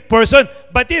wicked person,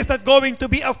 but he is not going to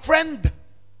be a friend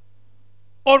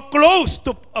or close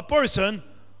to a person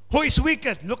who is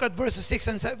wicked. Look at verses 6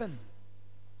 and 7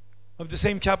 of the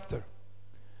same chapter.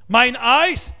 Mine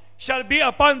eyes shall be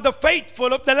upon the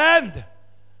faithful of the land,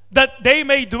 that they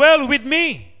may dwell with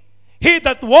me. He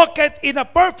that walketh in a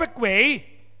perfect way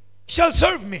shall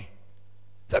serve me.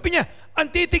 Sabi niya,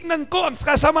 ang titignan ko, ang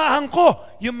kasamahan ko,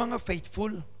 yung mga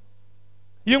faithful.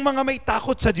 Yung mga may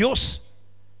takot sa Diyos.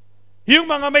 Yung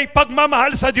mga may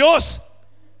pagmamahal sa Diyos.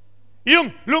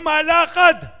 Yung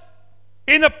lumalakad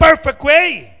in a perfect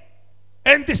way.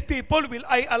 And these people will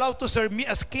I allow to serve me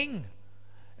as king.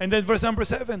 And then verse number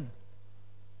 7.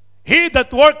 He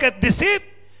that worketh deceit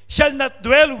shall not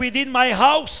dwell within my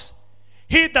house.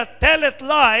 He that telleth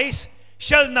lies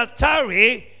shall not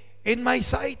tarry in my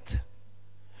sight.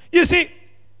 You see,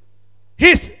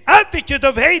 his attitude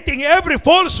of hating every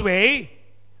false way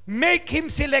make him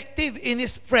selective in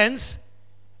his friends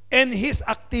and his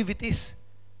activities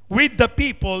with the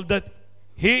people that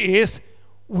he is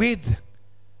with.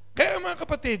 Kaya mga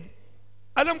kapatid,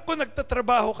 alam ko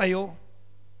nagtatrabaho kayo.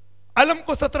 Alam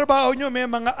ko sa trabaho nyo may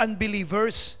mga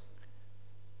unbelievers.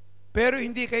 Pero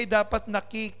hindi kayo dapat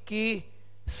nakikisama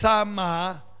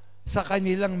sa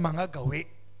kanilang mga gawi.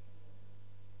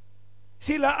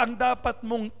 Sila ang dapat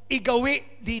mong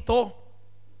igawi dito.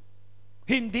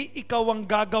 Hindi ikaw ang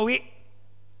gagawi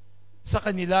sa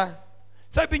kanila.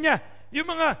 Sabi niya, yung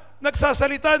mga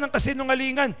nagsasalita ng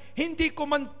kasinungalingan, hindi ko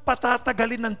man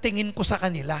patatagalin ng tingin ko sa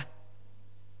kanila.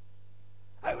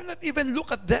 I will not even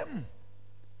look at them.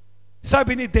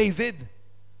 Sabi ni David,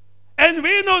 and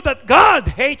we know that God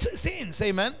hates sins.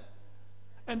 Amen?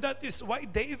 And that is why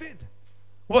David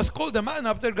was called a man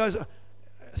after God.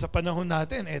 Sa panahon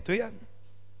natin, eto yan.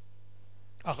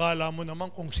 Akala mo naman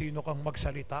kung sino kang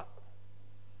magsalita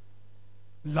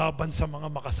laban sa mga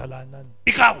makasalanan.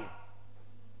 Ikaw!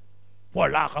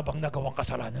 Wala ka bang nagawang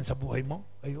kasalanan sa buhay mo?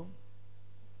 Ayun.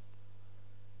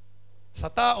 Sa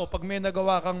tao, pag may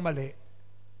nagawa kang mali,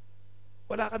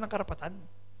 wala ka ng karapatan.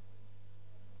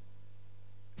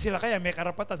 Sila kaya may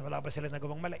karapatan, wala ba sila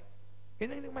nagawang mali?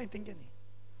 Yan ang maintindihan eh.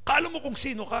 Kala mo kung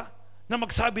sino ka na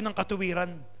magsabi ng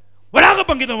katuwiran, wala ka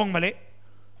bang ginawang mali?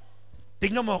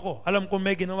 Tingnan mo ako, alam kong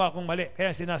may ginawa akong mali, kaya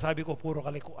sinasabi ko puro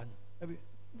kalikuan.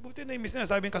 Buti na yung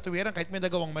sinasabing katuwiran kahit may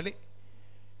nagawang mali.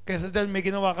 Kaya dahil may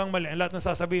ginawa kang mali, ang lahat ng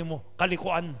sasabihin mo,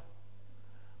 kalikuan.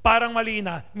 Parang mali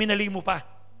na, minali mo pa.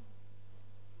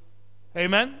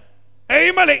 Amen? Eh,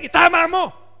 mali, itama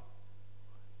mo.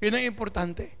 Yun ang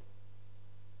importante.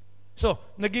 So,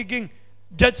 nagiging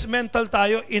judgmental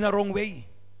tayo in a wrong way.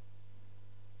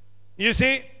 You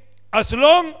see, as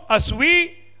long as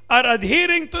we are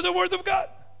adhering to the Word of God,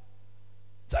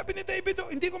 sabi ni David,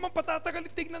 hindi ko man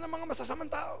patatagalin tignan ng mga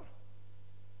masasamang tao.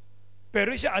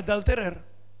 Pero siya adulterer,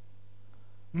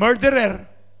 murderer,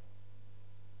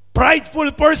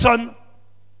 prideful person.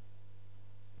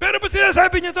 Pero ba't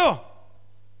sinasabi niya to?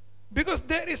 Because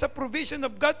there is a provision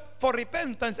of God for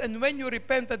repentance, and when you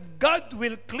repented, God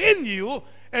will clean you,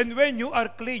 and when you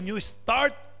are clean, you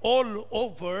start all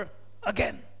over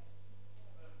again.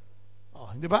 Oh,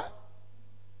 di ba?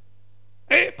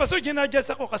 Eh, Pastor,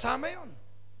 ginadjust ako, kasama yon.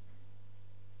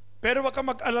 Pero wag ka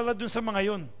mag-alala dun sa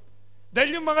mga yon.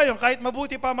 Dahil yung mga yon, kahit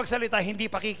mabuti pa magsalita, hindi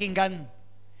pakikinggan.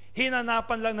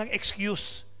 Hinanapan lang ng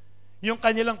excuse yung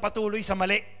kanilang patuloy sa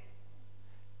mali.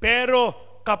 Pero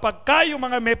kapag kayo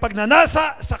mga may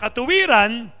pagnanasa sa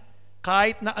katuwiran,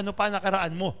 kahit na ano pa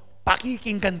nakaraan mo,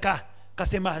 pakikinggan ka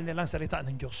kasi mahal nilang salita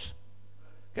ng Diyos.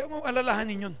 Kaya mong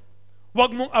alalahanin yun.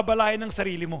 Huwag mong abalahin ang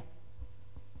sarili mo.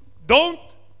 Don't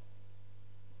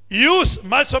use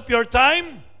much of your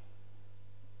time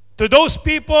to those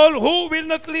people who will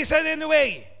not listen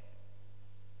anyway.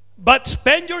 But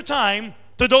spend your time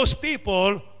to those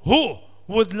people who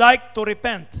would like to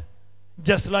repent,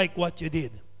 just like what you did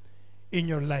in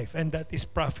your life, and that is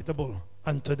profitable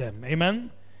unto them. Amen?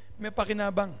 May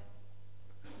pakinabang.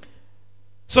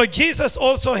 So Jesus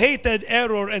also hated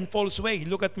error and false way.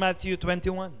 Look at Matthew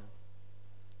 21,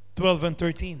 12 and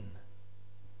 13.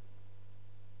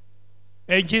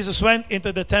 And Jesus went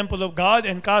into the temple of God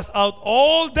and cast out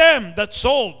all them that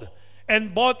sold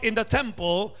and bought in the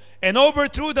temple, and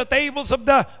overthrew the tables of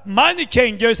the money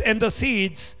changers and the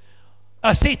seats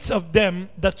of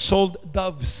them that sold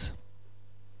doves.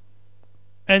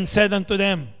 And said unto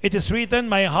them, it is written,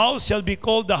 my house shall be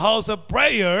called the house of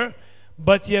prayer,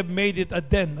 but ye have made it a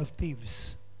den of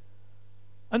thieves.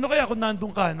 Ano kaya kung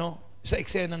nandun ka, no? Sa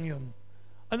eksenang yun.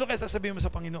 Ano kaya sasabihin mo sa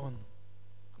Panginoon?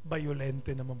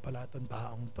 Violente naman pala itong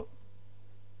taong to.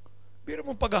 Pero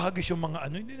mong paghahagis yung mga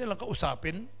ano, hindi nilang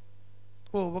kausapin.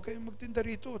 Oh, huwag kayong magtinda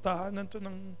rito. Tahanan to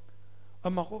ng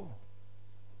ama ko.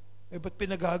 Eh, ba't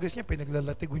pinaghahagis niya?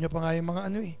 Pinaglalatigo niya pa nga yung mga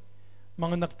ano eh.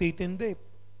 Mga nagtitinda eh.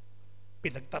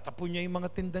 Pinagtatapon niya yung mga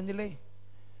tinda nila eh.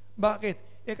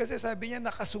 Bakit? Eh kasi sabi niya,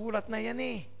 nakasulat na yan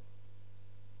eh.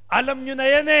 Alam nyo na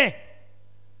yan eh.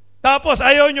 Tapos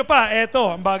ayaw nyo pa,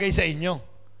 eto, ang bagay sa inyo.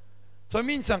 So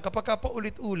minsan, kapag ka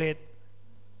paulit-ulit,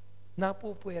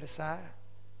 napupuwersa.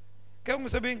 Kaya kung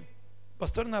sabihin,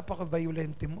 Pastor,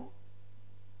 napaka-violente mo.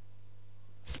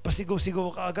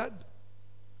 Pasigaw-sigaw ka agad.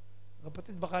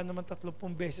 Kapatid, baka naman 30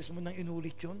 beses mo nang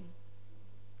inulit yun.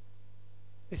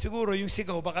 Eh siguro yung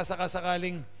sigaw, baka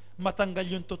sakasakaling matanggal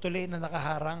yung tutuli na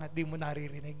nakaharang at di mo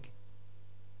naririnig.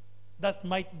 That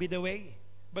might be the way.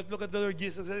 But look at the Lord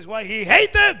Jesus says, why? He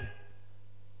hated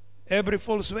every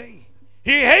false way.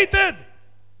 He hated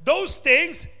those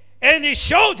things, and He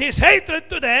showed His hatred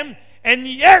to them, and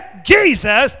yet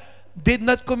Jesus did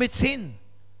not commit sin.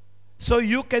 so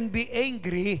you can be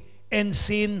angry and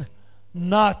sin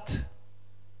not.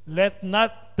 Let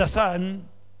not the sun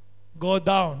go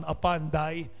down upon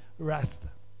thy wrath.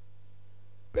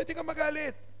 Pwede ka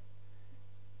magalit,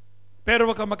 pero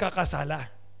wag kang magkakasala.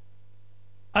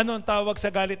 Ano ang tawag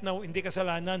sa galit na hindi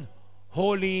kasalanan?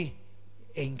 Holy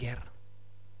anger.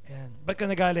 Ayan. Ba't ka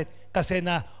nagalit? Kasi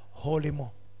na holy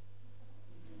mo.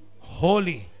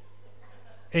 Holy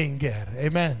anger.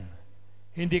 Amen.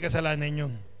 Hindi kasalanan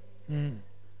yun.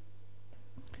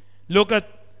 Look at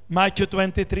Matthew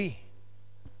 23.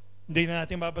 Hindi na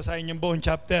natin babasahin yung buong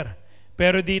chapter.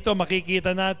 Pero dito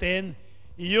makikita natin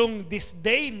yung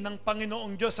disdain ng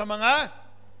Panginoong Diyos sa mga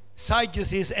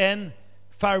Sadducees and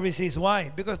Pharisees. Why?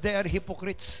 Because they are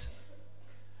hypocrites.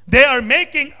 They are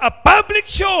making a public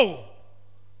show,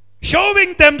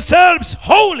 showing themselves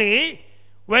holy,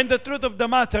 when the truth of the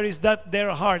matter is that their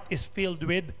heart is filled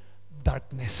with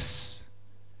darkness.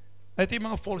 Ito yung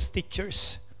mga false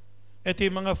teachers. Ito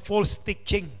yung mga false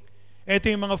teaching. Ito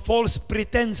yung mga false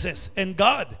pretenses. And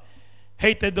God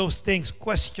hated those things.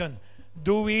 Question,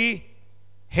 do we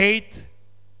hate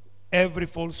every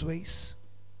false ways?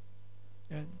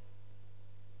 Yan.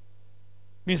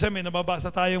 Minsan may nababasa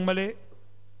tayong mali.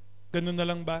 Ganun na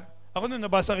lang ba? Ako nung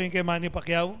nabasa ko yung kay Manny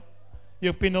Pacquiao,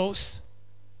 yung pinost,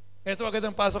 ito agad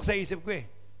ang pasok sa isip ko eh.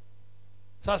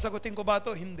 Sasagutin ko ba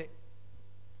ito? Hindi.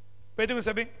 Pwede ko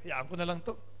sabihin, hayaan ko na lang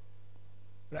to.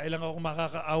 Wala lang ako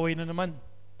makakaaway na naman.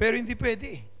 Pero hindi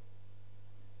pwede eh.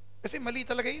 Kasi mali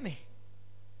talaga yun eh.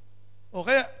 O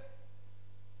kaya,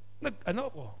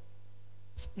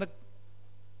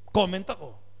 nag-comment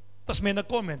ako. Tapos may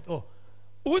nag-comment.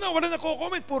 Una, wala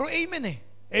nagko-comment. Puro amen eh.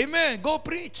 Amen. Go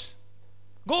preach.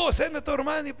 Go, Senator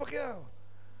Manny Pacquiao.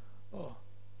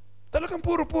 Talagang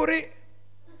puro puri.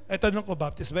 Tanong ko,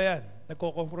 Baptist ba yan?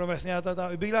 Nagko-compromise niya ata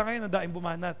tao. Bigla ngayon, nadaing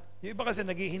bumanat. Yung iba kasi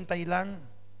naghihintay lang.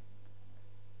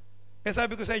 Kaya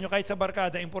sabi ko sa inyo, kahit sa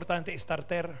barkada, importante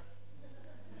starter.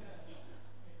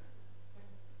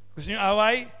 Gusto niyo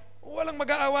away? Walang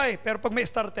mag-aaway. Pero pag may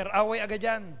starter, away agad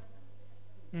yan.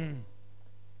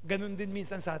 Ganun din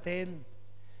minsan sa atin.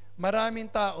 Maraming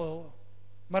tao,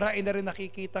 marami na rin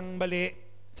nakikitang mali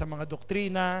sa mga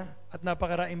doktrina at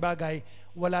napakaraing bagay,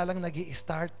 wala lang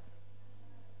nag-i-start.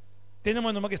 Tingnan mo,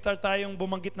 nung mag-start tayong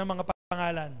bumanggit ng mga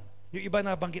pangalan, yung iba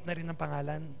nabanggit na rin ng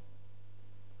pangalan.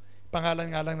 Pangalan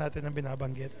nga lang natin ang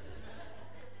binabanggit.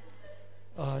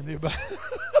 Di ba?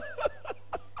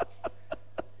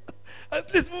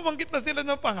 At least bumanggit na sila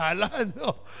ng pangalan.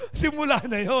 Simula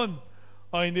na yon.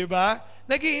 Hindi ba?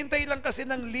 Naghihintay lang kasi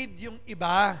ng lead yung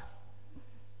iba.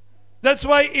 That's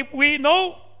why if we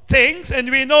know things and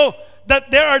we know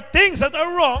that there are things that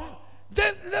are wrong,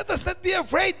 then let us not be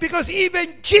afraid because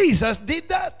even Jesus did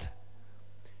that.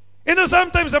 You know,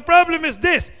 sometimes the problem is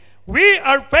this. We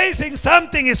are facing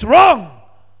something is wrong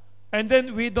and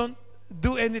then we don't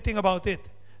do anything about it.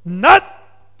 Not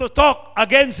to talk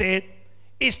against it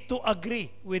is to agree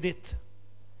with it.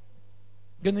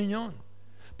 Ganun yun.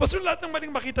 Pastor, lahat ng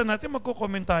maling makita natin,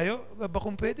 magko-comment tayo. Ba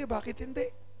kung pwede, bakit hindi?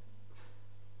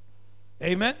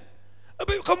 Amen?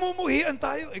 Abay, kamumuhian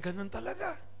tayo. Ganun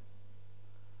talaga.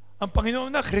 Ang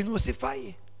Panginoon na, crucify.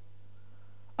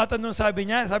 At anong sabi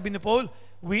niya? Sabi ni Paul,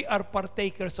 we are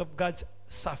partakers of God's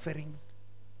suffering.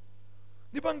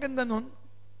 Di ba ang ganda nun?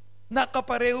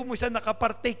 Nakapareho mo siya,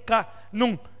 nakapartake ka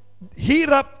nung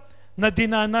hirap na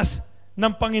dinanas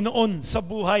ng Panginoon sa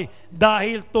buhay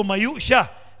dahil tumayo siya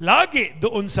lagi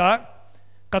doon sa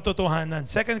katotohanan.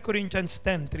 2 Corinthians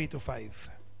 10, 3-5.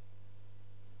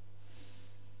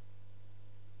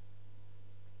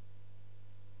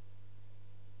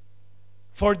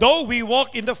 For though we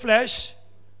walk in the flesh,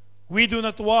 we do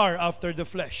not war after the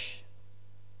flesh.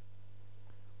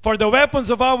 For the weapons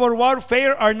of our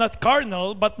warfare are not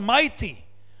carnal, but mighty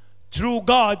through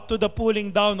God to the pulling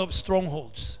down of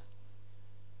strongholds.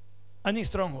 Ano yung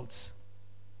strongholds?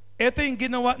 Ito yung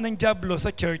ginawa ng diablo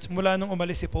sa church mula nung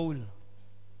umalis si Paul.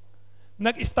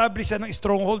 Nag-establish siya ng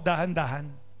stronghold dahan-dahan.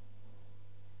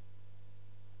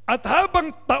 At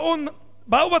habang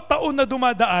bawat taon na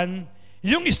dumadaan,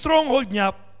 yung stronghold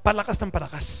niya, palakas ng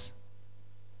palakas.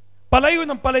 Palayo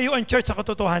ng palayo ang church sa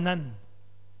katotohanan.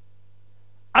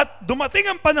 At dumating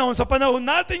ang panahon, sa panahon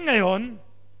natin ngayon,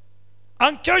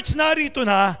 ang church narito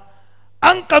na,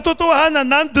 ang katotohanan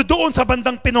nandoon sa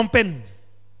bandang Pinompen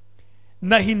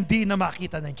na hindi na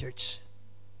makita ng church.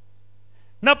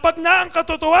 Na pag na ang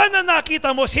katotohanan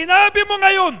nakita mo, sinabi mo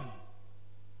ngayon,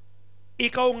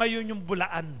 ikaw ngayon yung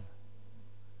bulaan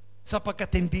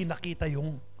sapagkat hindi nakita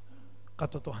yung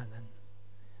katotohanan.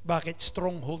 Bakit?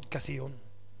 Stronghold kasi yun.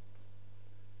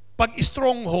 Pag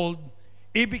stronghold,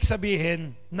 ibig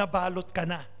sabihin, nabalot ka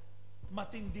na.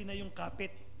 matindi na yung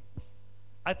kapit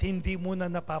at hindi mo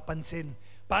na napapansin.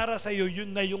 Para sa iyo,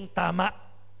 yun na yung tama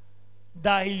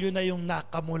dahil yun na yung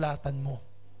nakamulatan mo.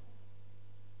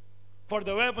 For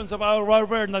the weapons of our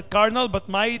warfare are not carnal but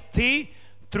mighty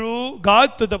through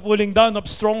God to the pulling down of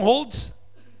strongholds,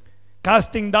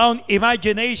 casting down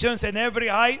imaginations and every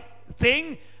high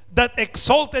thing that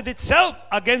exalted itself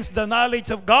against the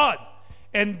knowledge of God,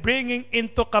 and bringing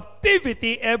into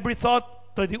captivity every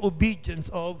thought to the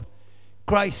obedience of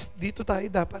Christ. Dito tayo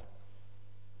dapat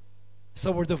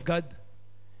sa Word of God.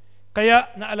 Kaya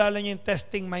naalala niyo yung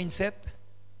testing mindset?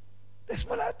 Test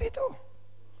mo lahat dito.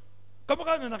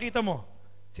 Kamukha nakita mo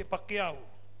si Pacquiao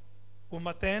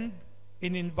umattend,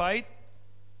 in-invite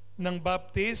ng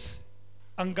Baptist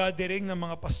ang gathering ng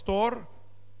mga pastor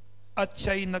at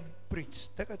siya'y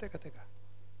nag-preach. Teka.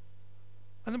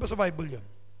 Ano ba sa Bible yun?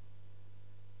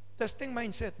 Testing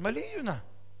mindset. Mali yun ah.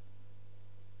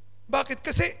 Bakit?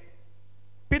 Kasi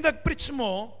pinag-preach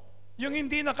mo yung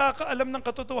hindi nakakaalam ng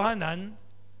katotohanan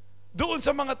doon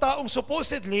sa mga taong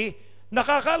supposedly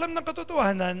nakakaalam ng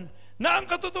katotohanan, na ang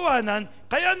katotohanan,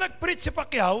 kaya nag-preach si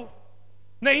Pacquiao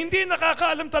na hindi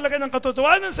nakakaalam talaga ng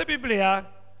katotohanan sa Biblia,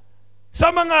 sa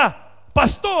mga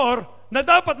pastor na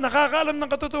dapat nakakaalam ng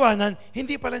katotohanan,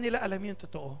 hindi pala nila alam yung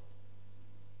totoo.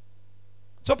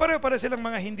 So pareho silang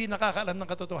mga hindi nakakaalam ng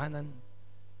katotohanan.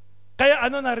 Kaya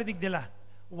ano narinig nila?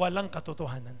 Walang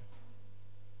katotohanan.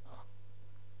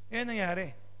 Yan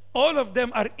nangyari. All of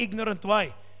them are ignorant. Why?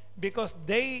 Because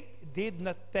they did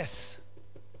not test.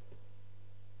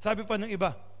 Sabi pa ng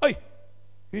iba, ay,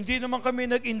 hindi naman kami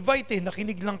nag-invite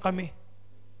nakinig lang kami.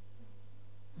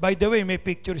 By the way, may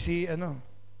picture si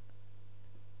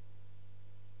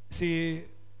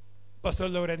Pastor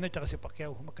Lorena at si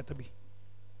Pacquiao magkatabi.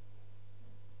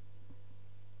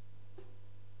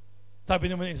 Sabi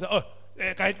naman ng isa,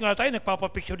 kahit nga tayo,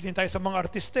 nagpapapicture din tayo sa mga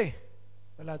artista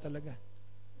Wala talaga.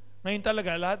 Ngayon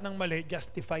talaga, lahat ng mali,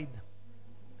 justified.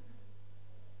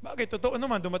 Bakit? Totoo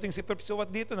naman, dumating si Prip Suwat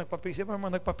dito,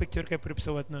 nagpapicture kay Prip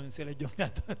Suwat nun, sila Jong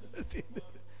natin.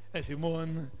 Si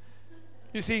Mon,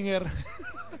 yung singer.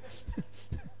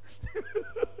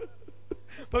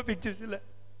 Pa-picture sila.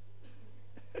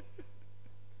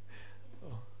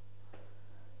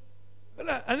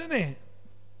 Wala,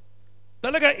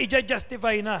 talaga,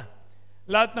 i-justify na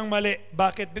lahat ng mali.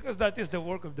 Bakit? Because that is the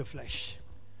work of the flesh.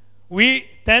 We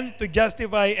tend to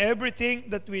justify everything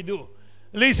that we do.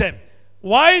 Listen,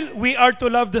 while we are to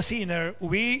love the sinner,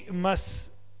 we must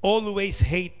always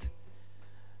hate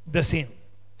the sin.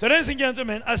 So ladies and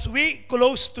gentlemen, as we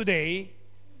close today,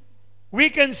 we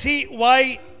can see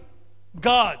why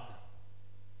God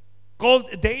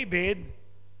called David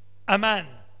a man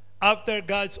after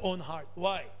God's own heart.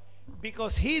 Why?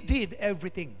 Because he did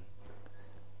everything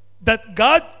that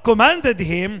God commanded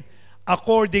him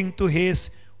according to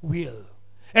his will.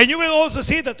 And you will also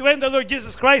see that when the Lord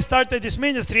Jesus Christ started his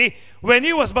ministry, when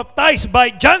he was baptized by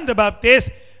John the Baptist,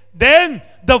 then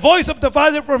the voice of the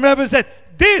Father from heaven said,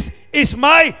 "This is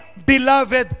my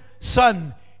beloved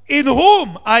Son, in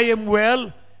whom I am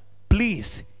well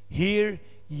pleased. Hear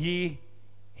ye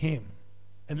him."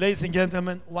 And ladies and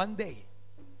gentlemen, one day,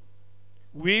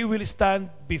 we will stand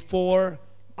before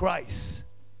Christ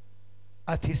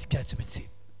at his judgment seat.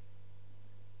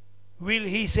 Will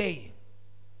he say,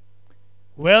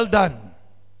 "Well done,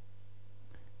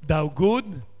 thou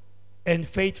good and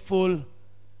faithful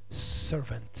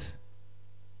servant.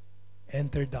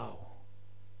 Enter thou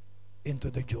into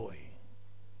the joy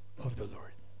of the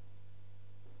Lord."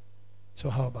 So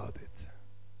how about it?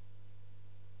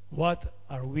 What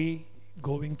are we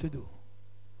going to do?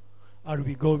 Are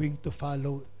we going to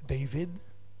follow David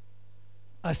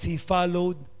as he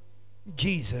followed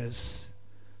Jesus,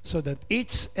 so that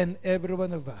each and every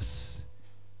one of us,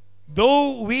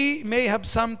 though we may have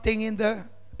something in the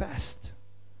past,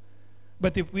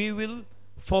 but if we will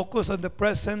focus on the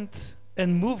present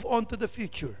and move on to the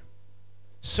future,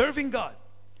 serving God,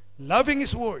 loving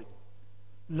his word,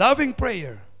 loving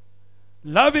prayer,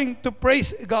 loving to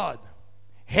praise God,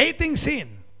 hating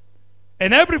sin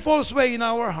and every false way in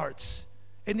our hearts,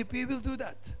 and if we will do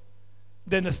that,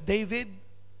 then as David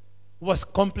was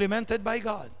complimented by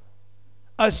God,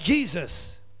 as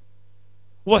Jesus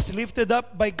was lifted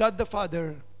up by God the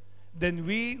Father, then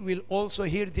we will also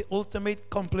hear the ultimate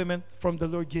compliment from the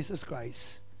Lord Jesus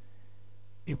Christ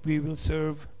if we will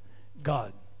serve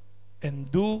God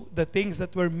and do the things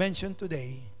that were mentioned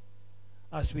today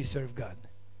as we serve God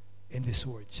in this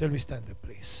word. Shall we stand up,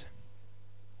 please?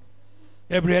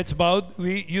 Every head's bowed.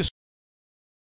 We use